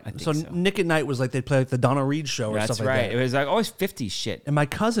 15-year-olds. Right. I think So Nick at Night was like they'd play like the Donna Reed show or That's stuff like right. that. It was like always 50s shit. And my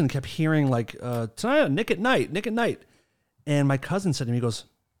cousin kept hearing like tonight Nick at Night. And my cousin said to me, he goes,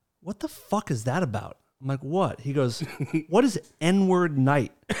 "What the fuck is that about?" I'm like, "What?" He goes, "What is N-word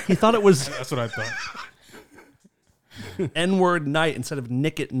night?" He thought it was That's what I thought. N-word night instead of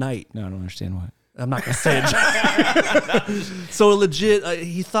Nick at Night. No, I don't understand why. I'm not gonna say it. So legit,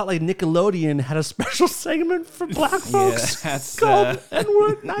 he thought like Nickelodeon had a special segment for black folks that's, called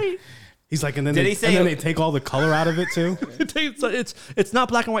N-word night. He's like, and then Did they, he say and then it- they take all the color out of it too. It's not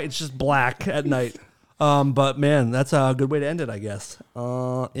black and white. It's just black at night. But man, that's a good way to end it, I guess.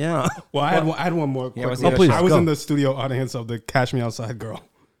 Yeah. Well, I had one more. Yeah, quick what's one. the other please, I was go. in the studio audience of the Cash Me Outside girl.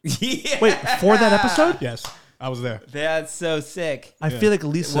 Yeah. Wait, for that episode? Yes, I was there. That's so sick. I feel like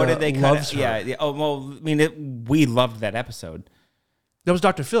Lisa What did they cut? loves her. Yeah. Oh, well, I mean, we loved that episode. That was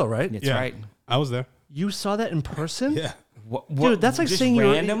Dr. Phil, right? That's Yeah, right. I was there. You saw that in person? Yeah, Dude, that's like just saying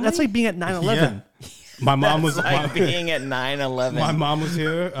randomly? that's like being at 9/11. yeah. My mom was like being at 9/11. my mom was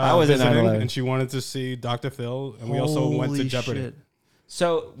here. I was at visiting, 9/11. and she wanted to see Dr. Phil, and we also went to Holy Jeopardy. shit.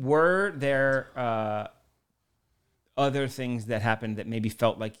 So were there other things that happened that maybe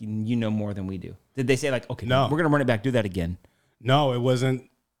felt like you know more than we do? Did they say like, okay, No. we're gonna run it back, do that again? No, it wasn't.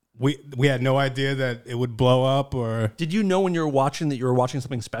 We had no idea that it would blow up or Did you know when you were watching that you were watching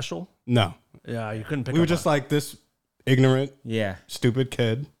something special? no. Yeah, you couldn't pick We up were just on like this ignorant, Yeah. stupid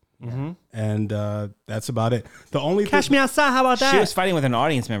kid, and that's about it. The only it. Cash me outside. How about that? She was fighting with an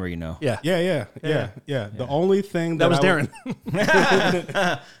audience member, you know. yeah. Yeah. The only thing That was I would-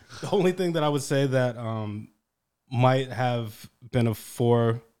 Darren. The only thing that I would say that might have been a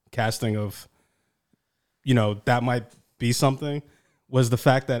forecasting of, that might be something, was the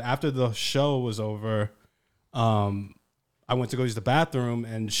fact that after the show was over, I went to go use the bathroom,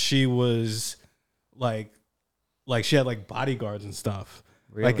 and she was like she had like bodyguards and stuff.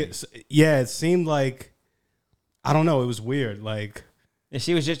 Like Really? it seemed like, I don't know, it was weird. Like Yeah,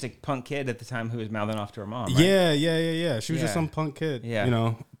 she was just a punk kid at the time who was mouthing off to her mom. Right? yeah. She was just Yeah. some punk kid.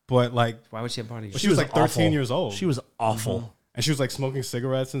 Yeah. But like Why would she have body? she was like 13 awful. years old. She was awful. And she was like smoking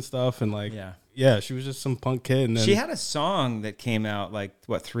cigarettes and stuff, and like, Yeah. she was just some punk kid. And then She had a song that came out like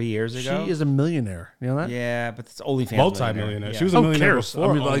 3 years ago. She is a millionaire. You know that? Yeah, but it's OnlyFans. multi-millionaire. Yeah. She was a Who millionaire cares?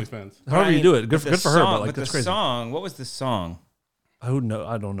 before I mean, like- OnlyFans. However you do it, good But the for her. song- But like that's the crazy. song, what was the song? Who know?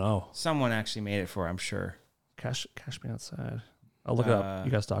 I don't know. Someone actually made it for her, I'm sure. Cash me outside. I'll look it up.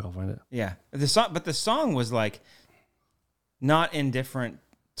 You guys talk. I'll find it. Yeah, the song was like not indifferent,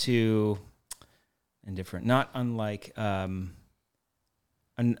 not unlike an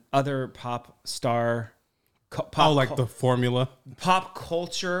other pop star, The formula. pop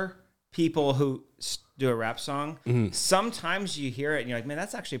culture people who do a rap song. Mm-hmm. Sometimes you hear it and you're like, man,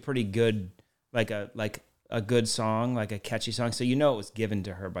 that's actually pretty good, like a good song, like a catchy song. So it was given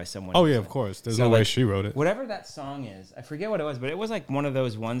to her by someone. Oh yeah, of course. There's So, no way like, she wrote it. Whatever that song is, I forget what it was, but it was like one of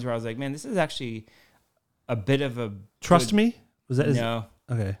those ones where I was like, man, this is actually a bit of a Trust good- me. Was that? No,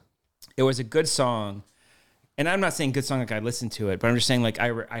 Okay. it was a good song, and I'm not saying good song like I listened to it, but I'm just saying like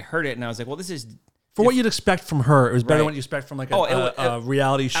I heard it and I was like, well, this is For what you'd expect from her, it was better Right. than what you expect from like a, Oh, a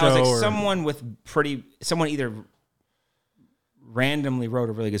reality show. I was like or, someone either randomly wrote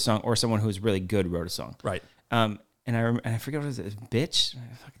a really good song or someone who's really good wrote a song. right. And I forget what it is. Bitch.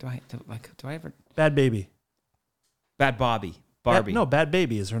 Fuck, do I ever Bad Baby. Bad Bobby. Barbie. No, Bad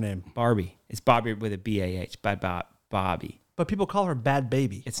Baby is her name. Barbie. It's Bobby with a BAH. Bobby. But people call her Bad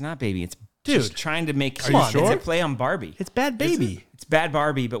Baby. It's not baby. It's Dude. she's trying to make. Are you It's sure? a play on Barbie. It's Bad Baby. It's Bad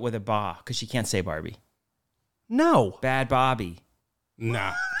Barbie, but with a ba because she can't say Barbie. No. Bad Bobby.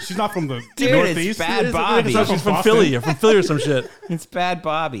 Nah, she's not from the Dude, Northeast. it's Bad It's Bobby. like she's from Boston. Philly or from Philly or some shit. It's Bad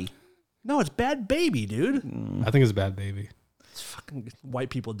Bobby. No, it's Bad Baby, dude. I think it's Bad Baby. It's fucking white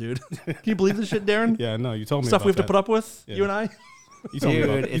people, dude. Can you believe this shit, Darren? Yeah, no, you told me Stuff about we have to that. put up with, Yeah. you and I. You told me Dude,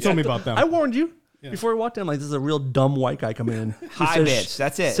 about, you it's- told me about them. I warned you before we walked in. Like, this is a real dumb white guy coming in. He Hi, says bitch.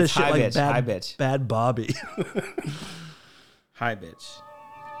 That's it. Says It's shit hi, like bitch. Bad, Hi, bitch. Bad Bobby. Hi, bitch.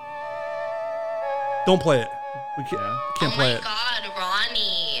 Don't play it. We can't play it. God,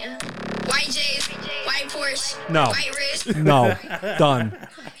 Ronnie. White J's, white Porsche, No. white wrist. No. Done.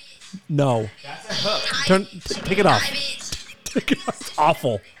 No. Take it off. Take it off. It's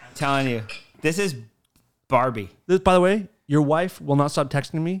awful. I'm telling you, this is Barbie. This, by the way, your wife will not stop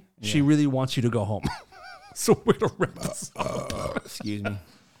texting me. She really wants you to go home. So we're gonna wrap this up. Excuse me.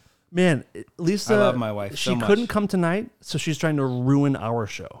 Man, Lisa. I love my wife She so much. couldn't come tonight, so she's trying to ruin our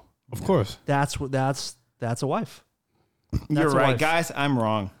show. Of course. That's a wife. You're That's a right, wife. guys. I'm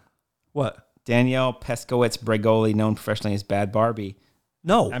wrong. What? Danielle Peskowitz Bregoli, known professionally as Bad Barbie.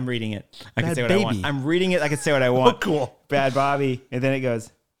 No. I'm reading it. I Bad can say what I want. Baby. I'm reading it. I can say what I want. Oh, cool. Bad Bobby. And then it goes,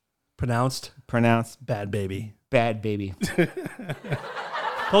 Pronounced pronounced bad baby. Bad Baby.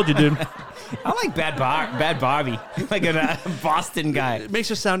 Told you, dude. I like Bad Bobby. Like a Boston guy. It makes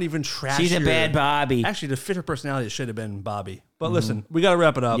her sound even trashier. She's a bad Bobby. Actually, to fit her personality, it should have been Bobby. But listen, we got to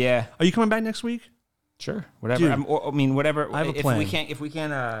wrap it up. Yeah. Are you coming back next week? Sure. Whatever. Dude. Whatever. I have a if plan. we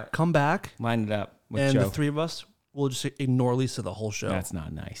can Come back, line it up with and Joe. the three of us will just ignore Lisa the whole show. That's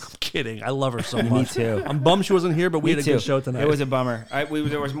not nice. Kidding. I love her so Me much. too. I'm bummed she wasn't here, but we Me had a too. good show tonight. It was a bummer.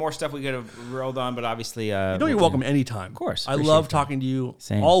 There was more stuff we could have rolled on, but obviously, you're welcome anytime. Of course. I Appreciate love that. talking to you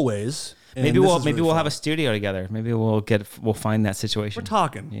Same. always. and Maybe this we'll is really have fun. a studio together. Maybe we'll find that situation. We're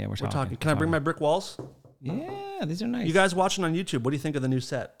talking. Yeah, we're talking. Can I bring my brick walls? Yeah, these are nice. You guys watching on YouTube, what do you think of the new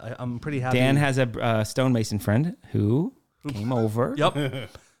set? I'm pretty happy. Dan has a stonemason friend who came over. Yep.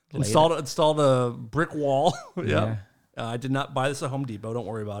 installed a brick wall. Yep. I did not buy this at Home Depot. Don't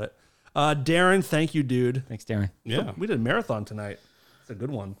worry about it. Darren, thank you, dude. Thanks, Darren. Yeah. We did a marathon tonight. It's a good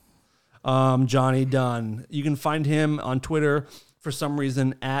one. Johnny Dunn. You can find him on Twitter for some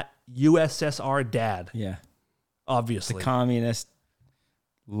reason at USSR Dad. Yeah. Obviously. Communist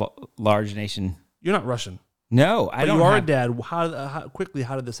large nation. You're not Russian. No, I But don't you are have- a dad.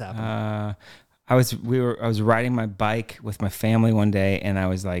 How did this happen? I was riding my bike with my family one day, and I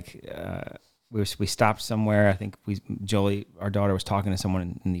was like, we stopped somewhere. I think Jolie, our daughter, was talking to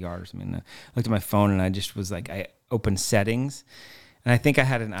someone in the yard or something. And I looked at my phone, and I just was like, I opened settings, and I think I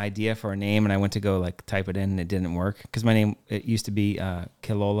had an idea for a name, and I went to go like type it in, and it didn't work because my name, it used to be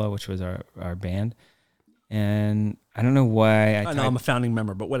Kilola, which was our band, and I don't know why I know I'm a founding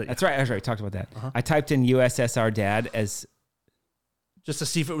member, but what? That's right. We talked about that. I typed in USSR Dad as just to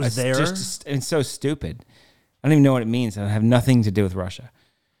see if it was there. It's so stupid. I don't even know what it means. I have nothing to do with Russia.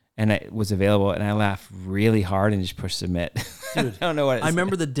 And it was available, and I laughed really hard and just pushed submit. Dude, I don't know what it is. I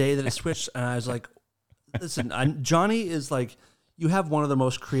remember the day that it switched, and I was like, listen, Johnny is like, you have one of the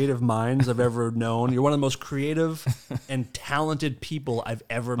most creative minds I've ever known. You're one of the most creative and talented people I've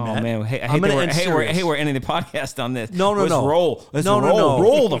ever met. Oh, man. Hey, I I'm gonna end hate serious. we're ending the podcast on this. No. Let's roll. Let's roll. No.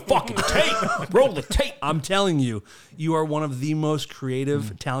 Roll the fucking tape. Roll the tape. I'm telling you, you are one of the most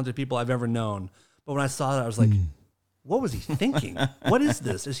creative, talented people I've ever known. But when I saw that, I was like, what was he thinking? What is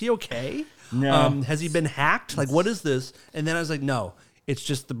this? Is he okay? No. Has he been hacked? Like, what is this? And then I was like, no, it's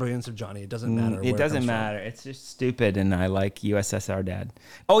just the brilliance of Johnny. It doesn't matter. It doesn't matter. It's just stupid, and I like USSR Dad.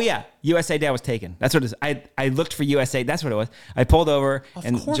 Oh, yeah. USA Dad was taken. That's what it is. I looked for USA. That's what it was. I pulled over,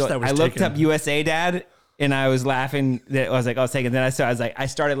 and course that was I looked taken. up USA Dad, and I was laughing. That I was like, oh, it's taken. Then I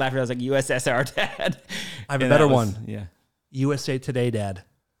started laughing. I was like, USSR Dad. I have a And better that was- one. Yeah. USA Today Dad.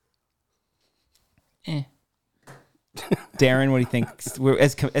 Darren, what do you think? We're,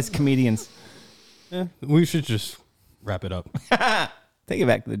 as comedians, We should just wrap it up. take it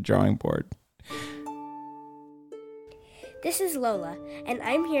back to the drawing board. This is Lola, and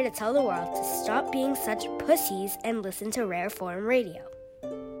I'm here to tell the world to stop being such pussies and listen to Rare Form Radio.